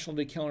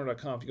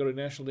 NationalDayCalendar.com. If you go to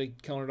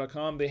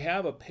NationalDayCalendar.com, they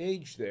have a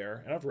page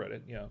there, and I've read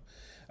it,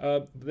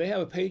 they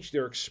have a page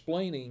there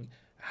explaining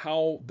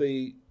how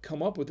they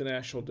come up with the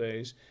national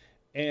days,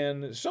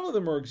 and some of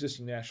them are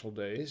existing national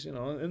days,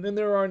 and then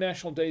there are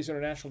national days that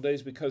are national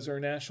days because they're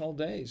national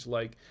days,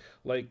 like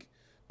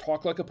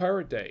Talk Like a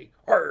Pirate Day,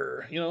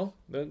 Arr,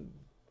 then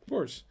of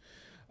course.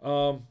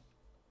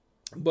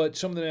 But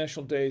some of the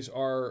national days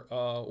are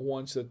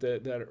ones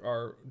that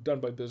are done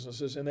by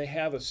businesses, and they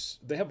have a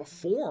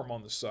form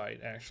on the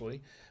site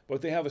actually,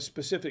 but they have a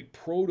specific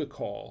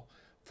protocol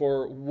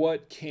for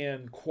what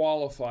can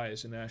qualify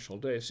as a national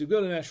day. So you go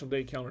to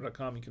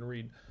nationaldaycalendar.com, you can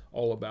read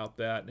all about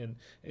that, and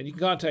you can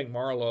contact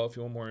Marlo if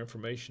you want more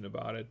information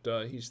about it.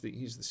 He's the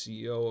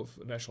CEO of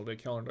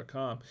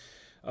nationaldaycalendar.com.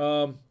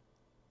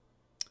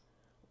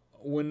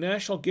 When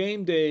National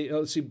Game Day,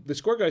 let's see, the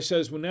Score Guy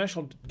says, when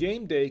National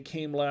Game Day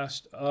came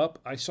last up,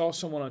 I saw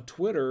someone on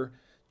Twitter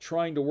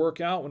trying to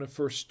work out when it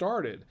first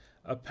started.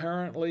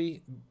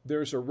 Apparently,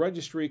 there's a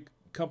registry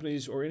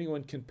companies or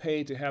anyone can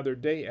pay to have their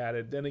day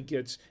added. Then it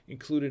gets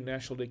included in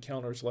National Day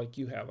calendars like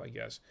you have, I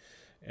guess.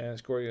 And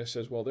Score Guy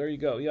says, well, there you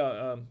go.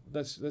 Yeah,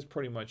 that's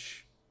pretty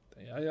much,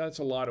 that's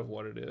a lot of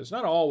what it is.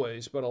 Not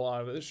always, but a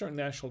lot of it. There's certain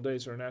national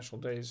days that are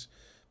national days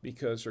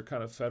because they're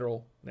kind of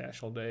federal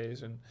national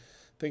days and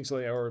things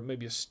like that, or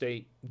maybe a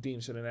state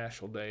deems it a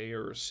national day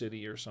or a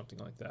city or something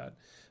like that.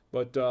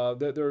 But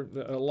there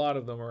a lot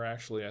of them are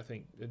actually, I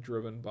think,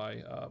 driven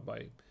by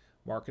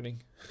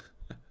marketing.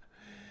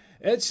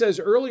 Ed says,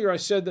 earlier I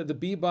said that the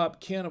Bebop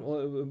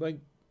Cannibal...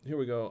 here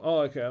we go. Oh,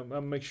 okay.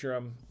 I'll make sure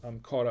I'm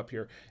caught up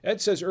here. Ed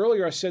says,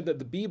 earlier I said that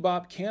the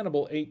Bebop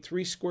Cannibal ate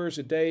 3 squares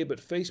a day, but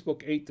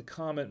Facebook ate the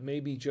comment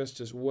maybe just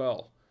as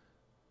well.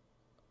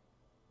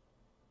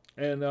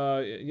 And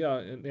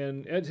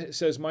and Ed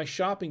says, my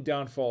shopping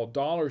downfall,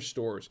 dollar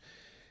stores.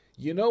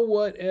 You know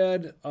what,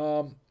 Ed?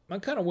 I'm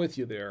kind of with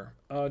you there.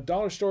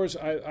 Dollar stores,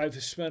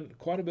 I've spent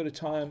quite a bit of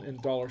time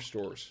in dollar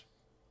stores.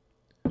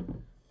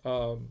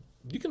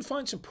 You can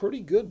find some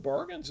pretty good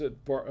bargains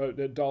at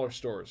dollar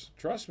stores.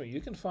 Trust me, you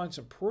can find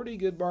some pretty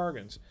good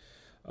bargains.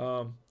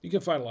 You can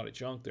find a lot of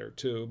junk there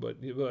too,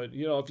 but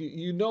you know, if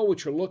you know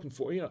what you're looking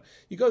for, you know,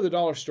 you go to the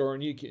dollar store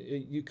and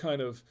you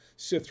kind of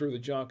sift through the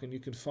junk and you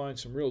can find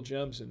some real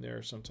gems in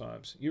there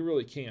sometimes. You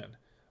really can.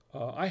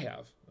 I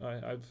have.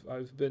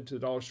 I've been to the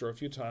dollar store a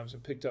few times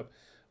and picked up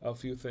a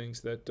few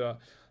things that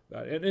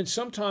and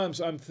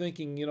sometimes I'm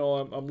thinking, you know,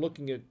 I'm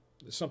looking at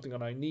something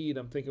that I need.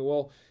 I'm thinking,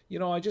 well, you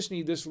know, I just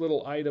need this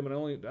little item, and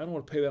I don't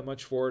want to pay that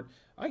much for it.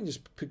 I can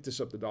just pick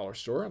this up at the dollar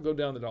store. I'll go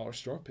down to the dollar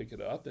store, pick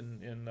it up,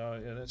 and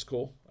that's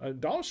cool.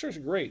 Dollar stores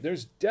are great. They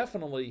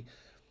definitely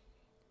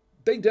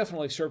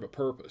serve a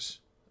purpose.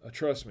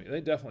 Trust me,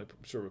 they definitely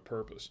serve a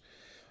purpose.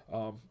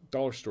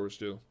 Dollar stores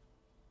do.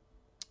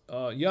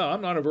 Yeah,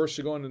 I'm not averse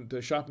to going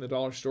to shop in the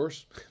dollar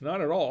stores.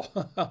 Not at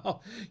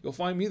all. You'll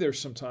find me there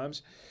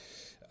sometimes.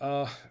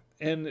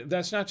 And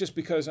that's not just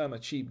because I'm a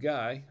cheap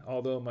guy,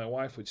 although my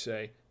wife would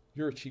say,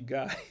 you're a cheap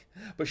guy.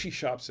 But she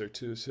shops there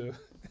too, so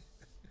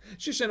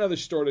it's just another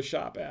store to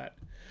shop at,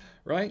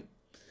 right?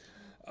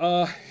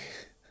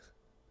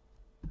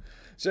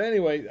 So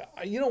anyway,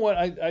 you know what?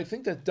 I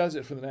think that does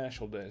it for the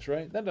National Days,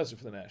 right? That does it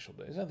for the National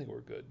Days. I think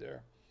we're good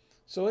there.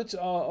 So it's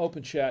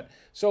open chat.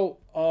 So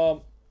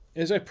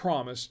as I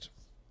promised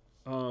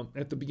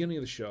at the beginning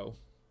of the show,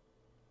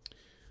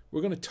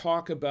 we're going to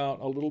talk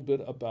about a little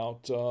bit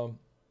about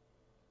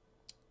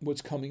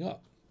what's coming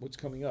up.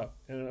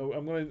 And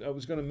I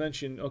was going to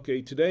mention,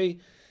 okay, today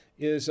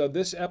is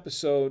this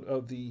episode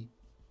of the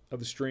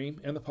stream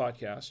and the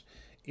podcast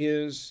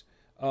is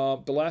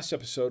the last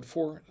episode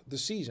for the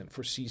season,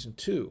 for season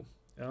 2.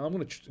 And I'm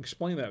going to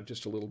explain that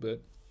just a little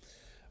bit.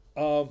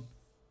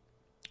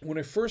 When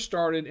I first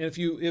started, and if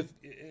you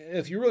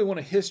really want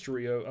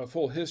a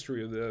full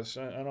history of this,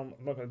 I'm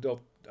not going to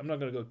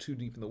go too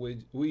deep in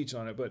the weeds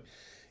on it, but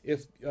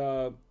if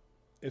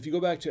you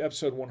go back to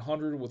episode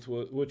 100,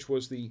 which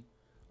was the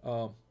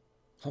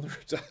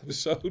 100th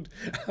episode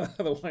of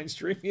the wine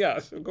stream,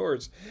 yes, of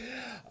course.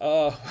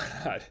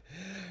 That,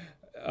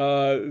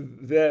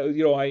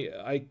 you know,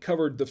 I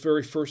covered the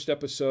very first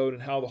episode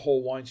and how the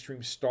whole wine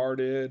stream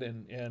started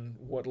and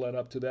what led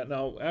up to that.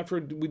 Now, after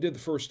we did the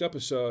first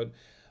episode,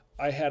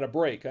 I had a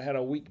break. I had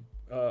a week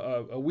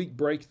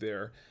break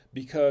there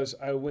because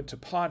I went to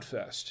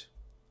Podfest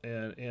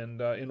and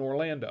in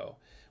Orlando.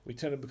 We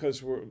tended,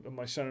 because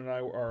my son and I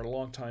are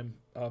longtime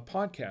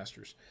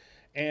podcasters,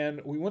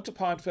 and we went to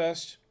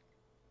Podfest.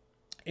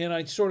 And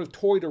I sort of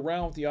toyed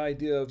around with the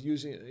idea of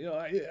using, you know,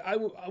 I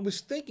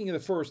was thinking of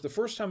the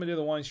first time I did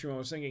the wine stream, I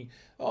was thinking,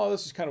 oh,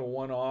 this is kind of a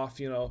one-off,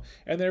 you know.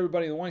 And then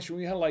everybody in the wine stream,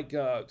 we had like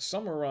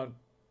somewhere around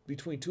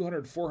between 200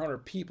 and 400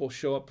 people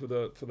show up for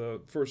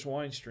the first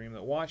wine stream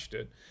that watched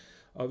it,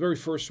 very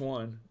first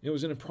one. It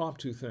was an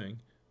impromptu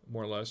thing,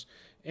 more or less.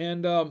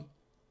 And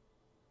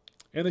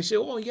they say,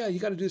 oh yeah, you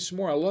got to do some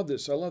more. I love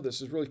this.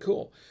 It's really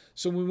cool.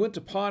 So when we went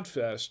to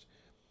Podfest,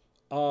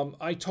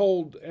 I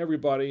told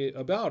everybody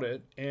about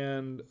it,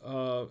 and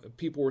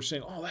people were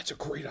saying, oh, that's a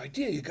great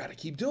idea. You got to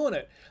keep doing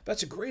it.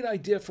 That's a great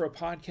idea for a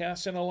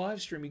podcast and a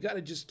live stream. You got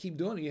to just keep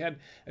doing it.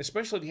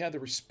 Especially if you had the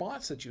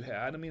response that you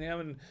had. I mean,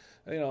 having,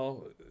 you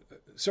know,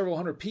 several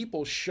hundred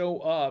people show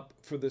up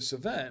for this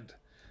event,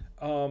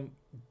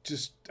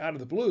 just out of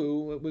the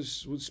blue, it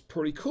was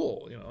pretty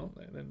cool, you know.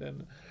 And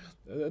then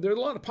there are a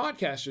lot of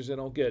podcasters that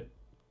don't get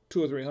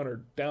 200 or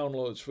 300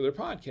 downloads for their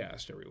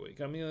podcast every week.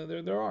 I mean,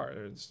 there are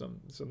some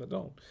that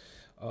don't.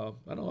 I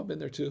know, I've been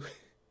there too.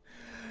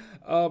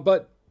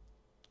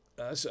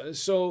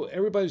 So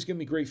everybody's giving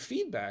me great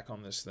feedback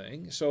on this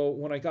thing. So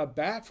when I got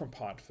back from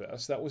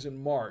Podfest, that was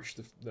in March,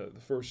 the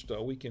first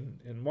week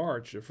in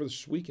March, the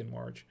first week in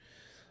March.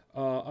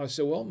 I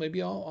said, well,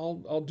 maybe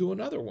I'll do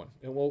another one,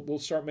 and we'll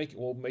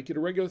make it a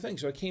regular thing.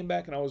 So I came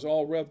back and I was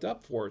all revved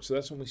up for it. So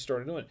that's when we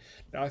started doing it.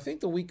 Now I think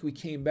the week we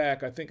came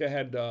back, I think I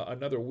had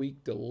another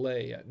week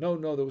delay. No,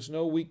 there was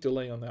no week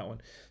delay on that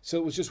one. So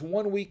it was just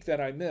 1 week that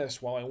I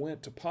missed while I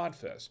went to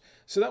Podfest.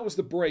 So that was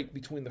the break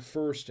between the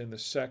first and the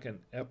second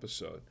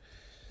episode.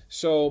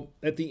 So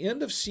at the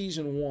end of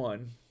season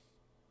 1.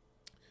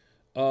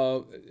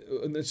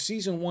 And the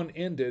season 1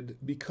 ended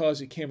because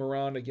it came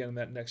around again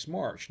that next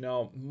March.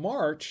 Now,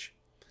 March,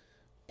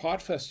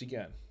 Podfest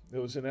again.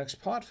 There was the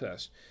next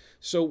Podfest.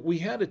 So we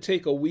had to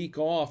take a week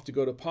off to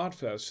go to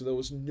Podfest. So there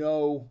was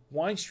no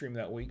wine stream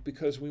that week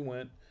because we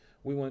went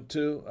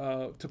to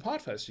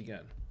Podfest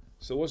again.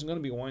 So it wasn't going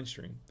to be a wine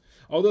stream.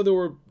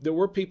 Although there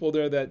were people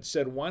there that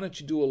said, why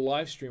don't you do a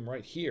live stream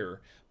right here?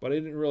 But I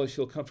didn't really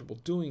feel comfortable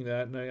doing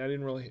that, and I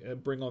didn't really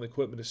bring all the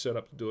equipment to set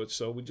up to do it,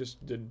 so we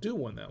just didn't do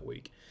one that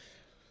week.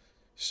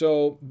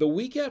 So the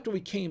week after we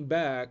came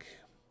back,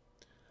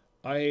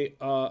 I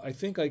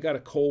think I got a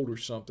cold or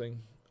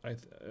something.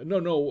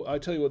 No, I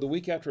tell you what, the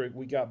week after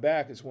we got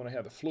back is when I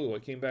had the flu. I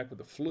came back with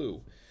the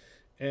flu,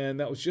 and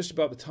that was just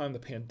about the time the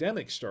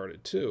pandemic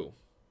started too,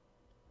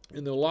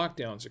 and the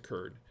lockdowns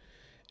occurred,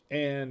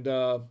 and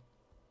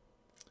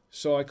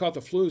so I caught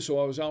the flu.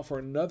 So I was out for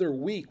another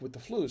week with the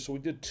flu. So we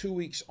did 2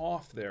 weeks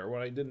off there when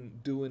I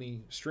didn't do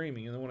any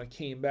streaming, and then when I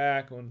came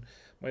back, when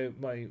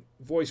my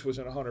voice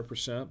wasn't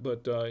 100%,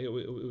 but it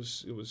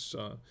was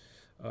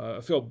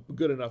I felt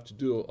good enough to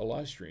do a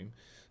live stream.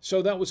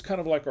 So that was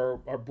kind of like our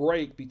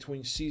break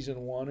between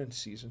season 1 and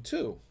season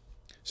 2.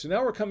 So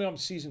now we're coming up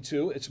to season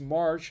 2. It's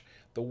March.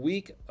 The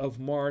week of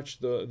March,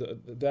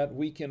 that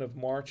weekend of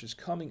March is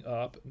coming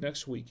up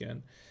next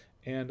weekend.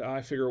 And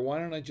I figure, why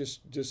don't I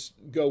just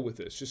go with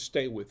this, just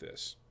stay with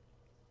this.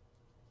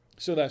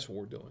 So that's what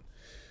we're doing.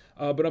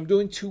 But I'm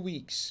doing 2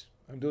 weeks.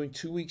 I'm doing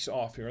 2 weeks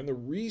off here. And the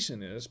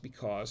reason is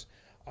because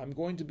I'm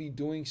going to be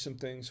doing some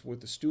things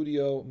with the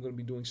studio. I'm going to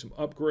be doing some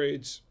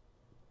upgrades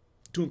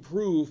to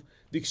improve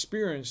the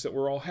experience that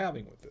we're all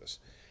having with this.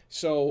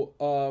 So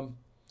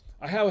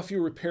I have a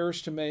few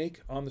repairs to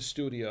make on the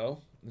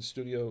studio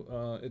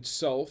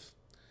itself.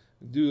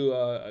 I'm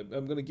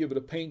going to give it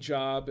a paint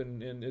job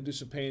and do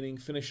some painting,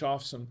 finish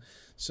off some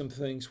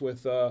things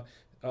with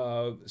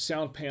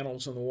sound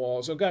panels on the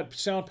walls. I've got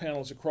sound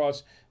panels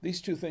across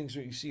these 2 things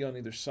that you see on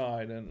either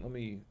side. And let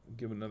me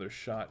give another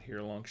shot here,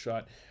 a long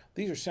shot.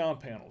 These are sound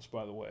panels,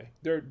 by the way.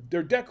 They're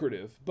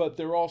decorative, but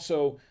they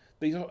also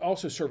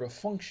serve a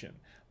function.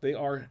 They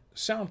are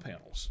sound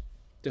panels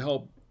to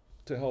help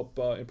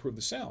improve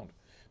the sound,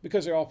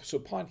 because they're also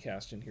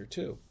podcast in here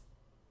too.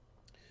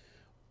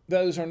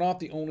 Those are not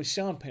the only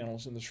sound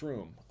panels in this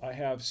room. I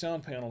have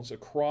sound panels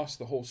across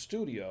the whole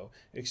studio,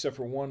 except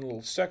for one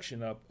little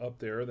section up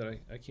there that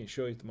I can't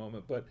show you at the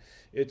moment. But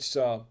it's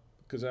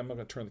because I'm not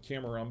going to turn the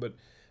camera on. But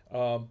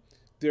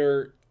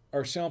there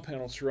are sound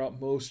panels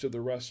throughout most of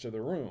the rest of the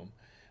room.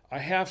 I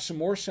have some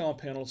more sound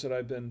panels that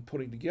I've been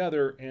putting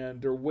together,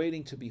 and they're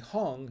waiting to be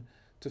hung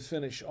to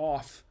finish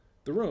off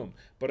the room.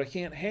 But I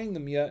can't hang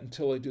them yet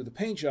until I do the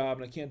paint job,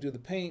 and I can't do the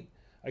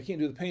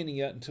painting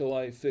yet until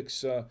I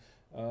fix a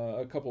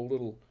couple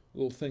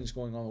little things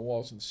going on the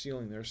walls and the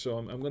ceiling there. So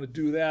I'm going to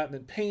do that and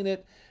then paint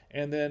it,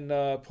 and then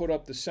put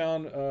up the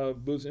sound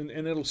booths, and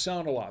it'll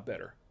sound a lot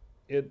better.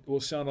 It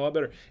will sound a lot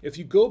better. If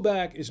you go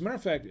back, as a matter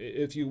of fact,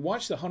 if you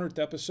watch the 100th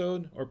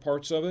episode or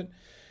parts of it,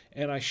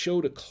 and I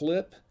showed a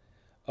clip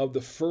of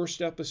the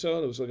first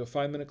episode, it was like a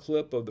 5-minute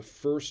clip of the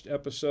first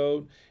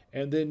episode,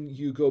 and then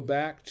you go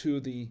back to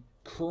the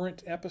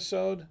current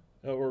episode,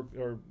 or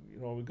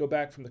we go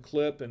back from the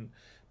clip and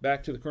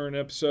back to the current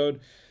episode,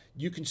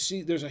 you can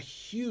see there's a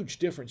huge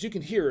difference. You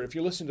can hear it. If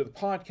you listen to the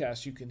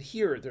podcast, you can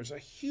hear it. There's a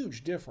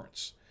huge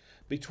difference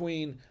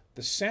between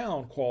the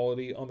sound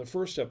quality on the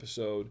first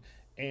episode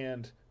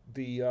and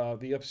the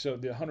rest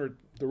of the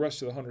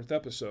 100th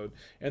episode.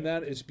 And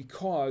that is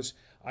because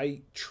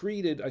I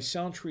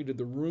sound treated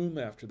the room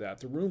after that.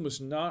 The room was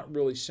not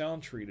really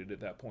sound treated at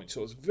that point.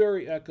 So it's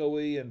very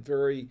echoey and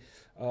very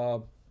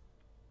a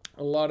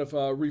lot of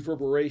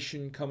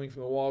reverberation coming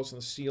from the walls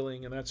and the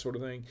ceiling and that sort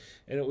of thing.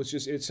 And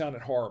it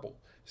sounded horrible.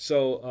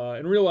 So,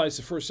 and realized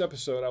the first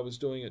episode I was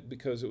doing it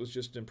because it was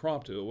just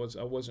impromptu.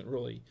 I wasn't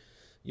really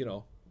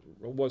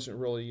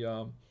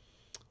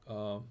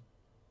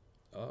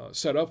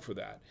set up for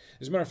that.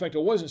 As a matter of fact, I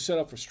wasn't set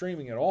up for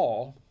streaming at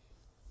all.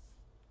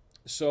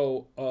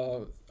 So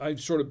I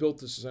sort of built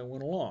this as I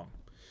went along.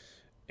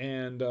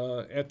 And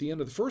at the end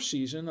of the first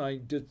season,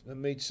 I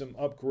made some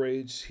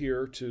upgrades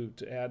here to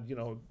add,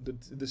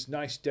 this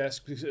nice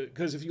desk.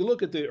 Because if you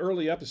look at the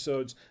early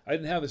episodes, I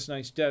didn't have this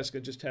nice desk. I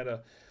just had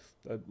a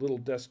little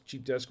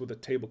cheap desk with a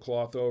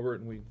tablecloth over it,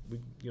 and we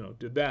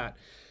did that.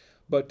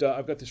 But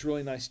I've got this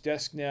really nice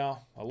desk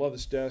now. I love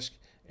this desk,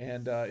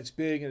 and it's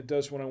big, and it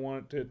does what I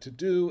want it to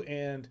do.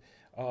 And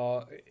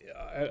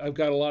I've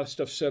got a lot of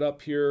stuff set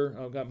up here.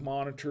 I've got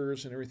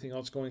monitors and everything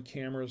else going,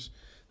 cameras,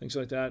 things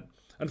like that.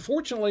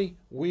 Unfortunately,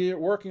 we're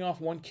working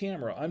off one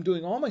camera. I'm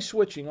doing all the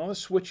switching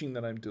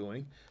that I'm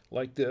doing,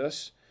 like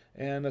this,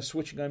 and the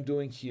switching I'm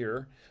doing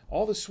here.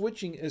 All the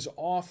switching is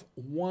off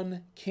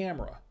one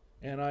camera.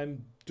 And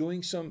I'm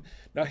doing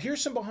now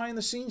here's some behind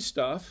the scenes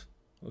stuff,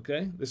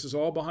 okay? This is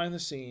all behind the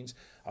scenes.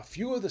 A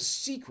few of the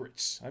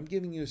secrets. I'm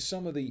giving you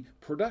some of the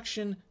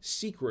production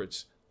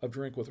secrets of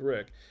Drink with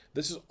Rick.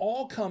 This is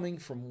all coming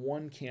from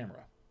one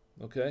camera,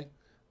 okay?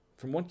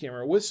 From one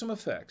camera with some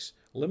effects,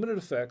 limited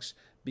effects,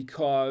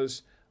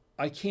 because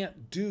I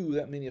can't do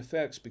that many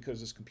effects because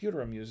this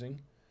computer I'm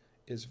using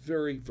is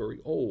very, very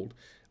old.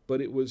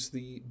 But it was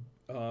the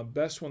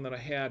best one that I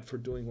had for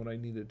doing what I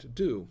needed to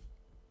do.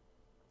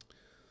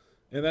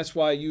 And that's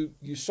why you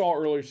saw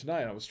earlier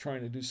tonight I was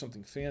trying to do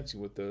something fancy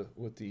with the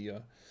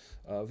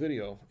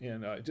video,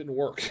 and it didn't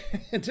work.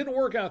 It didn't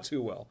work out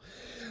too well.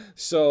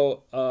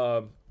 So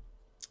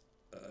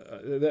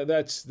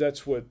that's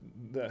what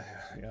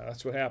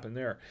happened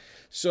there.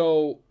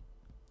 So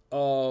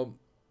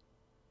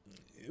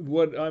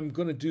what I'm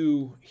going to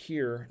do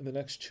here in the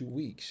next 2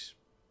 weeks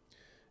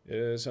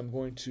is I'm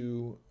going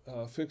to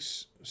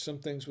fix some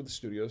things with the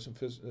studio,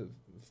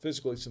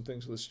 physically some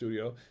things with the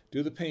studio,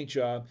 do the paint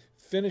job,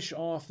 finish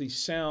off the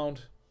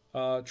sound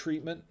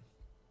treatment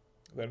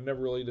that I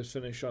never really did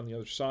finish on the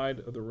other side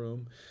of the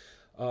room.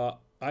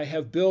 I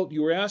have built,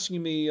 you were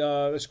asking me,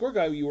 the Score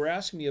Guy, you were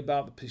asking me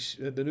about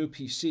the new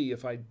PC,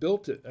 if I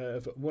built it,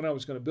 when I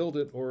was going to build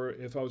it, or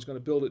if I was going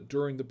to build it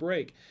during the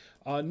break.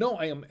 No,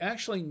 I am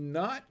actually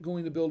not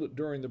going to build it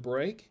during the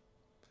break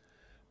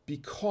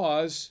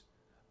because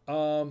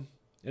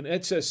And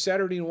Ed says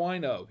Saturday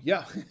Wino.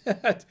 Yeah.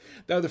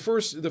 Now the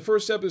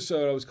first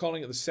episode I was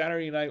calling it the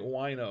Saturday Night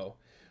Wino.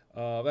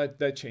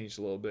 That changed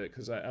a little bit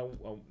because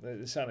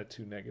it sounded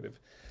too negative.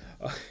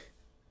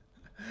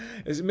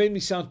 As it made me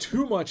sound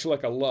too much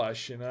like a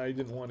lush, and I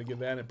didn't want to give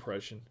that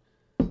impression.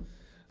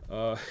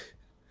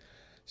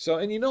 So,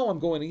 and I'm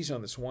going easy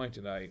on this wine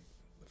tonight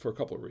for a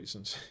couple of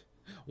reasons.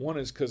 One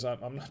is because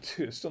I'm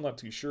still not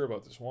too sure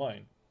about this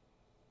wine.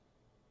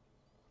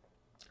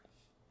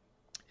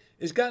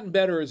 It's gotten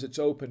better as it's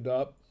opened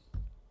up.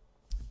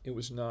 It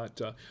was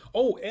not.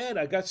 Oh, Ed,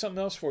 I got something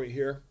else for you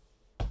here.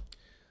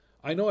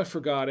 I know I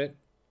forgot it.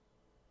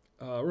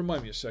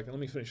 Remind me a second. Let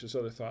me finish this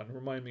other thought. And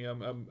remind me,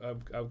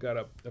 I've got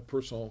a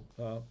personal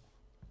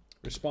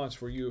response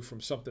for you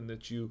from something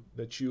that you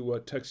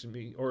texted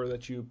me or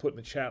that you put in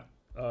the chat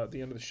at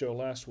the end of the show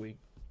last week.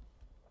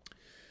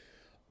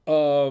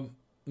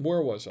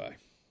 Where was I?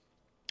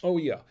 Oh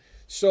yeah.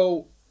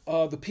 So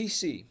the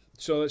PC.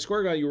 So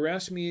Square Guy, you were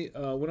asking me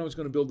when I was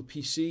going to build the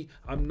PC.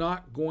 I'm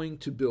not going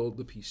to build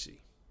the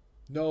PC.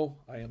 No,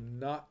 I am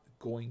not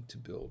going to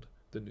build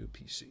the new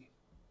PC.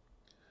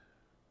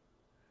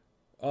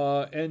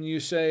 And you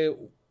say,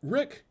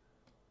 Rick,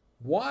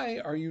 why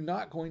are you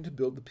not going to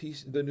build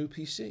the new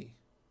PC?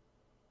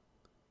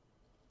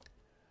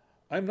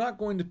 I'm not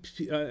going to,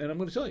 and I'm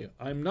going to tell you,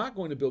 I'm not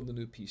going to build the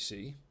new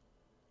PC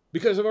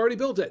because I've already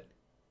built it.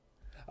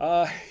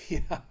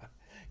 Yeah.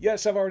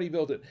 Yes, I've already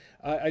built it.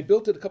 I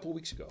built it a couple of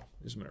weeks ago,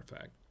 as a matter of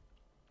fact.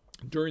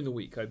 During the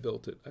week, I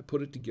built it. I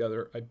put it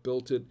together. I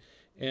built it,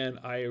 and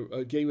I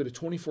gave it a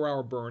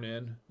 24-hour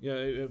burn-in.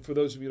 Yeah, for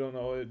those of you who don't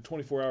know, a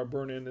 24-hour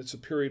burn-in, it's a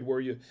period where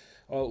you,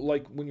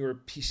 like when you're a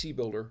PC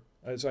builder,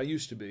 as I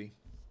used to be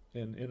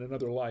in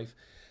another life,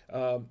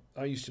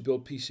 I used to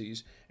build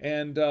PCs,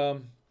 and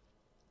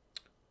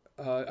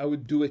I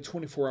would do a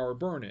 24-hour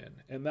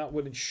burn-in, and that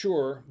would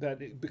ensure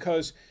that,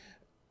 because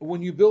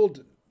when you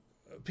build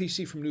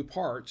PC from new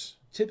parts,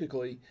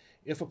 typically,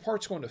 if a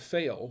part's going to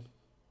fail,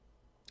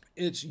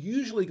 it's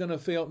usually going to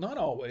fail, not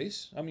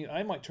always. I mean,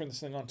 I might turn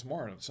this thing on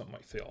tomorrow and something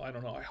might fail. I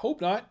don't know. I hope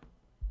not.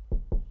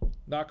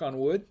 Knock on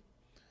wood.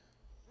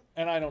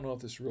 And I don't know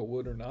if this is real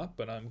wood or not,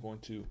 but I'm going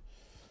to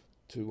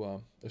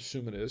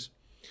assume it is.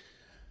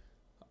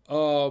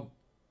 When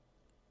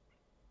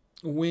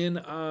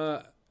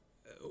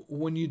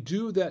you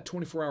do that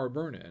 24-hour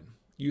burn-in,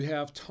 you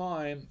have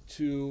time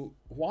to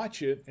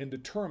watch it and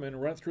determine,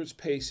 run through its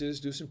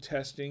paces, do some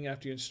testing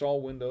after you install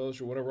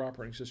Windows or whatever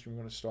operating system you're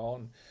going to install,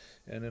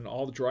 and then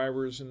all the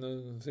drivers and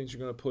the things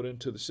you're going to put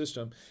into the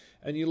system.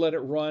 And you let it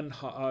run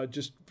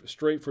just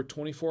straight for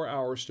 24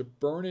 hours to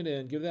burn it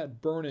in, give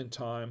that burn-in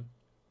time,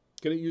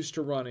 get it used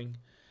to running,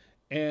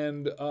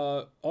 and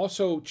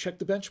also check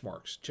the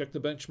benchmarks. Check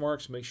the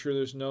benchmarks, make sure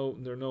there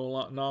are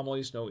no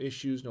anomalies, no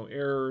issues, no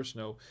errors,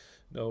 no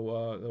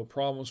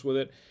problems with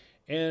it.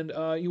 And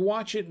you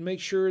watch it and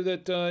make sure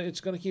that it's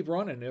going to keep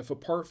running. If a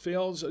part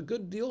fails, a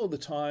good deal of the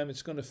time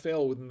it's going to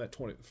fail within that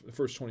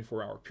first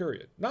 24-hour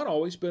period. Not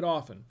always, but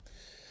often.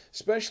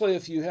 Especially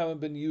if you haven't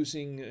been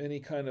using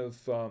any kind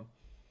of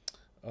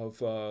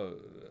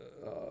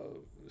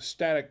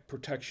static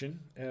protection,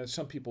 as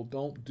some people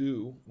don't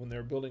do when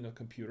they're building a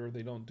computer.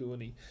 They don't do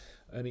any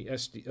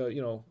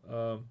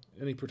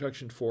any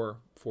protection for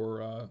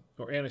or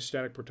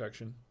anti-static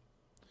protection.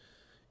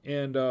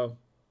 And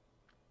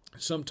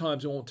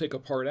sometimes it won't take a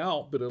part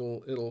out, but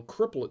it'll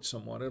cripple it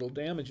somewhat. It'll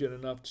damage it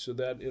enough so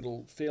that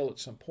it'll fail at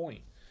some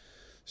point.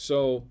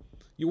 So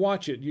you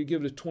watch it. You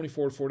give it a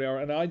 24 to 40 hour,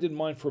 and I did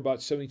mine for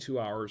about 72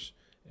 hours,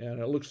 and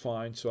it looked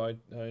fine. So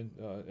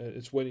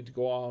it's waiting to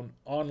go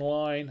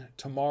online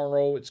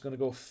tomorrow. It's going to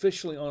go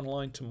officially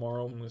online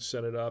tomorrow. I'm going to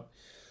set it up,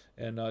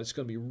 and it's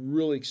going to be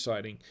really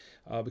exciting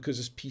because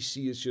this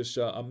PC is just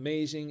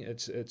amazing.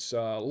 It's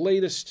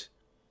latest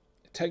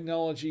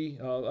technology.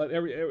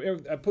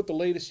 I put the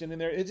latest in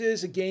there. It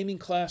is a gaming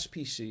class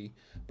PC,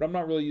 but I'm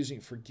not really using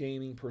it for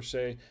gaming per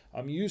se.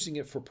 I'm using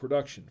it for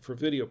production, for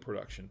video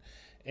production.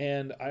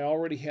 And I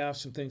already have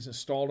some things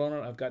installed on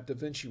it. I've got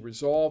DaVinci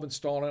Resolve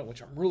installed on it,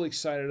 which I'm really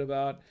excited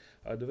about.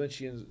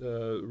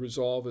 DaVinci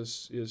Resolve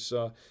is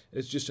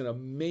just an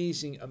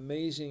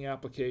amazing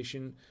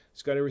application.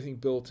 It's got everything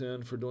built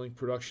in for doing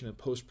production and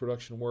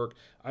post-production work.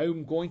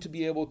 I'm going to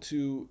be able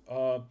to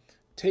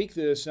take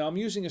this. Now I'm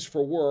using this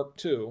for work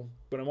too,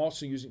 but I'm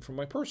also using it for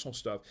my personal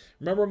stuff.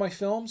 Remember my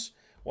films?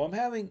 Well,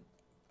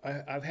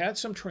 I've had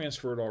some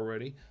transferred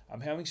already.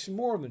 I'm having some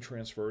more of them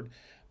transferred,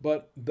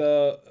 but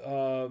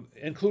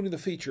including the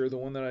feature, the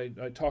one that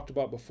I talked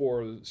about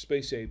before, the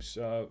Space Apes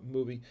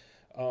movie,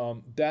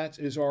 that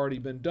has already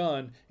been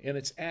done, and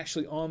it's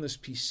actually on this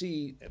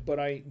PC, but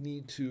I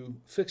need to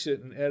fix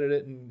it and edit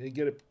it and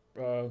get it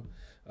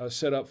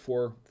set up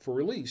for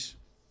release.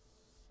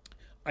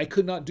 I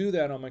could not do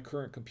that on my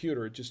current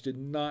computer. It just did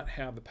not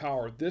have the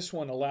power. This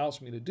one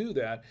allows me to do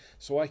that,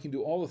 so I can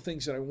do all the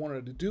things that I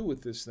wanted to do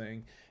with this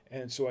thing,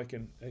 and so I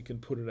can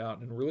put it out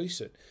and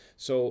release it.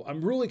 So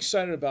I'm really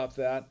excited about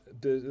that.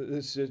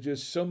 There's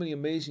just so many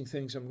amazing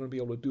things I'm going to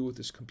be able to do with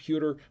this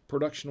computer,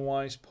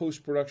 production-wise,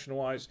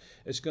 post-production-wise.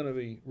 It's going to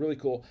be really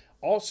cool.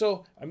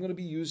 Also, I'm going to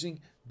be using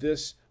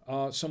this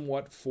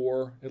somewhat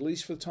for, at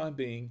least for the time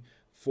being,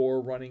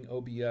 for running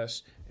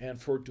OBS and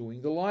for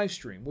doing the live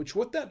stream, which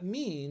what that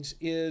means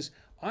is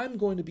I'm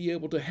going to be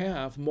able to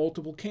have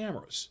multiple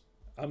cameras.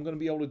 I'm going to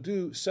be able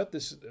to set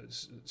this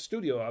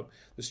studio up.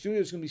 The studio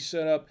is going to be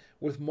set up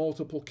with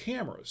multiple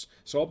cameras.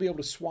 So I'll be able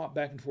to swap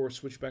back and forth,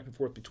 switch back and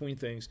forth between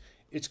things.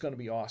 It's going to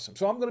be awesome.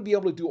 So I'm going to be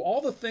able to do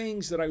all the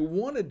things that I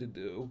wanted to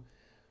do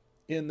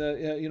in the,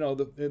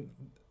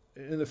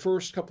 in the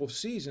first couple of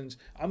seasons.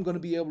 I'm going to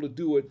be able to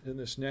do it in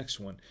this next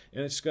one,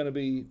 and it's going to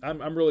be,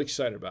 I'm really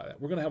excited about it.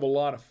 We're going to have a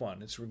lot of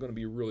fun. We're going to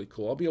be really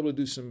cool. I'll be able to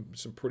do some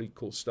pretty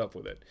cool stuff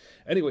with it.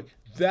 Anyway,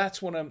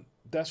 that's what I'm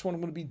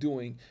going to be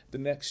doing the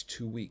next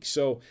 2 weeks.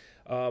 So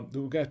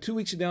we've got 2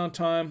 weeks of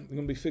downtime. We're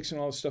going to be fixing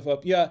all this stuff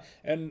up. Yeah,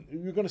 and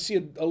you're going to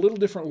see a little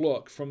different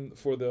look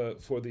for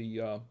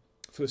the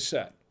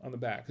set on the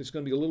back. It's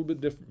going to be a little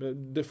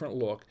bit different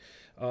look.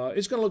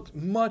 It's going to look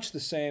much the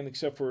same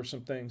except for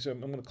some things. I'm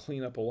going to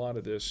clean up a lot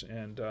of this,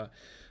 and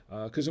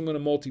because I'm going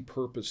to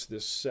multi-purpose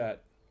this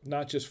set,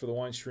 not just for the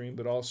wine stream,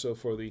 but also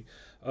for the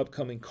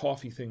upcoming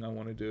coffee thing I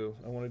want to do.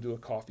 I want to do a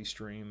coffee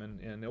stream,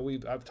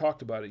 and I've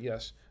talked about it,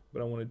 yes,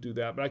 but I want to do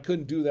that. But I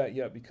couldn't do that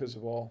yet because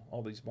of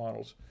all these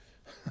models.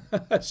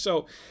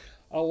 So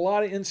a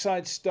lot of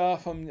inside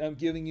stuff I'm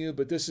giving you,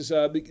 but this is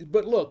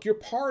but look, you're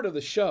part of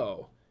the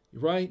show.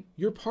 Right?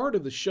 You're part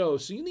of the show,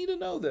 so you need to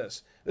know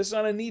this. This is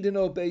on a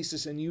need-to-know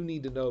basis, and you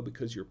need to know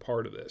because you're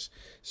part of this.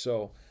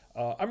 So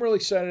I'm really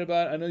excited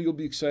about it. I know you'll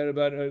be excited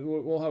about it.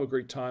 We'll have a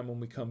great time when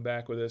we come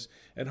back with this,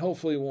 and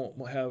hopefully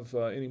we'll have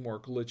any more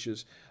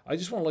glitches. I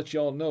just want to let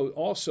you all know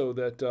also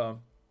that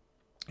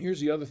here's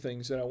the other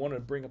things that I want to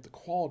bring up the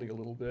quality a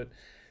little bit.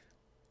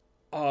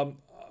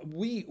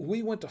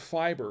 We went to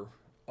fiber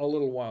a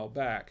little while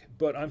back,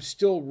 but I'm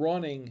still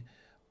running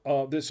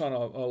this on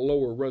a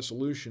lower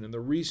resolution, and the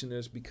reason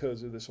is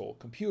because of this old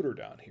computer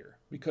down here,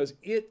 because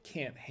it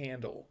can't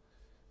handle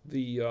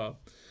the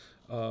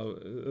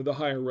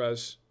higher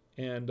res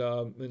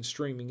and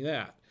streaming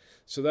that.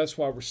 So that's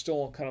why we're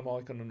still kind of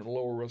like on a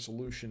lower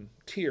resolution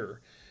tier,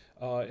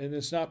 and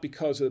it's not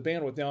because of the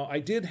bandwidth. Now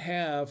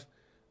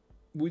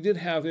we did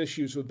have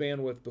issues with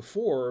bandwidth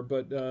before,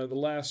 but the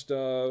last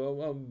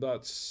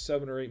about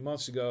 7 or 8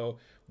 months ago,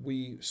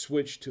 we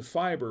switched to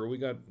fiber. We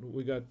got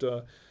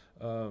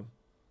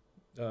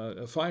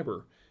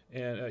fiber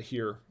and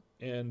here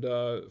and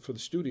for the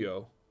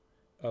studio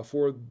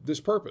for this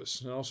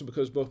purpose, and also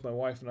because both my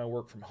wife and I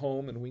work from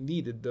home and we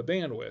needed the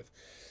bandwidth,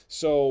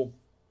 so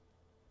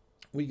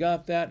we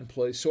got that in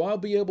place. So I'll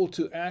be able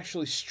to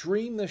actually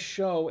stream the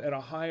show at a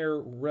higher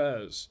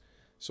res,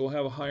 so we'll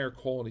have a higher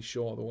quality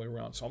show all the way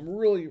around. So I'm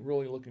really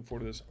looking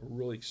forward to this. I'm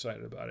really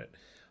excited about it,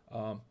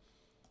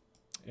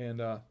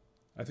 and I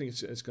think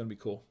it's going to be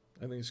cool.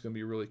 I think it's going to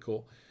be really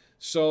cool.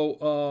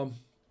 So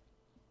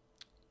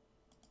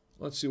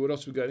let's see what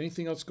else we got.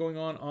 Anything else going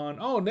on?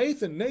 Oh,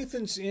 Nathan.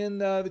 Nathan's in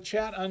the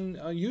chat on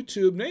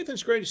YouTube.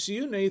 Nathan's great to see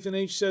you. Nathan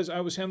H says,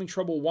 I was having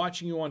trouble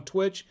watching you on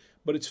Twitch,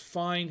 but it's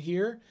fine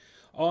here.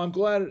 Oh, I'm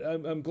glad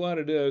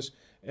it is.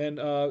 And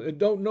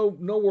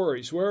no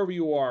worries wherever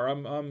you are.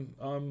 I'm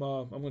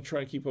going to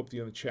try to keep up with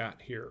you in the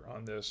chat here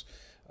on this.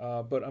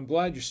 But I'm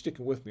glad you're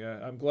sticking with me.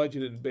 I'm glad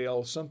you didn't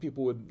bail. Some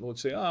people would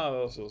say,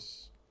 oh,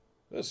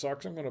 this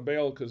sucks. I'm going to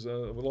bail because we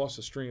lost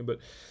the stream. But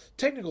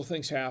technical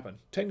things happen.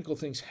 Technical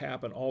things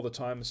happen all the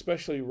time,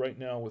 especially right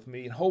now with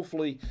me. And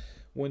hopefully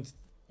when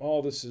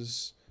all this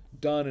is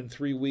done in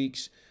 3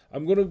 weeks,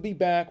 I'm going to be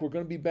back. We're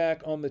going to be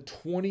back on the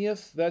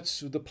 20th. That's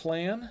the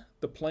plan.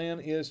 The plan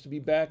is to be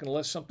back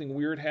unless something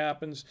weird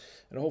happens,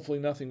 and hopefully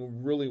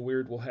nothing really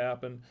weird will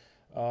happen.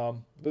 But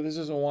this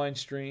is a wine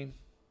stream.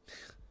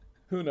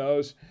 Who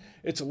knows?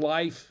 It's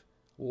life.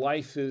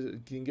 Life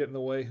can get in the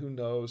way. Who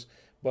knows?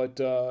 But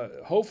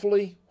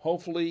hopefully,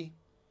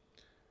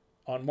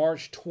 on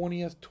March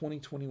 20th,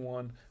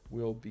 2021,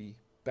 we'll be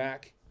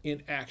back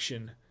in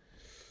action.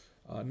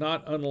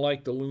 Not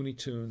unlike the Looney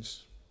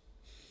Tunes.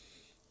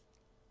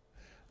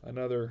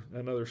 Another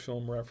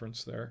film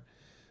reference there.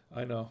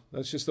 I know.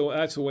 That's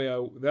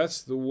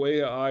the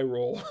way I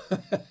roll.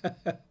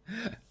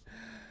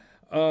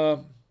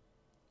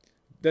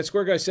 That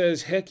Square Guy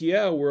says, "Heck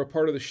yeah, we're a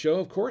part of the show."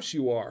 Of course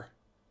you are.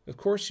 Of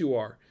course you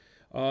are.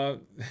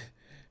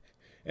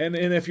 And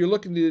if you're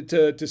looking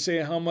to say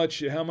how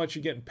much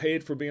you're getting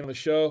paid for being on the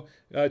show,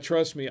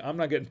 trust me, I'm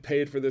not getting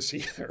paid for this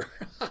either.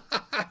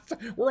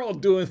 We're all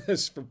doing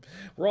this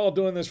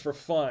for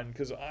fun,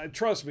 because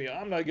trust me,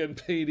 I'm not getting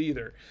paid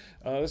either.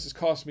 This has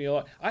cost me a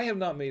lot. I have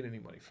not made any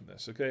money from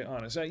this. Okay,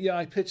 honest.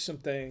 I pitch some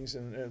things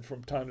and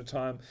from time to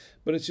time,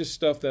 but it's just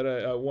stuff that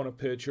I want to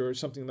pitch or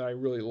something that I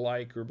really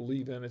like or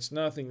believe in. It's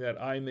nothing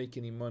that I make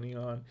any money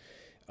on.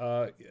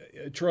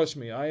 Trust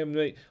me, I am.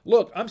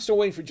 Look, I'm still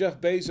waiting for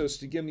Jeff Bezos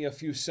to give me a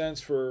few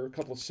cents for a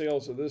couple of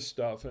sales of this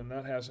stuff, and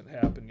that hasn't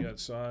happened yet.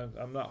 So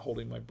I'm not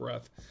holding my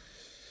breath.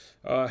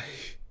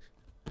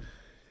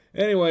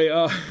 Anyway,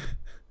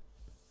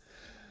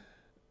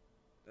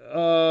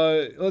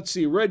 let's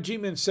see. Red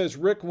G-Man says,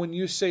 Rick, when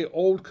you say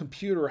old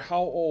computer,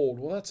 how old?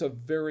 Well, that's a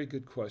very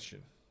good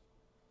question.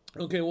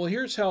 Okay, well,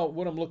 here's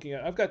what I'm looking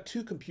at. I've got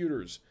 2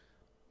 computers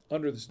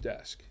under this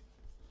desk.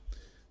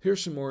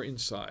 Here's some more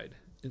inside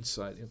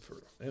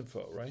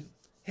info, right?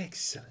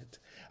 Excellent.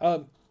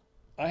 I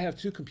have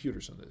 2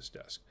 computers on this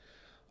desk.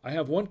 I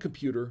have one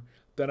computer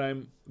that I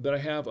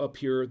have up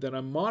here that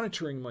I'm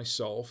monitoring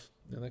myself,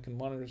 and I can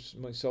monitor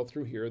myself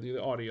through here,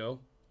 the audio.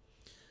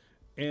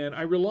 And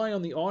I rely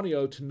on the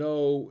audio to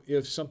know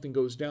if something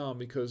goes down,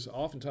 because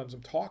oftentimes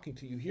I'm talking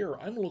to you here.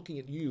 I'm looking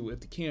at you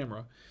at the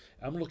camera.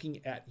 I'm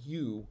looking at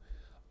you,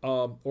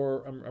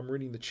 or I'm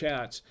reading the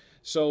chats.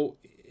 So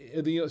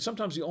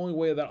sometimes the only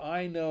way that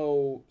I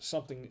know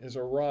something is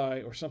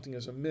awry or something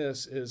is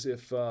amiss is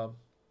if I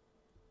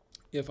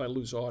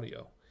lose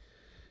audio.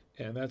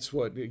 And that's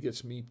what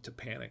gets me to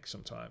panic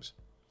sometimes.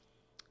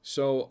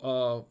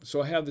 So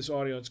I have this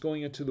audio. It's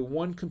going into the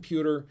one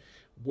computer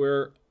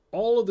where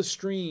all of the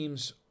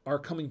streams are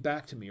coming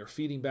back to me or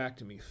feeding back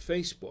to me.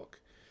 Facebook.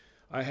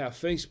 I have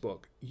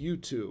Facebook,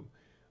 YouTube,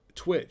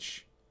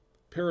 Twitch,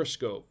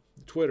 Periscope,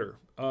 Twitter.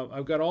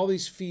 I've got all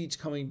these feeds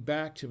coming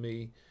back to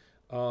me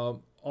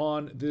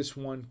on this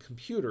one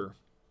computer.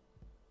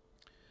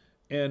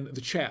 And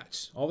the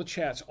chats, all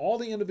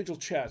the individual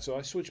chats. So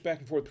I switch back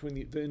and forth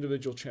between the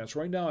individual chats.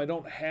 Right now, I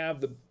don't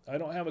have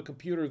a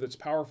computer that's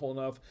powerful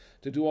enough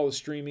to do all the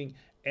streaming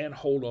and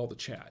hold all the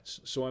chats.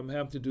 So I'm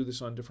having to do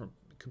this on different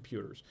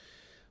computers.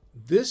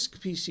 This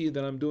PC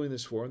that I'm doing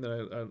this for, and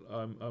that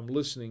I'm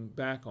listening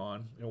back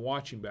on and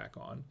watching back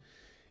on,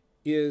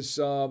 is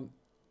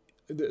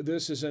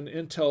this is an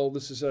Intel.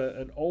 This is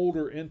an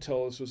older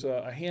Intel. This was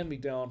a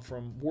hand-me-down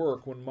from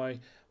work when my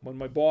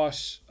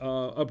boss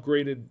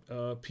upgraded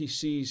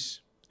PCs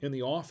in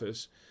the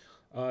office.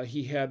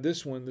 He had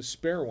this one, the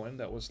spare one,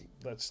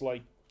 that's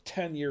like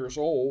 10 years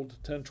old,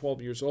 10,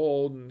 12 years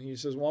old, and he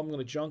says, well, I'm going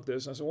to junk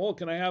this. And I said, well,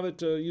 can I have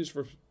it use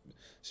for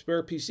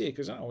spare PC?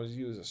 Because I always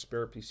use a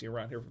spare PC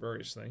around here for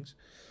various things.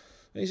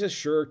 And he says,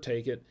 sure,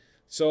 take it.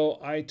 So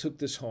I took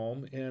this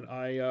home, and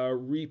I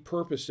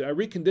repurposed it. I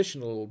reconditioned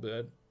it a little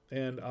bit,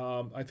 and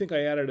I think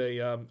I added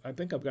I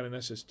think I've got an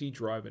SSD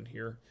drive in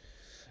here.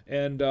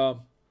 And I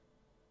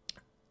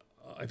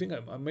think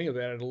I may have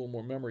added a little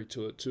more memory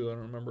to it too. I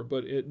don't remember,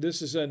 but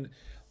this is an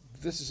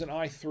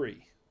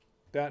i3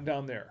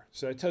 down there.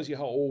 So it tells you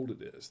how old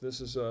it is.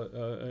 This is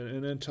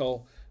an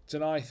Intel. It's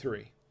an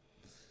i3,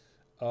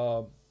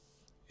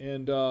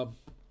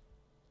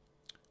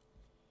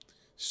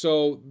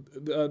 so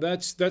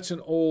that's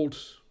an old.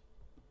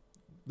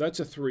 That's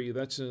a 3.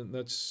 That's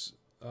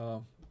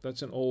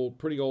an old,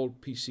 pretty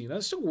old PC. Now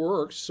it still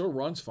works, still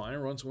runs fine. It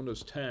runs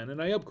Windows 10,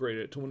 and I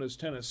upgraded it to Windows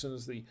 10 as soon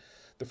as the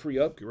free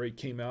upgrade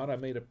came out. I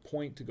made a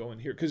point to go in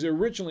here because it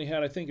originally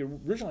had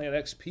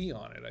XP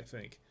on it, I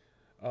think,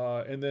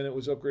 and then it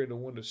was upgraded to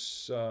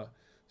Windows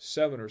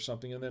 7 or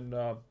something. And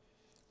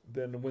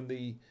then when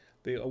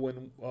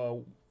when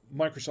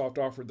Microsoft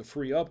offered the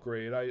free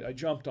upgrade, I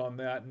jumped on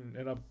that and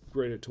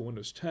upgraded it to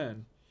Windows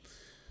 10,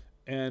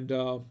 and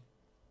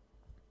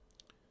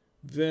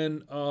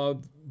then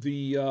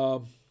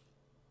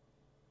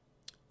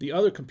the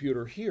other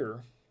computer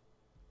here,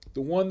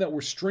 the one that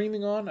we're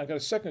streaming on, I got a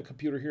second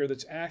computer here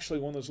that's actually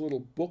one of those little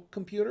book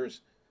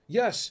computers.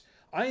 Yes,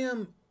 I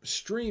am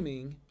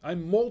streaming,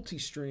 I'm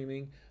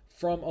multi-streaming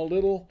from a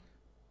little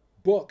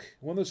book,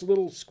 one of those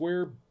little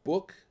square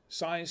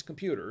book-sized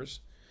computers.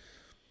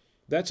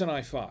 That's an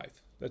i5.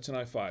 That's an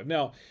i5.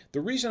 Now,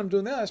 the reason I'm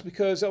doing that is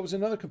because that was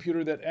another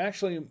computer that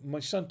actually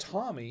my son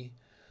Tommy,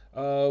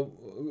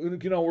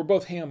 we're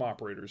both ham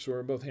operators. So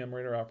we're both ham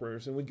radio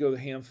operators, and we'd go to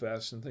ham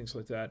fests and things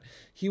like that.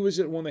 He was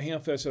at one of the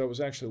ham fests that I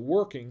was actually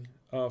working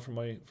for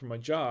my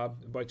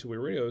job by Two-Way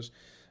Radios.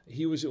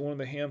 He was at one of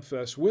the ham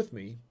fests with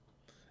me,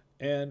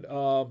 and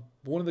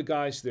one of the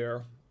guys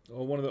there,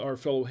 one of our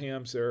fellow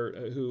hams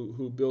there,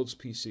 who builds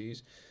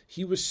PCs,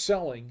 he was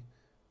selling.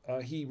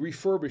 He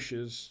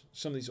refurbishes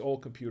some of these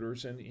old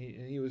computers, and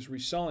he was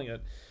reselling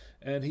it.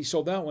 And he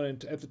sold that one.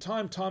 And at the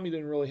time, Tommy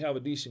didn't really have a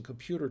decent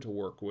computer to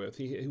work with.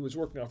 He was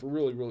working off of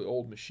really, really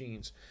old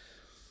machines.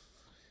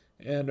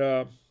 And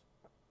at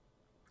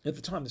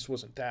the time, this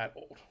wasn't that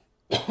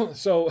old.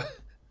 So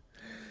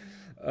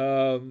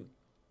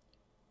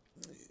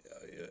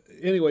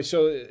anyway,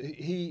 so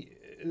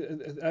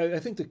I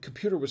think the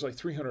computer was like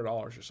 $300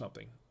 or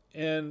something.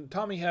 And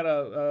Tommy had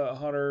a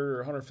 100 or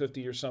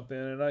 150 or something.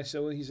 And I said,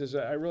 well, he says,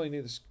 I really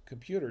need this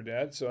computer,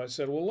 Dad. So I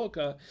said, well, look,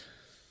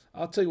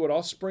 I'll tell you what,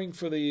 I'll spring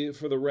for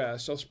the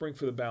rest. I'll spring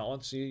for the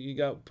balance. You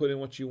got put in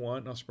what you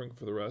want, and I'll spring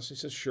for the rest. He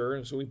says, sure.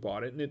 And so we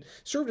bought it, and it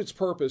served its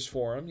purpose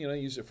for him.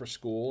 Used it for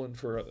school and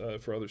for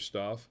other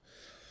stuff.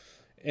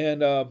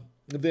 And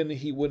then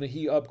when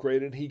he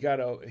upgraded, he got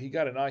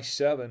an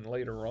i7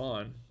 later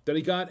on that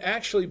he got.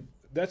 Actually,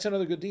 that's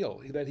another good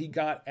deal that he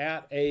got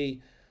at a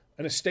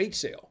an estate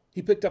sale.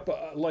 He picked up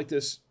like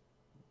this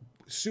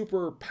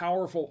super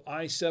powerful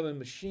i7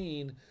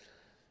 machine.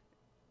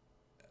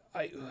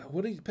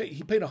 What did he pay?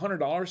 He paid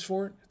 $100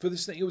 for it, for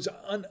this thing. It was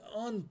an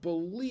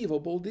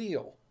unbelievable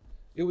deal.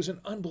 It was an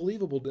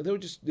unbelievable deal.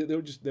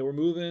 They were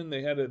moving.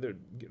 They're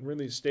getting rid of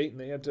the estate, and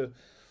they had to,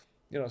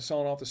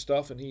 selling off the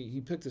stuff. And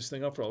he picked this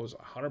thing up for, it was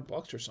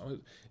 $100 or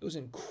something. It was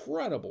an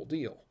incredible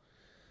deal.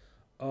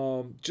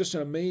 Just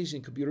an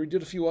amazing computer. He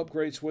did a few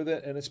upgrades with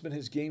it, and it's been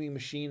his gaming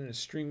machine and his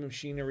streaming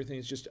machine. Everything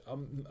is just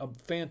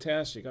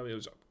fantastic. I mean,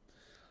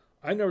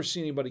 I've never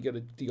seen anybody get a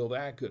deal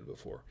that good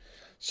before.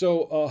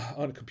 So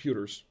on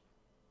computers,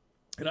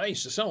 and I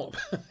used to sell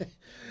them.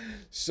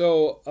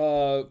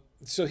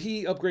 So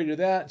he upgraded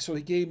that. So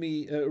he gave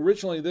me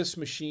originally this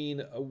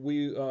machine.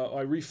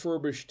 I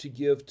refurbished to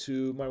give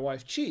to my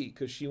wife Chi,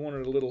 because she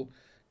wanted a little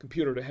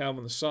computer to have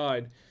on the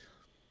side.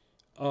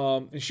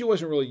 And she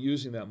wasn't really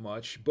using that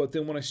much. But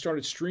then when I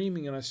started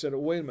streaming, and I said, oh,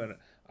 wait a minute,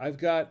 I've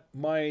got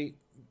my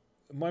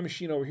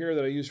machine over here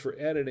that I use for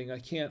editing. I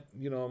can't,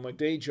 my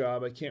day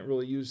job, I can't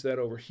really use that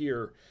over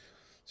here.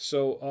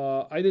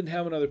 So I didn't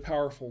have another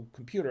powerful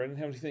computer. I didn't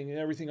have anything.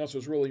 Everything else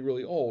was really,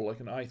 really old,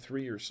 like an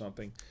i3 or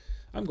something.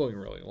 I'm going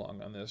really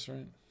long on this,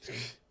 right?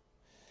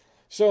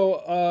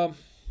 So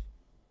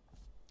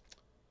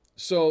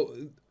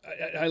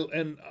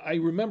I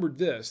remembered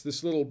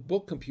this little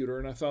book computer,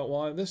 and I thought,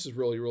 well, this is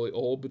really, really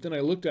old. But then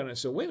I looked at it and I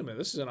said, wait a minute,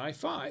 this is an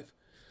i5.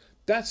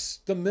 That's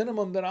the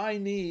minimum that I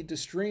need to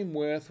stream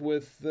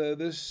with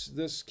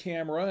this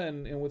camera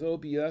and with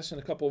OBS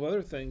and a couple of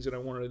other things that I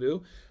wanted to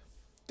do.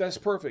 That's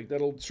perfect.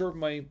 That'll serve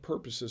my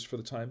purposes for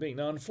the time being.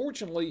 Now,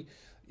 unfortunately,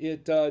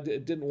 it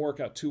didn't work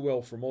out too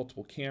well for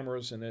multiple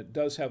cameras, and it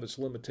does have its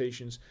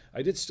limitations.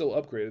 I did still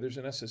upgrade it. There's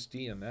an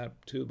SSD in that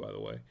too, by the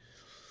way.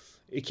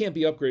 It can't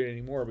be upgraded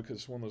anymore because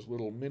it's one of those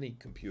little mini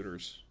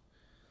computers.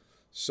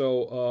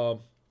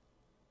 So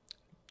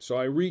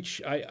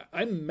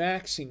I'm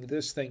maxing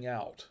this thing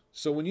out.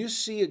 So when you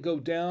see it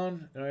go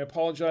down, and I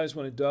apologize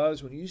when it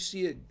does, when you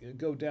see it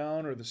go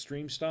down or the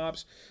stream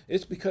stops,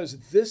 it's because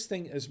this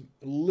thing is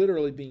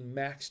literally being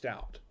maxed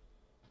out.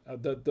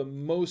 The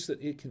most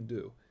that it can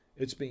do,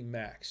 it's being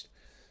maxed.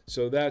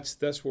 So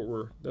that's what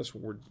we're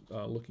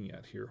looking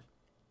at here.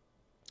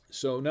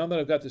 So now that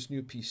I've got this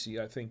new PC,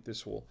 I think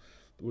this will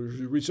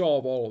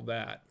resolve all of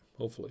that,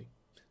 hopefully.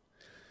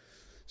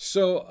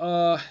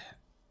 So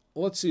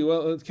let's see.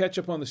 Well, let's catch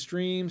up on the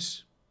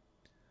streams.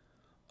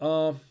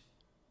 That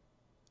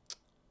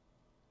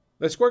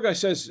Square Guy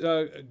says,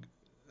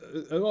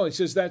 he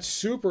says, that's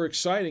super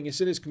exciting.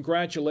 Yes, it is.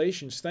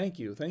 Congratulations. Thank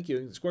you. Thank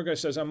you. The Square Guy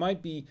says, I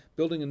might be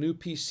building a new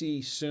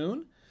PC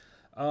soon.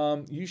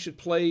 You should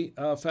play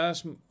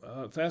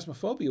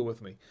Phasmophobia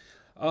with me.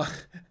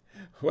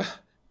 Well,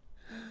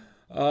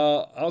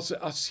 I'll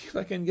see if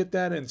I can get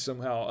that in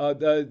somehow.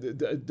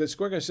 The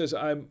Square Guy says,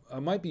 I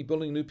might be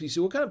building a new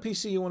PC. What kind of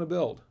PC you want to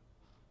build?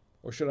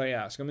 Or should I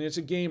ask? I mean, it's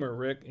a gamer,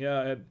 Rick.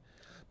 Yeah.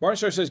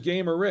 Barnstar says,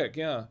 gamer, Rick.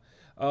 Yeah.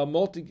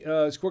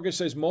 Square Guy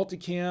says,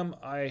 multicam.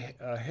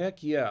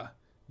 Heck yeah.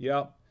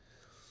 Yep.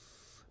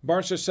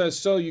 Barnstar says,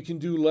 so you can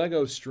do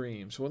Lego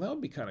streams. Well, that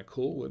would be kind of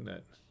cool, wouldn't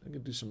it? I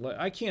could do some.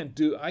 I can't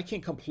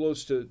come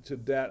close to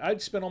that.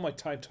 I'd spend all my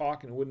time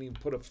talking and wouldn't even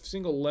put a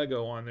single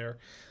Lego on there.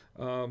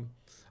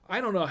 I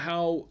don't know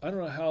how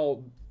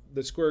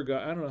the Square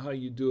Guy. I don't know how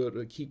you do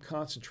it. Keep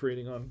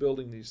concentrating on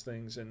building these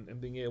things and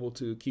being able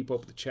to keep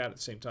up with the chat at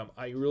the same time.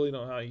 I really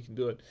don't know how you can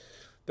do it.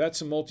 That's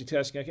some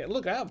multitasking. I can't.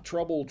 Look, I have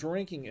trouble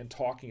drinking and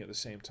talking at the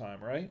same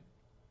time, right?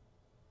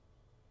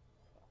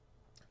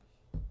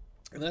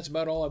 And that's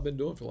about all I've been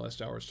doing for the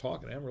last hour is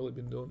talking. I haven't really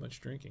been doing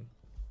much drinking.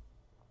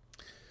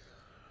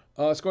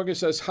 Squargus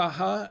says,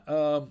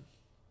 haha.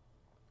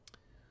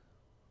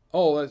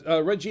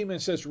 Red G-Man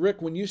says,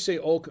 Rick, when you say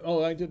old...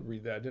 Oh, I did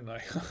read that, didn't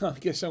I? I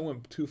guess I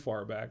went too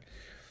far back.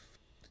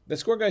 The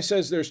Score Guy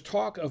says, there's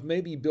talk of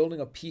maybe building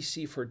a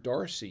PC for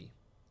Darcy.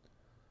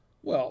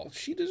 Well,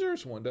 she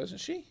deserves one, doesn't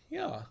she?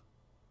 Yeah.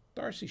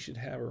 Darcy should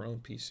have her own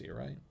PC,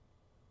 right?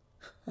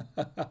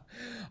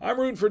 I'm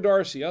rooting for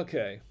Darcy.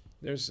 Okay.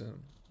 There's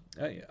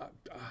I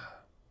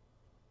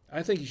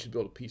think you should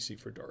build a PC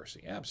for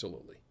Darcy.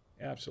 Absolutely.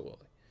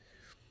 Absolutely.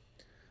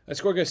 That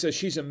Score Guy says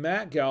she's a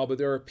Mac gal, but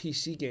there are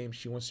PC games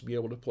she wants to be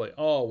able to play.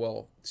 Oh,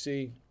 well,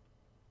 see.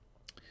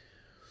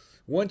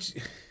 Once...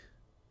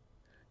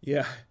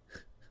 Yeah.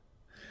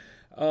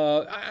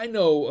 I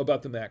know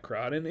about the Mac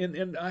crowd,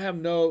 and I have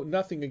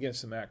nothing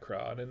against the Mac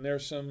crowd, and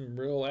there's some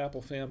real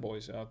Apple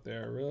fanboys out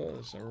there,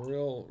 some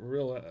real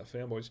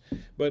fanboys,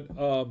 but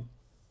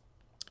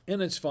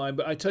and it's fine.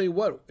 But I tell you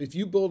what, if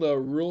you build a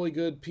really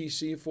good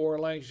PC for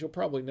Linux, you'll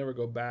probably never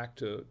go back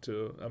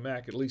to a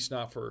Mac, at least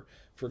not for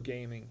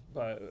gaming,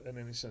 in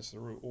any sense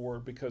of the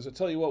word. Because I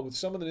tell you what, with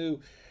some of the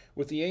new,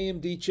 with the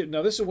AMD chip,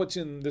 now this is what's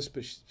in this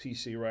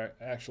PC, right?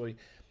 Actually,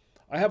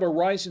 I have a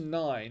Ryzen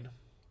 9.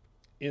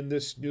 In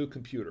this new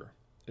computer.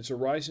 It's a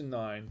Ryzen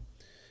 9.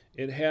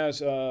 It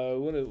has,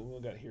 what do we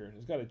got here?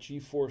 It's got a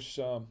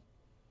GeForce,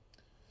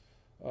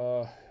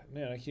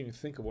 man, I can't even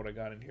think of what I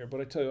got in here,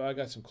 but I tell you, I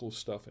got some cool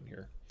stuff in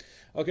here.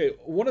 Okay,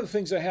 one of the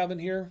things I have in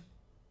here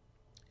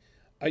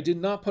I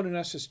did not put an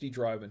SSD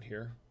drive in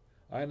here.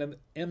 I had an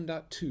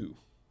M.2.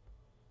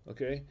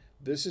 Okay,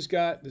 this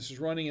is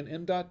running an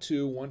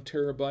M.2 1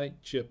 terabyte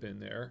chip in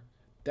there.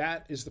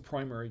 That is the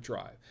primary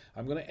drive.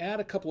 I'm going to add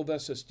a couple of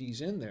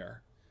SSDs in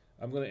there.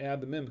 I'm going to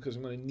add them in because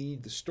I'm going to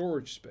need the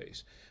storage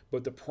space.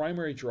 But the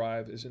primary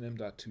drive is an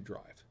M.2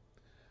 drive.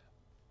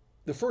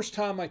 The first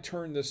time I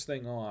turned this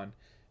thing on,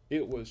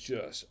 it was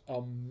just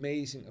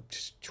amazing. It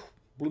just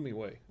blew me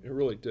away. It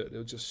really did. It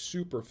was just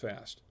super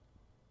fast.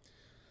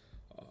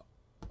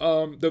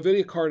 The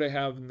video card I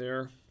have in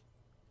there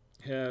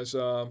has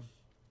one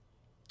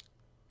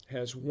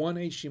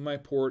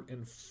HDMI port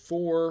and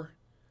 4.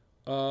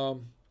 What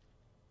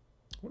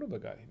have I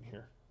got in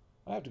here?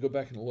 I have to go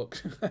back and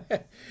look.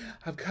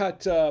 I've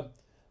got. Yeah,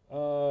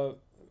 I'm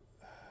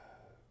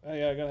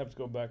gonna have to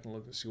go back and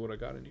look and see what I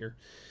got in here.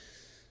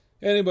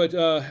 Anyway,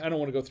 I don't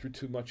want to go through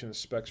too much in the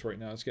specs right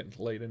now. It's getting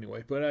late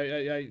anyway. But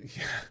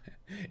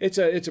it's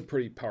a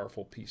pretty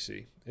powerful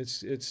PC.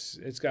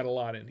 It's got a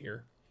lot in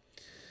here.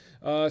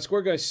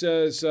 Square Guy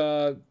says,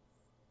 "Oh,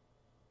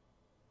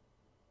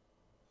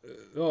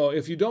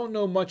 if you don't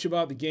know much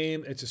about the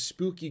game, it's a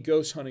spooky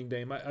ghost hunting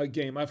game.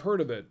 I've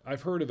heard of it.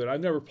 I've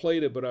never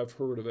played it, but I've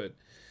heard of it."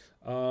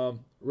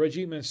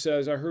 Reggie Man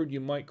says, "I heard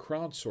you might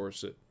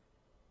crowdsource it."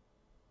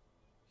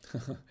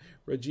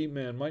 Reggie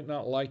Man might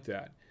not like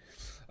that.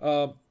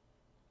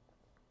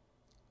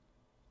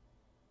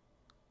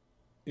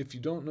 If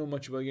you don't know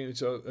much about the game,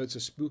 it's a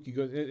spooky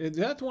ghost. Is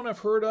that the one I've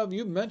heard of?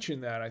 You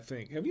mentioned that, I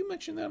think. Have you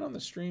mentioned that on the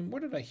stream?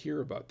 Where did I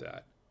hear about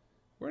that?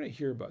 Where did I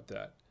hear about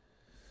that?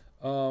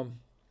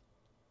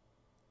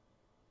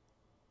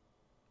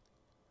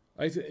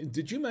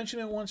 Did you mention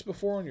it once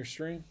before on your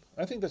stream?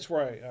 I think that's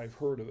where I've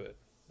heard of it.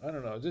 I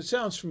don't know. It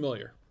sounds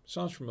familiar.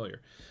 Sounds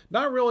familiar.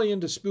 Not really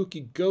into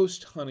spooky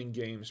ghost hunting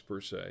games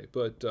per se,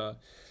 but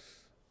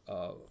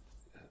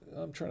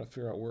I'm trying to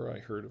figure out where I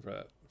heard of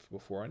that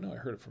before. I know I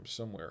heard it from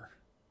somewhere.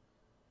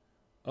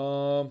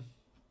 Oh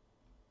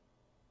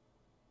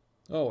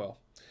well.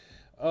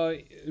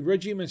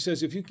 Reggie Man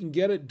says, if you can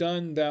get it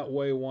done that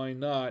way, why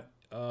not?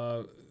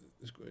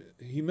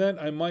 He meant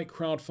I might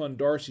crowdfund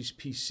Darcy's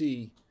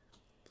PC.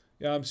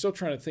 Yeah, I'm still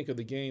trying to think of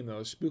the game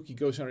though. Spooky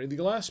Ghost Hunter. The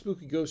last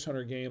Spooky Ghost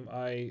Hunter game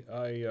I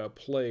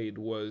played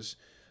was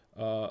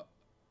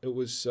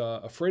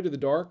Afraid of the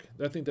Dark.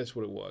 I think that's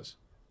what it was.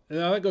 And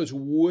now that goes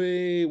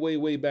way, way,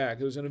 way back.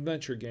 It was an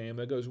adventure game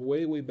that goes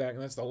way, way back,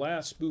 and that's the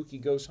last spooky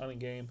ghost hunting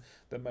game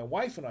that my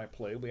wife and I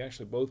played. We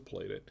actually both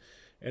played it,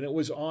 and it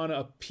was on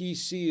a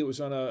PC. It was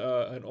on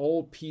an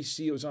old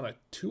PC. It was on a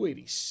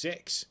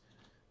 286.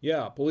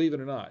 Yeah, believe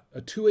it or not,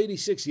 a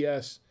 286.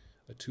 Yes,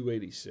 a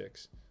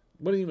 286.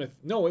 What do you mean?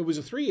 No, it was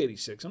a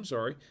 386. I'm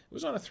sorry, it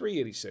was on a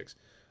 386.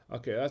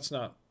 Okay, that's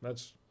not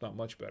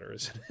much better,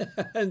 is it?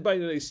 And by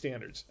today's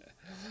standards,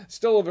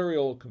 still a very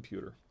old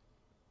computer.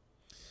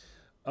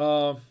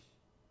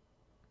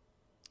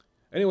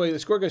 Anyway, the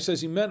Square Guy says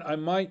he meant I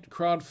might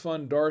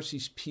crowdfund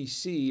Darcy's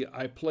PC.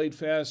 I played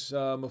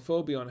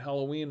Phasmophobia on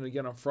Halloween and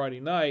again on Friday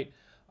night.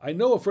 I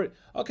know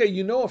Okay,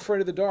 you know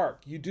Afraid of the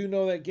Dark. You do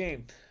know that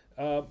game.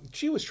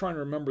 She was trying to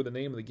remember the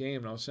name of the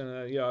game, and I was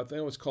saying, yeah, I think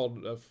it was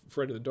called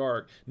Afraid of the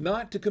Dark.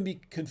 Not to be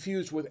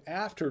confused with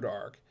After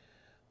Dark,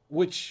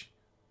 which,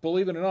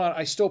 believe it or not,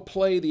 I still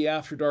play the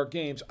After Dark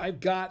games. I've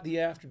got the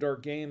After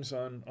Dark games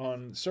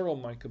on several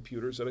of my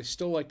computers that I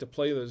still like to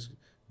play those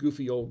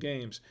goofy old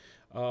games.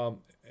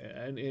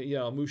 And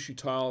yeah, Mushu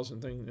Tiles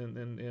and things,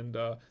 and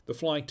the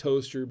Flying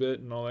Toaster bit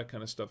and all that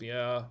kind of stuff.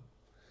 Yeah,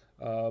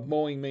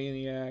 Mowing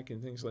Maniac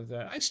and things like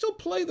that. I still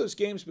play those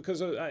games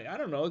because I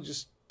don't know,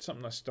 just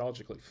something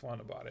nostalgically fun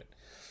about it.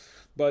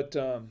 But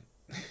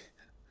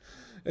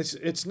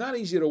it's not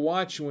easy to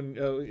watch when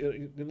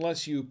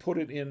unless you put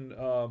it in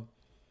low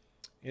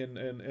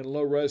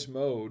res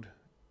mode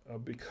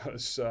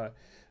because.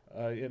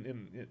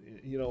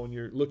 You know, when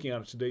you're looking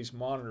at today's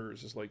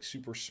monitors, it's like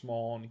super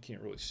small and you can't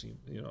really see.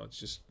 You know, it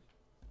just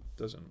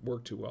doesn't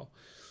work too well.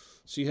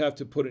 So you have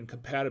to put it in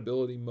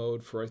compatibility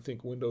mode for I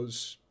think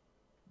Windows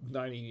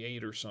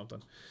 98 or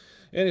something.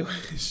 Anyway,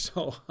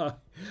 so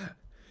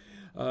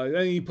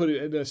then you put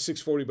it in a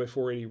 640 by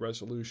 480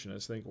 resolution. I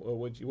think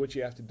what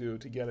you have to do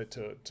to get it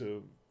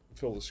to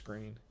fill the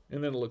screen,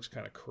 and then it looks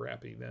kind of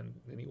crappy then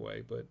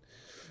anyway, but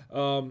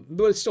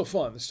it's still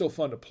fun. It's still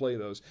fun to play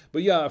those.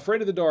 But yeah,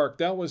 Afraid of the Dark,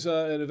 that was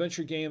an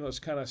adventure game that was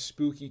kind of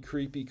spooky,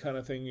 creepy kind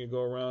of thing. You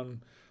go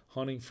around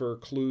hunting for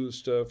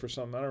clues for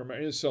something. I don't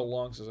remember. It's so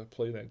long since I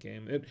played that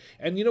game.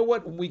 And you know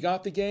what? When we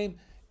got the game,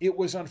 it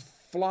was on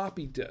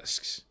floppy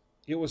disks.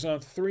 It was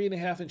on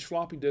 3.5-inch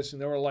floppy disks,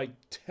 and there were like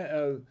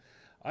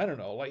I don't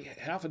know, like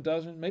half a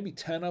dozen, maybe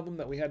 10 of them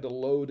that we had to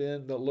load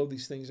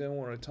these things in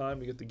one at a time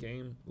to get the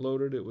game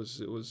loaded. It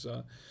was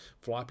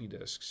floppy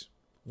disks,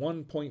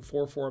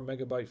 1.44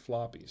 megabyte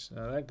floppies.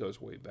 Now that goes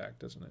way back,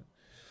 doesn't it?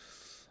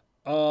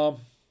 So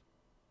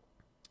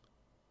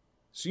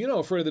you know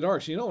Afraid of the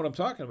Dark, so you know what I'm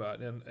talking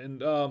about.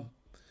 And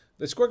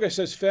the Square Guy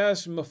says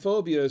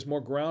Phasmophobia is more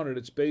grounded.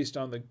 It's based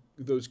on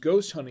those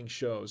ghost hunting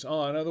shows.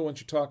 Oh, I know the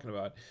ones you're talking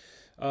about.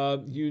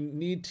 You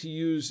need to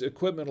use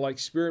equipment like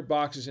spirit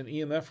boxes and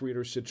EMF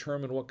readers to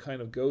determine what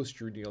kind of ghost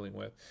you're dealing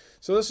with.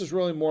 So this is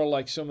really more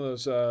like some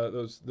of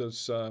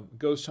those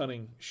ghost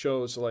hunting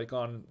shows, like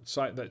on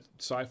that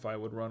Sci-Fi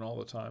would run all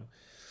the time,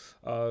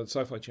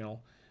 Sci-Fi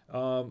Channel.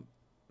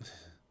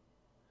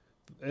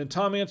 And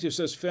Tom Antio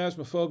says,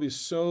 Phasmophobia is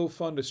so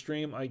fun to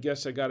stream. I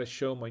guess I got to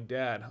show my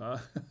dad, huh?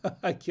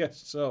 I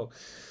guess so.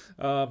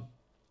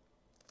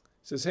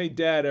 Says, hey,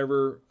 Dad,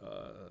 ever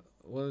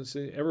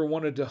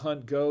wanted to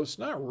hunt ghosts?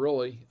 Not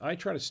really. I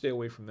try to stay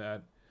away from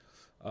that.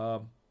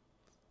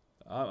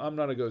 I'm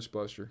not a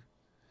Ghostbuster.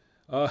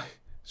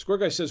 Square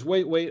Guy says,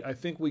 wait, I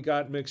think we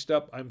got mixed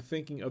up. I'm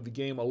thinking of the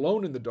game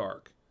Alone in the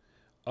Dark.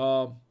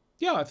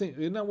 Yeah, I think,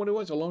 isn't that what it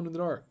was? Alone in the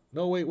Dark.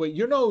 No, wait.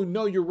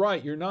 No, you're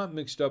right. You're not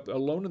mixed up.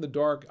 Alone in the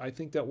Dark, I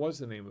think that was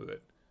the name of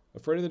it.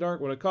 Afraid of the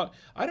Dark? What I call it?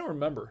 I don't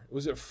remember.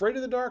 Was it Afraid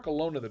of the Dark?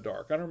 Alone in the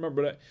Dark? I don't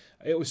remember. But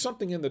it was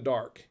something in the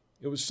dark.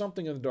 It was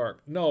something in the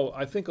dark. No,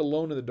 I think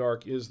Alone in the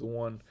Dark is the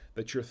one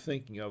that you're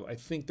thinking of. I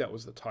think that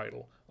was the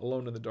title,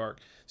 Alone in the Dark.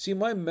 See,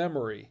 my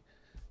memory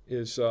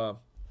is... I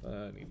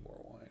need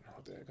more wine.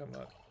 What the heck? I'm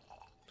not...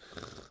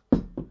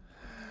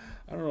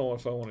 I don't know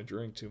if I want to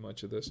drink too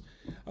much of this.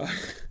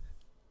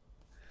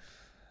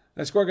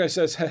 That Square Guy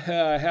says,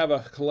 I have a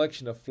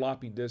collection of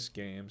floppy disk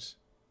games.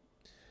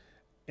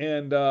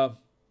 And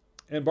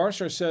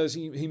Barnstar says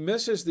he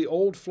misses the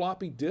old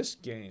floppy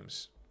disk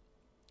games.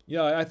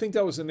 Yeah, I think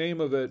that was the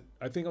name of it.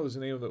 I think that was the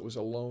name of it was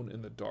Alone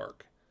in the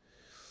Dark.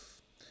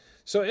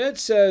 So Ed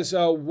says,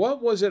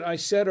 what was it I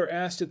said or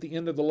asked at the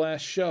end of the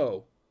last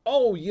show?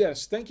 Oh,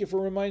 yes. Thank you for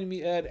reminding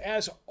me, Ed.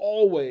 As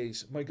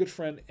always, my good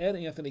friend Ed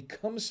Anthony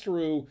comes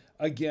through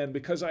again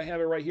because I have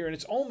it right here. And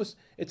it's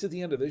at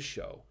the end of this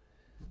show.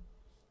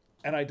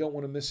 And I don't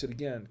want to miss it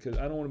again because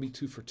I don't want to be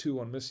 2 for 2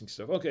 on missing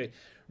stuff. Okay,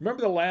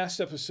 remember the last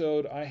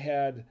episode I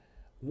had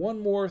one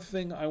more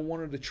thing I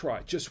wanted to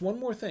try. Just one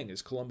more thing,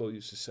 as Columbo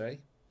used to say.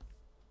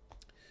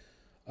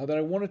 That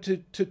I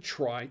wanted to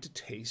try to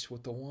taste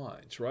with the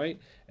wines, right?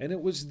 And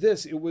it was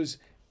this. It was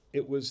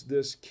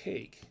this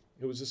cake.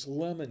 It was this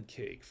lemon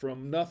cake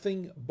from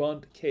Nothing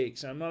Bundt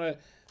Cakes. I'm not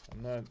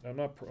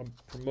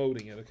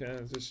promoting it. Okay,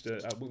 just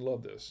we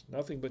love this.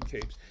 Nothing But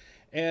Cakes.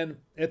 And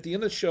at the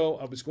end of the show,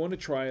 I was going to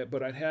try it,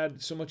 but I'd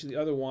had so much of the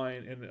other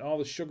wine and all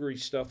the sugary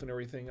stuff and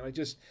everything. And I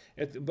just,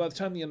 by the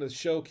time the end of the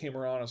show came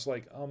around, I was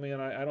like, oh man,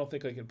 I don't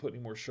think I can put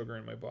any more sugar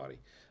in my body.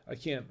 I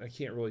can't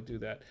really do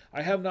that.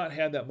 I have not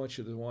had that much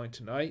of the wine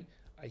tonight.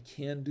 I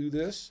can do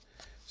this.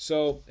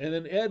 So, and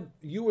then Ed,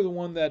 you were the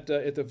one that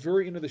at the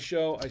very end of the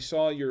show, I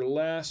saw your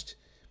last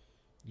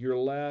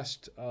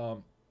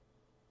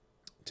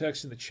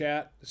text in the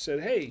chat that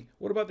said, hey,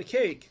 what about the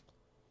cake?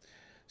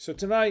 So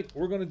tonight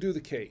we're going to do the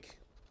cake.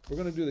 We're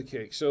going to do the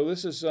cake. So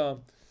this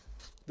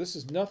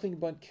is Nothing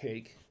But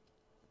Cake.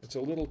 It's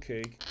a little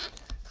cake.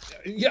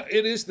 Yeah,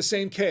 it is the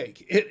same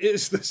cake. It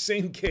is the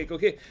same cake.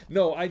 Okay.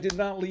 No, I did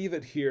not leave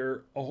it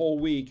here a whole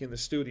week in the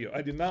studio.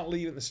 I did not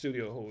leave it in the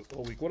studio a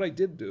whole week. What I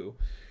did do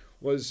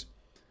was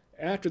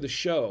after the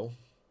show,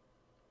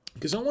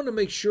 because I wanted to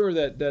make sure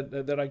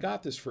that I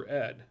got this for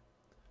Ed.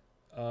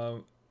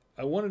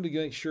 I wanted to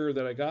make sure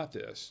that I got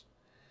this.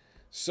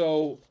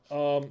 So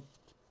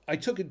I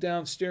took it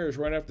downstairs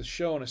right after the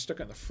show and I stuck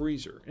it in the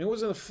freezer. And it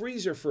was in the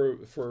freezer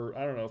for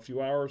I don't know, a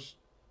few hours,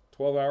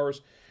 12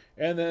 hours.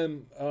 And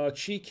then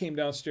Chi came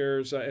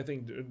downstairs, I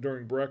think,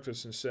 during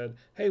breakfast and said,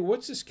 hey,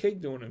 what's this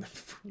cake doing in the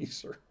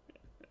freezer?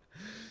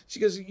 She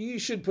goes, you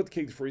should put the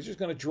cake in the freezer. It's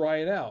going to dry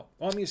it out.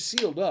 Well, I mean, it's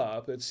sealed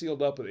up. It's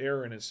sealed up with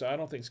air in it, so I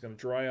don't think it's going to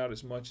dry out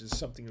as much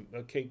as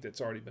a cake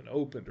that's already been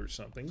opened or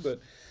something. But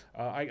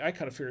I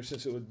kind of figured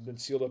since it had been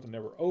sealed up and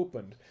never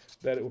opened,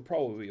 that it would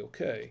probably be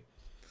okay.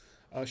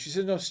 She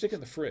said, no, stick it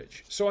in the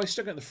fridge. So I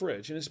stuck it in the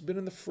fridge, and it's been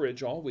in the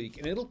fridge all week,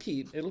 and it'll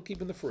keep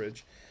in the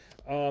fridge.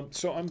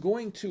 So I'm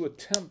going to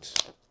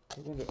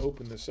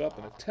open this up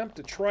and attempt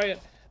to try it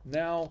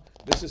now.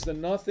 This is the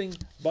Nothing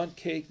Bundt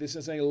Cake. This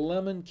is a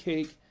lemon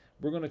cake.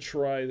 We're going to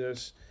try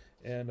this,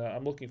 and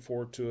I'm looking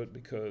forward to it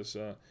because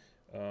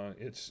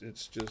it's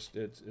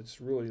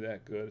really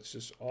that good. It's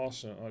just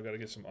awesome. Oh, I got to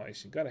get some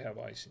icing. Got to have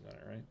icing on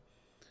it, right?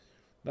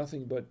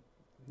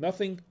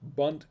 Nothing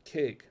Bundt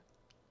Cake.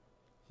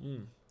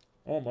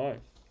 Oh my.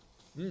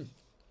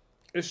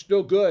 It's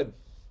still good.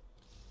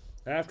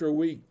 After a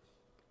week,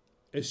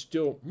 it's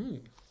still.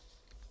 Wait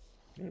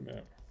a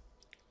minute.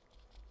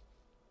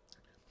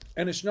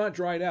 And it's not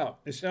dried out.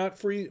 It's not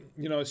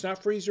it's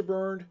not freezer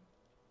burned.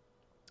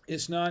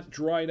 It's not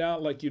dried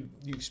out like you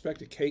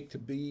expect a cake to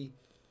be.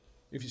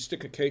 If you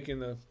stick a cake in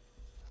the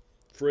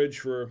fridge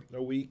for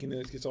a week and then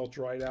it gets all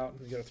dried out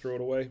and you got to throw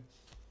it away.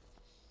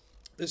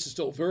 This is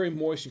still very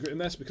moist and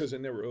that's because I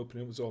never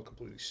opened it. It was all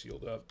completely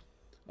sealed up.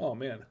 Oh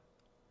man.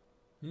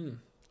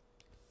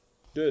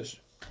 This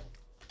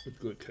is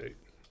good cake.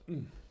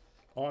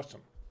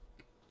 Awesome.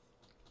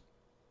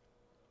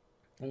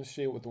 Let's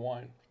see it with the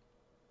wine.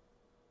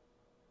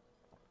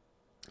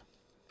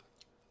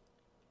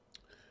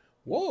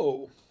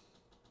 Whoa.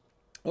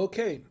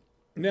 Okay.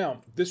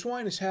 Now, this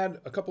wine has had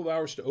a couple of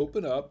hours to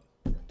open up.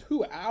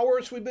 2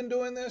 hours we've been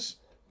doing this?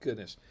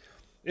 Goodness.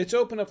 It's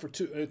opened up for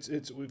two.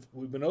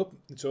 We've been open.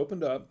 It's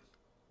opened up.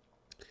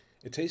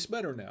 It tastes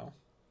better now,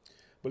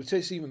 but it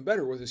tastes even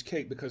better with this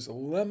cake because the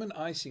lemon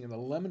icing and the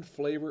lemon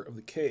flavor of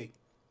the cake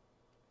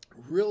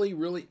really,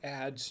 really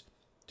adds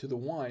to the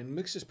wine.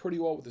 Mixes pretty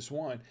well with this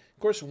wine. Of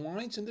course,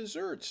 wines and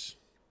desserts,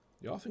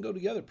 they often go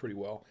together pretty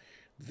well.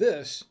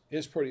 This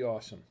is pretty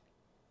awesome.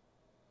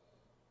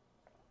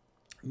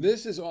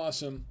 This is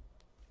awesome.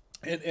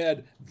 And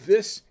Ed,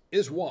 this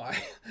is why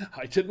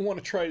I didn't want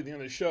to try it at the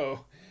end of the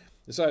show,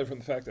 aside from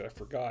the fact that I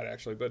forgot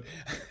actually, but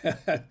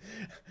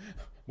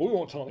we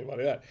won't tell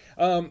anybody that.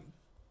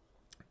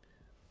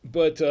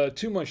 But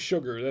too much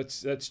sugar.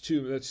 That's a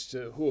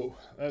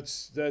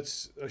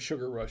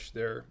sugar rush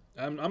there.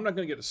 I'm not going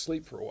to get to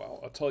sleep for a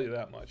while. I'll tell you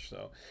that much.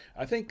 So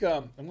I think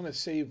I'm going to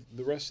save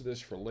the rest of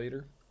this for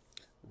later.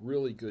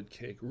 Really good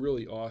cake,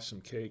 really awesome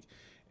cake,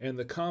 and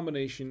the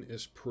combination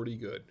is pretty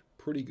good.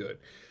 Pretty good.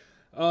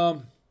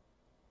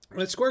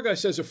 That Square Guy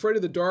says, Afraid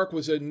of the Dark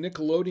was a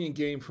Nickelodeon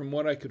game from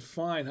what I could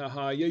find.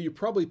 Haha. Yeah, you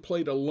probably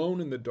played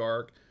Alone in the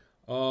Dark.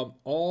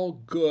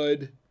 All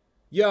good.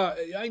 Yeah,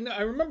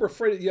 I remember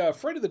Afraid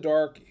of the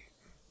Dark.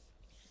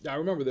 I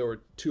remember there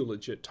were two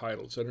legit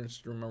titles. I don't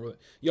just remember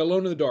that. Yeah,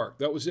 Alone in the Dark.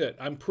 That was it.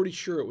 I'm pretty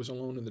sure it was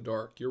Alone in the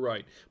Dark. You're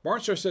right.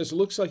 Barnstar says,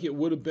 looks like it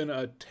would have been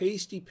a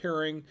tasty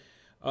pairing.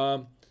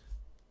 And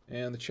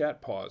the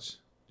chat pause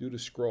due to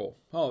scroll.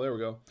 Oh, there we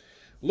go.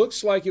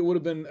 Looks like it would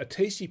have been a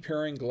tasty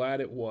pairing.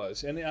 Glad it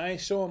was. And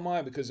so am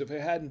I, because if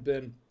it hadn't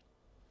been,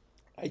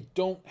 I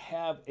don't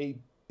have a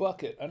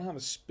bucket. I don't have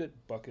a spit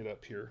bucket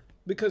up here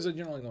because I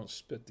generally don't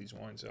spit these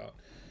wines out.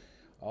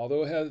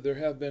 Although there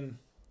have been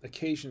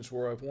occasions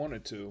where I've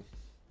wanted to.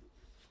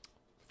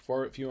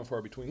 Few and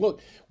far between.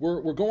 Look,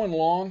 we're going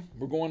long.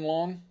 We're going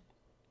long.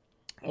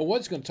 I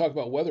was going to talk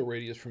about weather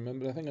radios for a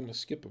minute, but I think I'm going to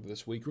skip it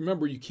this week.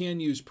 Remember, you can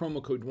use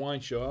promo code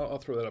WineShow. I'll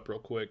throw that up real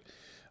quick.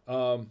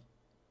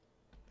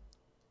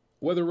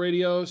 Weather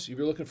radios, if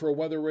you're looking for a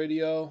weather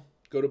radio,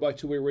 go to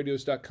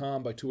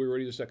buytwowayradios.com,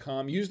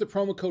 buytwowayradios.com. Use the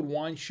promo code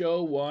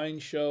WineShow.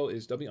 WineShow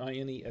is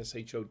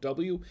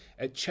WINESHOW.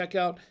 At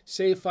checkout,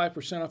 save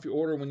 5% off your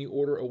order when you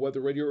order a weather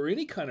radio or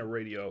any kind of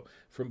radio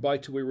from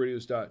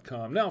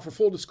buytwowayradios.com. Now, for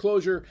full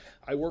disclosure,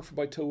 I work for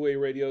Buy Two Way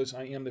Radios.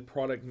 I am the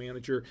product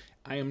manager.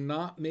 I am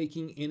not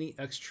making any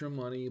extra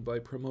money by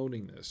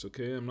promoting this,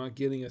 okay? I'm not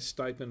getting a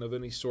stipend of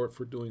any sort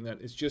for doing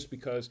that. It's just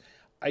because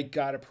I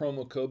got a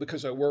promo code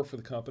because I work for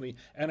the company,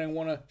 and I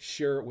want to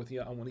share it with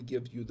you. I want to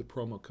give you the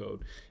promo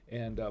code.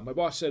 And my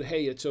boss said,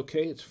 hey, it's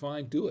okay, it's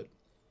fine, do it.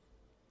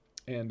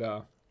 And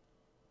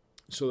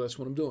so that's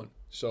what I'm doing.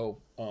 So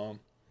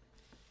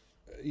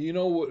you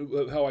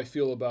know how I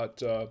feel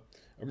about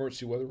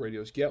emergency weather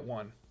radios. Get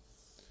one.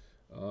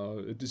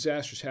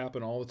 Disasters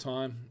happen all the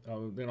time,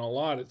 and a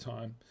lot of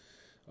time.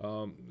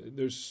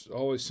 There's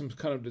always some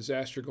kind of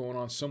disaster going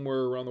on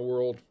somewhere around the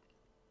world.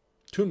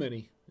 Too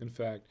many, in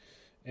fact.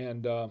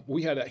 And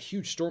we had a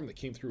huge storm that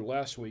came through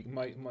last week.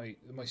 My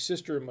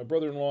sister and my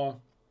brother-in-law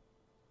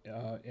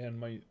and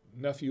my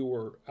nephew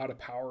were out of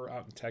power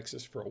out in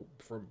Texas for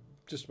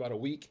just about a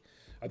week.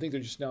 I think they're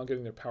just now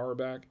getting their power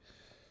back.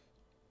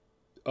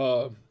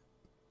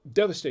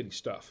 Devastating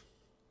stuff.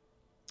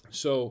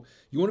 So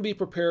you want to be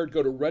prepared.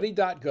 Go to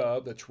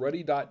ready.gov. That's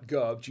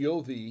ready.gov,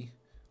 G-O-V.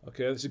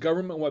 Okay, it's a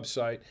government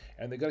website,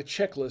 and they got a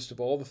checklist of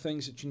all the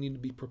things that you need to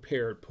be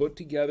prepared. Put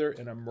together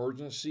an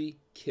emergency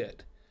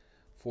kit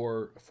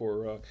for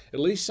at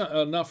least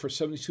enough for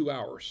 72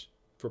 hours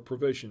for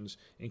provisions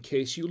in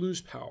case you lose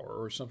power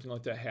or something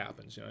like that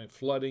happens. You know,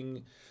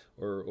 flooding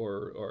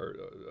or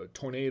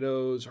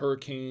tornadoes,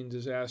 hurricane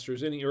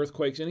disasters, any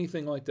earthquakes,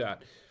 anything like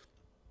that.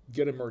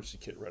 Get an emergency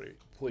kit ready,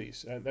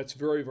 please. And that's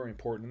very, very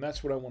important. And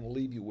that's what I want to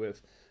leave you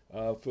with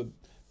for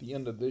the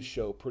end of this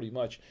show, pretty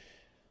much.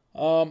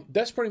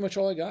 That's pretty much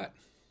all I got.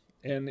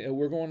 And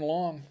we're going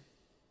along.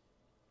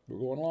 We're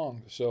going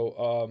along.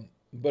 So,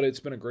 but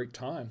it's been a great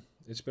time.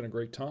 It's been a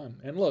great time.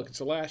 And look, it's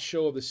the last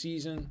show of the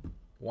season.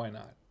 Why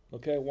not?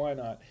 Okay, why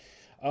not?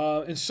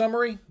 In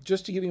summary,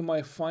 just to give you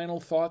my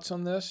final thoughts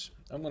on this,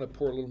 I'm going to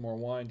pour a little more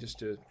wine just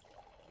to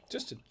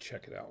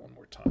check it out one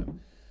more time.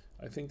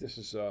 I think this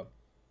is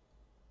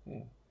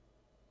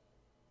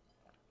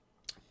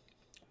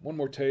one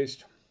more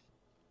taste.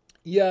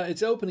 Yeah,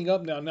 it's opening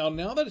up now.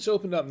 Now that it's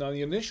opened up, now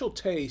the initial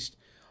taste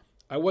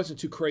I wasn't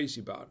too crazy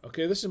about.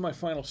 Okay, this is my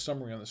final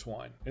summary on this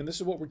wine. And this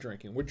is what we're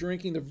drinking. We're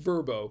drinking the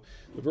Verbo.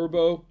 The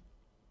Verbo,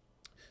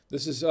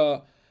 this is,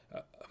 no,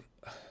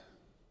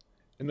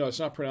 it's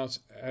not pronounced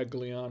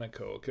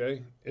Aglianico,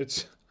 okay?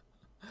 It's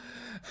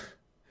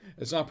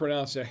not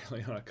pronounced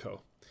Aglianico.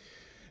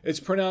 It's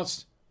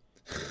pronounced,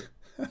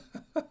 and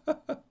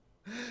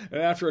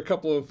after a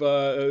couple of,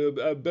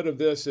 a bit of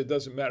this, it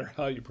doesn't matter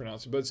how you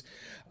pronounce it, but it's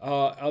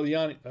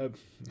Aglianico,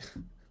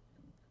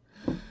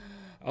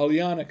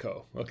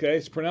 okay?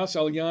 It's pronounced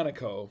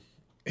Aglianico.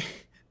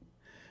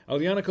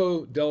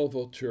 Aglianico Del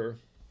Vulture.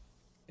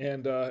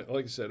 And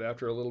like I said,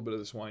 after a little bit of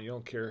this wine, you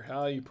don't care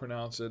how you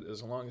pronounce it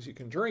as long as you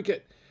can drink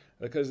it,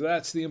 because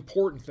that's the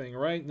important thing,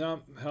 right?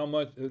 Not how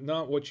much,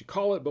 not what you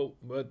call it,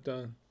 but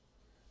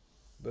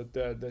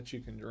that you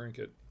can drink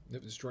it.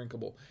 if it's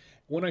drinkable.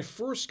 When I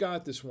first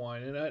got this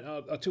wine, and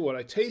I'll tell you what,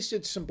 I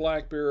tasted some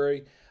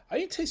blackberry. I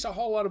didn't taste a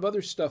whole lot of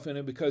other stuff in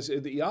it because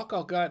the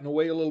alcohol got in the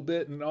way a little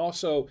bit, and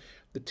also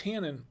the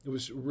tannin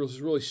was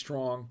really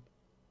strong.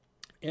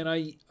 And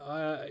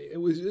it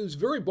was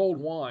very bold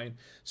wine,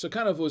 so it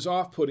kind of was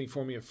off-putting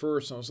for me at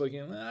first. I was like,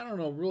 I don't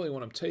know really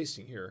what I'm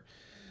tasting here.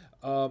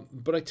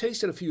 But I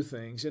tasted a few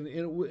things, and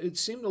it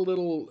seemed a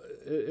little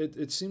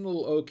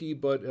oaky,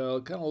 but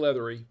kind of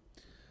leathery.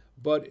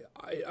 But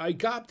I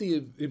got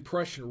the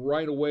impression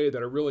right away that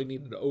I really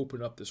needed to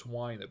open up this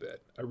wine a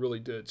bit. I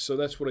really did. So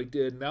that's what I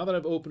did. Now that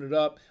I've opened it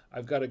up,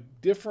 I've got a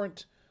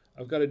different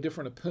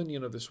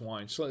opinion of this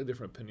wine, slightly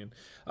different opinion.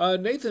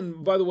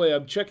 Nathan, by the way,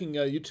 I'm checking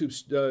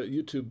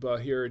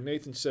YouTube here, and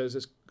Nathan says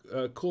it's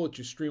cool that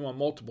you stream on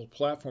multiple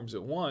platforms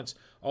at once.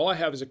 All I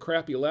have is a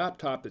crappy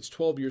laptop that's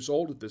 12 years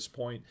old at this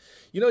point.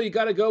 You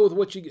got to go with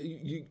what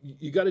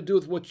you got to do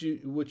with what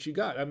you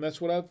got. I mean, that's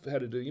what I've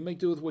had to do. You make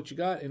do with what you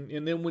got,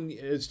 and then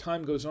as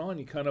time goes on,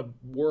 you kind of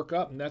work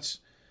up, and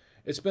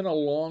it's been a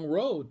long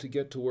road to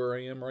get to where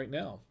I am right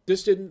now.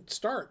 This didn't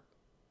start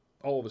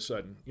all of a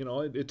sudden.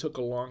 It took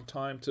a long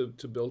time to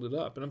build it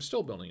up, and I'm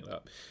still building it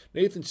up.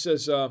 Nathan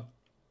says,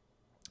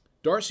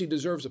 Darcy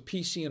deserves a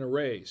PC and a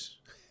raise.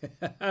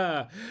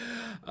 I'm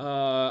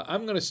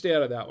going to stay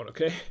out of that one,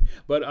 okay?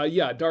 But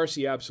yeah,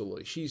 Darcy,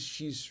 absolutely.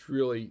 She's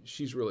really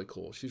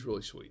cool. She's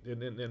really sweet.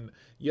 And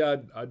yeah,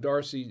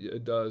 Darcy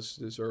does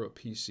deserve a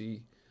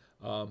PC.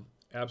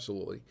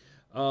 Absolutely.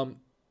 There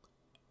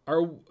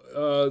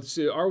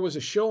was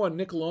a show on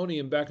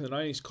Nickelodeon back in the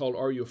 90s called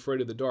Are You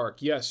Afraid of the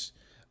Dark? Yes.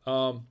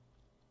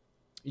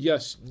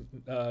 Yes,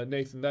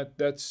 Nathan,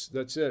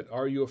 that's it.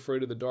 Are You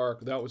Afraid of the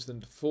Dark? That was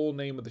the full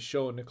name of the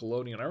show on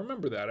Nickelodeon. I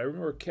remember that. I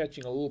remember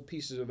catching a little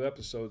pieces of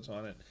episodes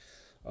on it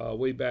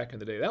way back in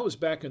the day. That was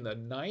back in the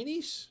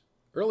 90s?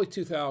 Early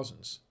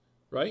 2000s,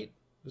 right?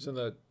 It was in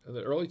the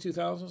early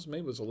 2000s?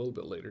 Maybe it was a little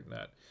bit later than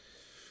that.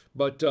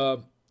 But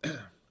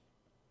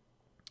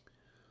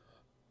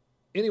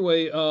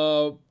anyway,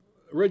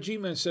 Red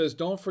G-Man says,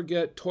 don't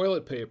forget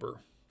toilet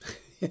paper.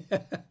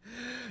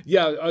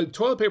 Yeah,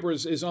 toilet paper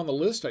is on the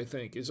list. I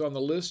think is on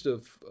the list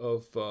of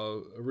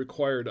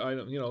required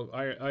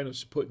items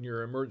to put in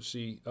your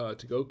emergency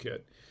to-go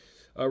kit.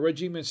 Red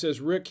G-Man says,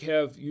 Rick,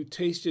 have you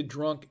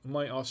drunk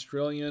my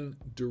Australian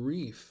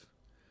Durif?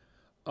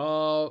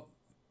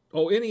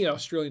 Any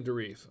Australian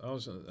Durif.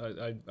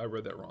 I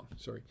read that wrong.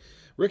 Sorry,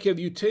 Rick, have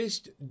you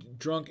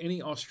drunk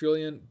any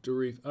Australian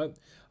Durif?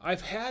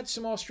 I've had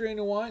some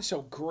Australian wine.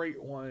 So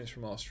great wines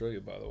from Australia,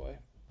 by the way.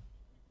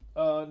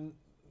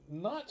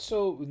 Not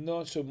so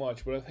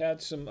much, but I've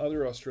had some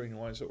other Australian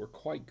wines that were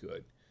quite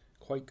good,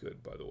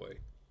 by the way.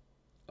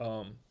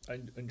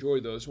 I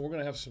enjoyed those, and we're going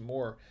to have some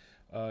more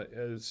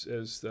in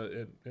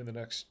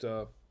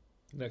the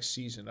next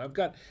season. I've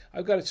got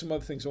some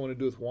other things I want to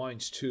do with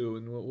wines too,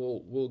 and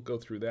we'll go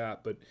through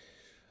that. But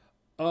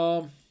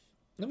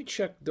let me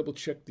double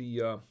check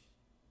the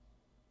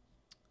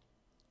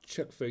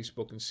check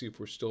Facebook and see if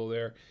we're still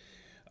there.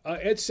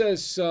 Ed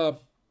says,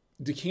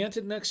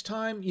 decanted next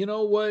time. You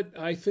know what?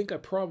 I think I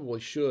probably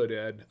should,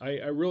 Ed.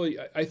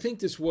 I think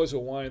this was a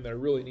wine that I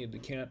really needed to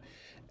decant.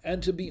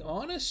 And to be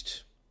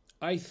honest,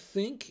 I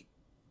think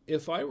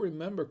if I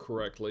remember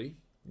correctly,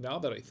 now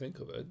that I think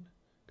of it,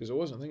 because I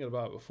wasn't thinking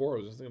about it before,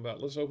 I was thinking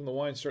about let's open the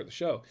wine and start the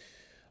show.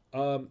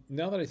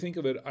 Now that I think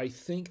of it, I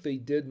think they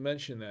did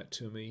mention that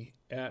to me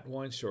at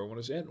Winestore. When I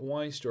was at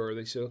Winestore,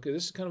 they said, okay,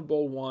 this is kind of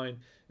bold wine.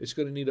 You're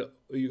going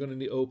to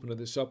need to open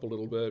this up a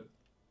little bit.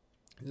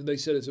 And they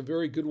said it's a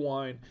very good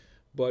wine.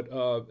 But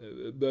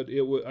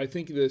I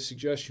think the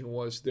suggestion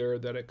was there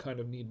that it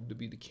kind of needed to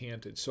be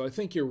decanted. So I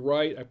think you're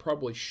right. I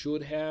probably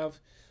should have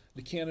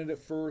decanted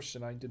it first,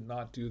 and I did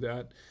not do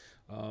that.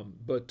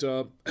 But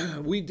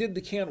we did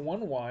decant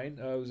one wine.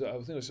 I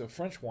think it was a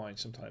French wine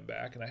sometime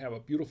back, and I have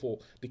a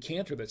beautiful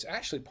decanter that's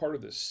actually part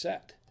of this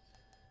set.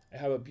 I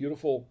have a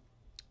beautiful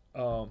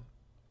a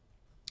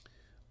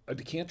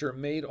decanter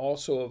made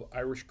also of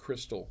Irish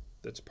crystal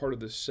that's part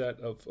of this set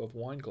of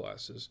wine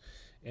glasses,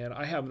 and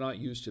I have not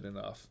used it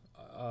enough.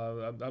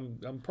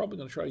 I'm probably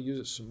going to try to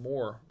use it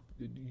more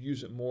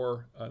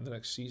in the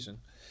next season.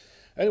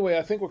 Anyway,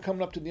 I think we're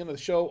coming up to the end of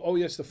the show. Oh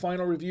yes, the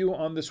final review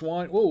on this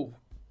wine. Oh,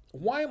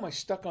 why am I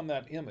stuck on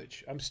that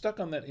image? I'm stuck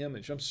on that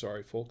image. I'm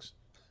sorry, folks.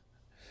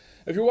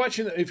 If you're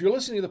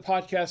listening to the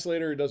podcast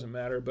later, it doesn't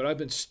matter. But I've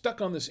been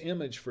stuck on this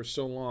image for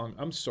so long.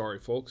 I'm sorry,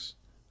 folks.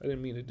 I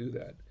didn't mean to do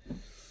that.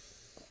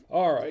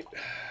 All right.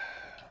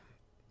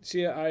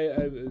 See,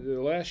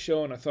 the last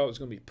show, and I thought it was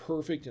going to be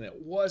perfect, and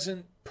it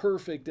wasn't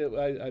perfect.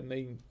 I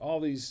made all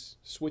these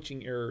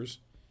switching errors.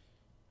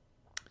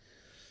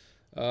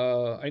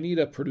 I need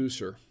a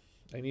producer.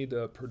 Don't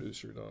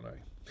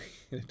I?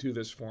 To do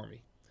this for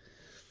me.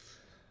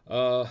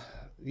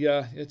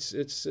 Yeah,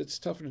 it's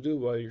tough to do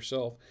by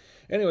yourself.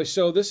 Anyway,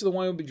 so this is the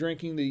wine we'll be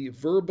drinking, the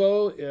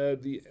Verbo,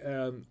 the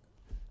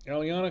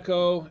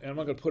Aglianico, and I'm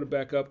not going to put it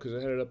back up because I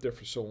had it up there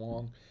for so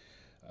long.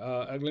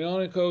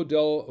 Aglianico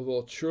del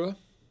Vulture.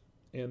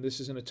 And this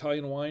is an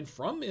Italian wine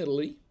from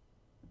Italy.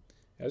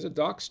 It has a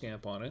dock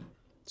stamp on it.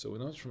 So we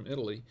know it's from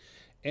Italy.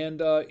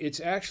 And it's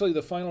actually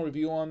the final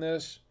review on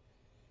this.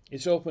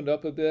 It's opened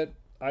up a bit.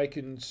 I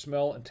can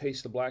smell and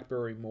taste the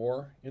blackberry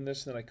more in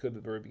this than I could at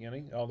the very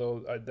beginning,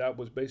 although that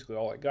was basically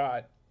all I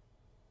got.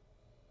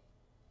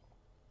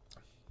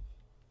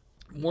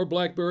 More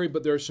blackberry,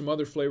 but there are some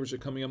other flavors that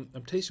are coming up.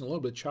 I'm tasting a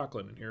little bit of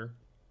chocolate in here.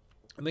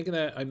 I'm thinking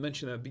that I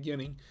mentioned that at the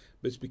beginning,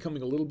 but it's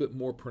becoming a little bit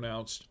more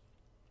pronounced.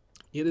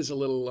 It is a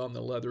little on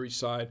the leathery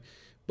side,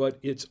 but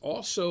it's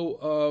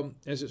also,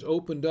 as it's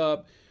opened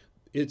up,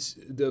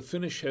 the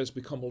finish has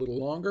become a little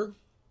longer,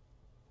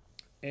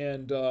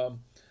 and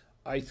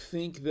I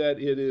think that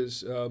it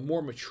is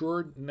more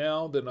matured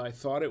now than I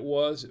thought it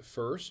was at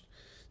first.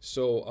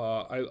 So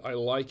I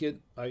like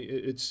it.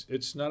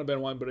 It's not a bad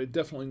wine, but it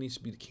definitely needs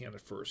to be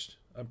decanted first.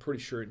 I'm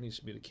pretty sure it needs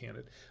to be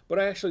decanted. But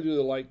I actually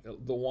do like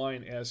the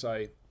wine as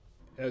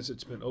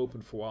it's been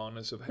open for a while and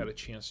as I've had a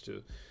chance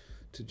to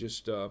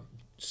just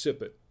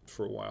sip it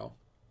for a while.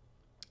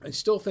 I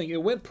still think it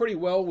went pretty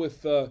well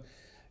with the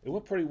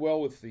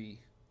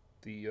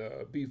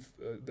beef,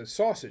 the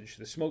sausage,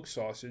 the smoked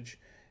sausage,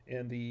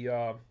 and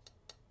the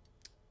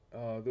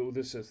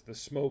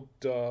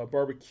smoked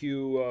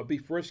barbecue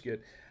beef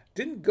brisket.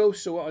 Didn't go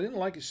so well. I didn't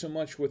like it so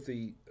much with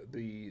the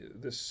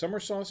summer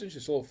sausage,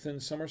 this little thin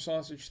summer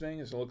sausage thing.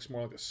 It looks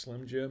more like a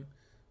Slim Jim.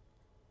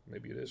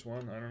 Maybe it is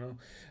one. I don't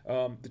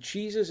know. The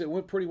cheeses, it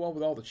went pretty well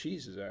with all the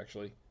cheeses,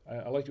 actually.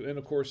 I liked it. And,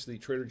 of course, the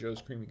Trader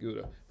Joe's Creamy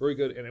Gouda. Very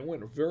good. And it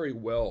went very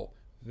well,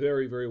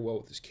 very, very well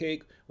with this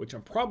cake, which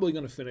I'm probably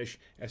going to finish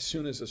as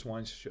soon as this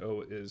wine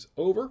show is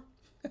over.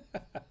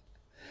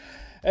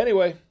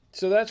 Anyway,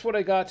 so that's what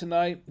I got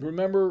tonight.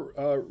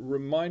 Remember,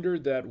 reminder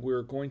that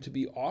we're going to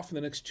be off in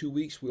the next 2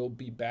 weeks. We'll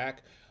be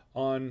back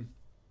on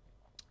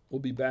the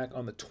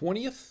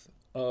 20th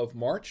of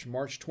March,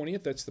 March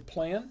 20th. That's the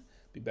plan.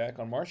 Be back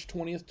on March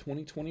 20th,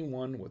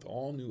 2021 with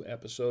all new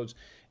episodes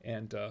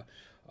and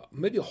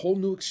maybe a whole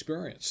new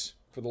experience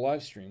for the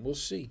live stream. We'll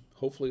see.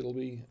 Hopefully it'll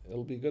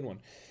be a good one.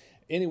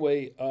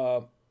 Anyway,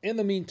 in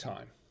the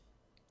meantime,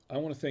 I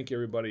want to thank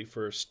everybody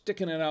for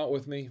sticking it out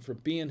with me, for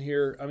being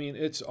here. I mean,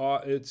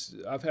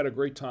 I've had a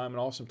great time, an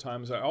awesome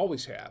time, as I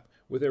always have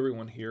with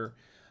everyone here.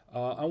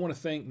 I want to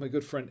thank my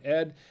good friend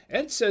Ed.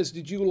 Ed says,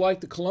 did you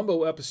like the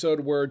Columbo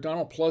episode where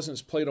Donald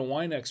Pleasance played a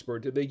wine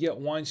expert? Did they get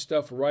wine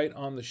stuff right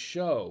on the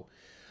show?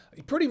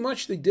 Pretty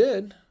much they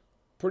did.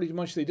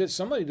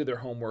 Somebody did their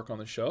homework on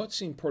the show. It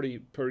seemed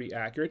pretty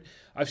accurate.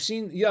 I've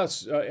seen,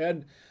 yes,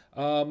 Ed,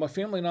 my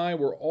family and I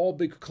were all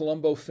big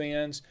Columbo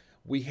fans.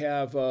 We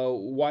have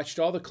watched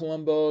all the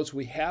Columbos.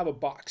 We have a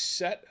box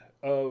set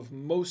of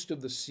most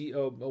of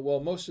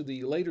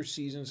the later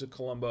seasons of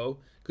Columbo.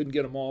 Couldn't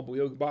get them all, but we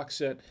have a box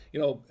set.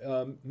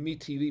 Me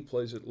TV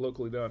plays it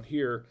locally down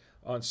here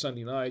on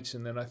Sunday nights,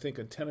 and then I think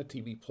Antenna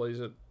TV plays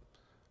it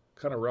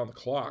kind of around the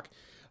clock.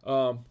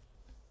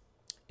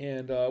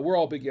 And we're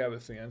all big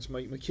Abbott fans.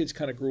 My kids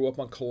kind of grew up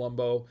on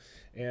Columbo,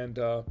 and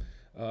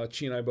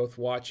Chi and I both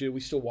watch it. We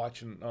still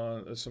watch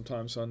it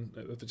sometimes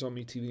if it's on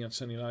MeTV on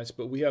Sunday nights.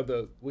 But we have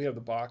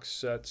the box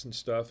sets and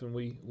stuff, and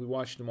we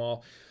watched them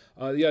all.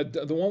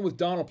 The one with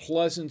Donald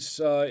Pleasance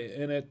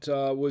in it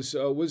was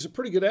a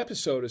pretty good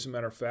episode, as a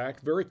matter of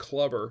fact. Very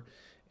clever,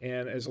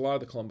 and as a lot of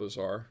the Columbos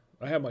are.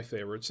 I have my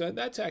favorites.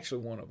 That's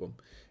actually one of them,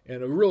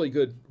 and a really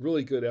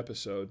good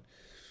episode.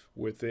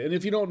 And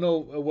if you don't know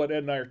what Ed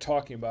and I are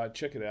talking about,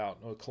 check it out.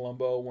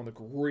 Columbo, one of the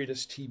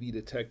greatest TV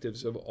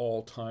detectives of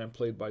all time,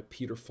 played by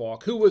Peter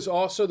Falk, who was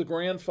also the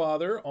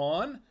grandfather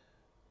on,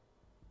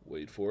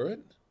 wait for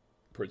it,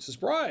 Princess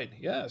Bride,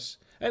 yes.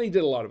 And he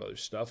did a lot of other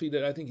stuff.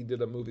 I think he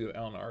did a movie with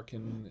Alan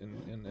Arkin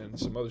and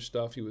some other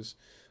stuff. He was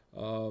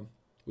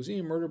he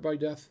in Murder by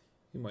Death?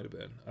 He might have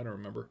been. I don't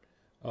remember.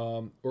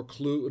 Or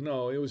Clue.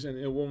 No, it was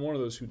in one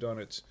of those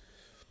whodunits.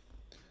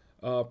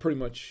 Pretty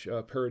much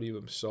a parody of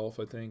himself,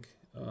 I think.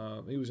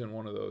 He was in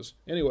one of those.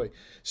 Anyway,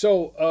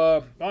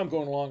 so I'm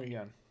going along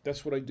again.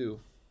 That's what I do.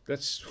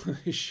 That's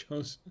what this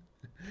show's,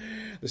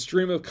 the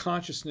Stream of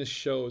Consciousness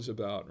show is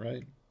about,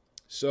 right?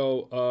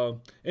 So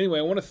anyway,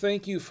 I want to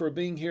thank you for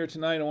being here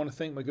tonight. I want to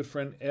thank my good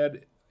friend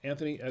Ed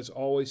Anthony, as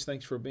always.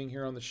 Thanks for being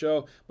here on the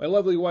show. My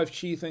lovely wife,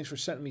 Chi, thanks for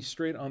setting me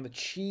straight on the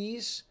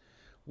cheese,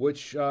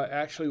 which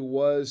actually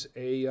was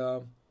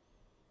a...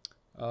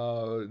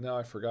 now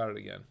I forgot it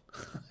again.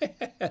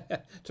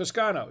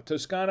 Toscano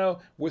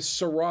with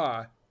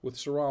Syrah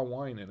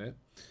wine in it.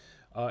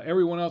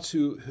 Everyone else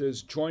who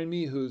has joined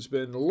me, who's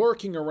been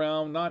lurking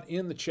around, not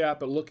in the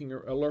chat, but lurking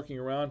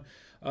around,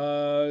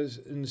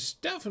 and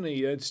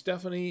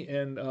Stephanie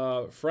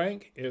and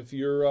Frank, if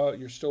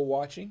you're still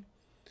watching,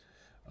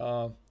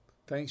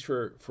 thanks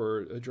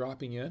for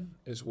dropping in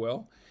as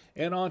well.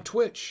 And on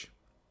Twitch,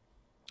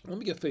 let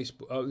me get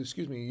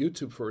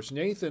YouTube first.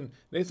 Nathan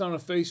on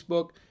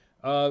Facebook.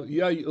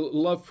 You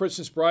love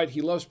Princess Bride.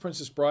 He loves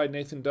Princess Bride.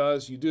 Nathan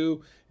does. You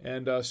do.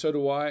 And so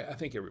do I. I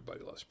think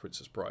everybody loves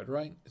Princess Bride,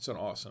 right? It's an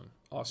awesome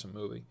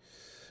movie.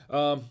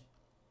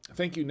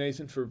 Thank you,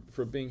 Nathan,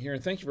 for being here.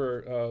 And thank you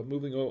for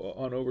moving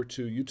on over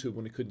to YouTube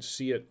when you couldn't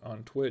see it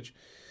on Twitch.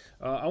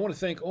 I want to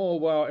thank, oh,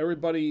 wow,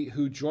 everybody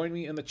who joined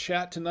me in the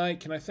chat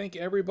tonight. Can I thank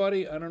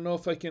everybody? I don't know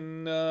if I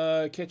can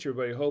catch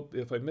everybody. I hope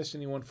if I missed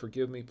anyone,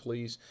 forgive me,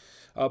 please.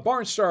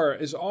 Barnstar,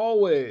 as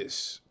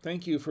always,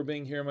 thank you for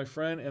being here, my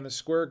friend. And the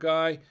Square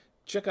Guy,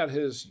 check out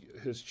his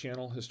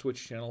channel, his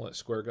Twitch channel at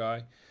Square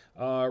Guy.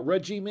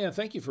 Reggie, man,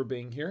 thank you for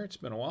being here. It's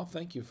been a while.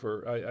 Thank you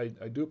for,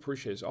 I do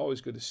appreciate it. It's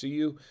always good to see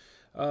you.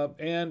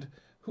 And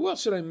who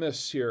else did I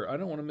miss here? I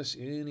don't want to miss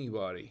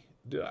anybody.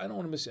 I don't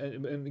want to miss,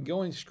 and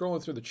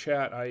scrolling through the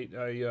chat, I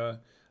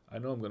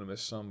know I'm going to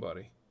miss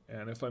somebody.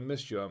 And if I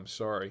missed you, I'm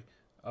sorry.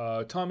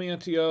 Tommy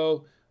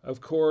Antio, of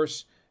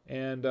course,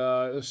 and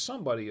there's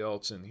somebody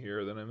else in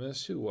here that I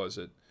missed. Who was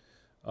it?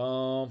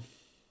 I'm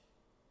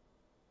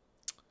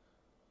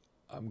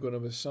going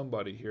to miss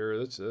somebody here.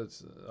 That's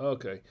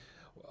okay.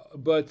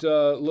 But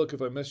look,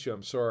 if I missed you,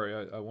 I'm sorry.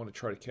 I want to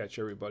try to catch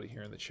everybody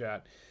here in the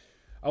chat.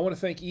 I want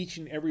to thank each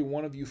and every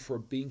one of you for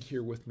being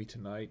here with me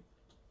tonight.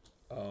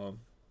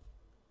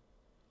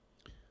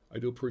 I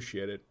do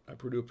appreciate it. I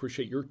do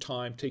appreciate your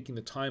time, taking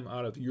the time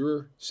out of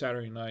your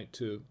Saturday night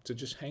to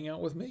just hang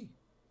out with me,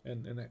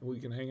 and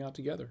we can hang out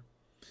together.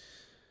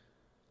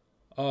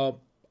 I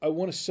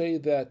want to say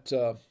that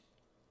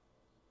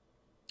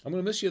I'm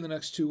going to miss you in the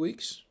next 2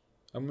 weeks.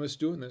 I'm going to miss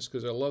doing this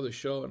because I love the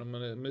show, and I'm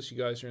going to miss you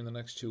guys here in the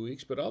next 2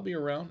 weeks. But I'll be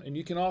around, and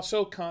you can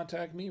also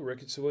contact me,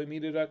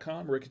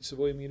 rick@savoymedia.com,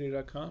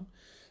 rick@savoymedia.com,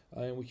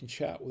 and we can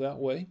chat that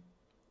way.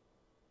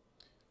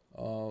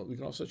 We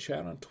can also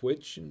chat on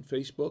Twitch and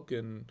Facebook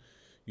and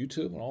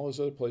YouTube and all those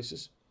other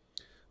places.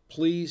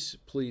 Please,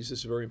 please, this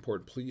is very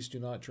important. Please do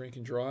not drink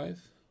and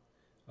drive.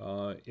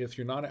 If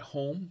you're not at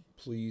home,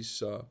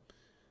 please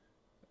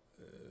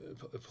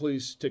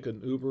please take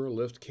an Uber,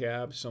 Lyft,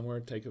 cab somewhere.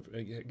 Get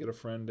a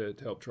friend to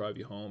help drive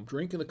you home.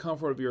 Drink in the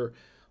comfort of your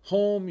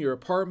home, your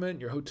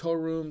apartment, your hotel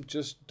room.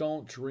 Just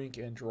don't drink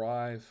and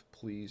drive,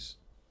 please.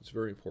 It's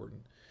very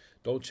important.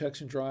 Don't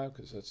text and drive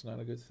because that's not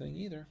a good thing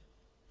either.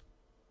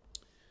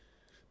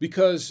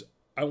 Because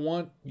I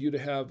want you to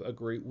have a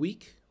great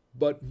week,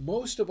 but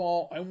most of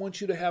all, I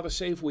want you to have a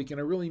safe week, and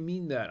I really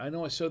mean that. I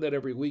know I say that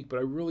every week, but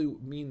I really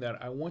mean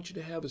that. I want you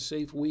to have a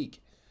safe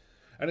week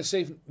and a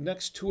safe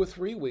next 2 or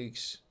 3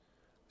 weeks,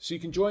 so you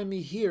can join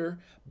me here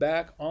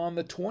back on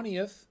the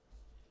 20th,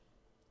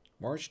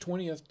 March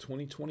 20th,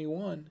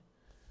 2021,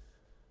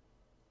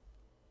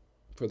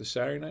 for the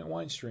Saturday Night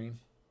Wine Stream,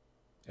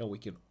 and we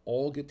can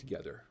all get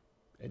together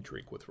and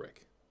drink with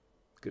Rick.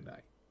 Good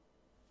night.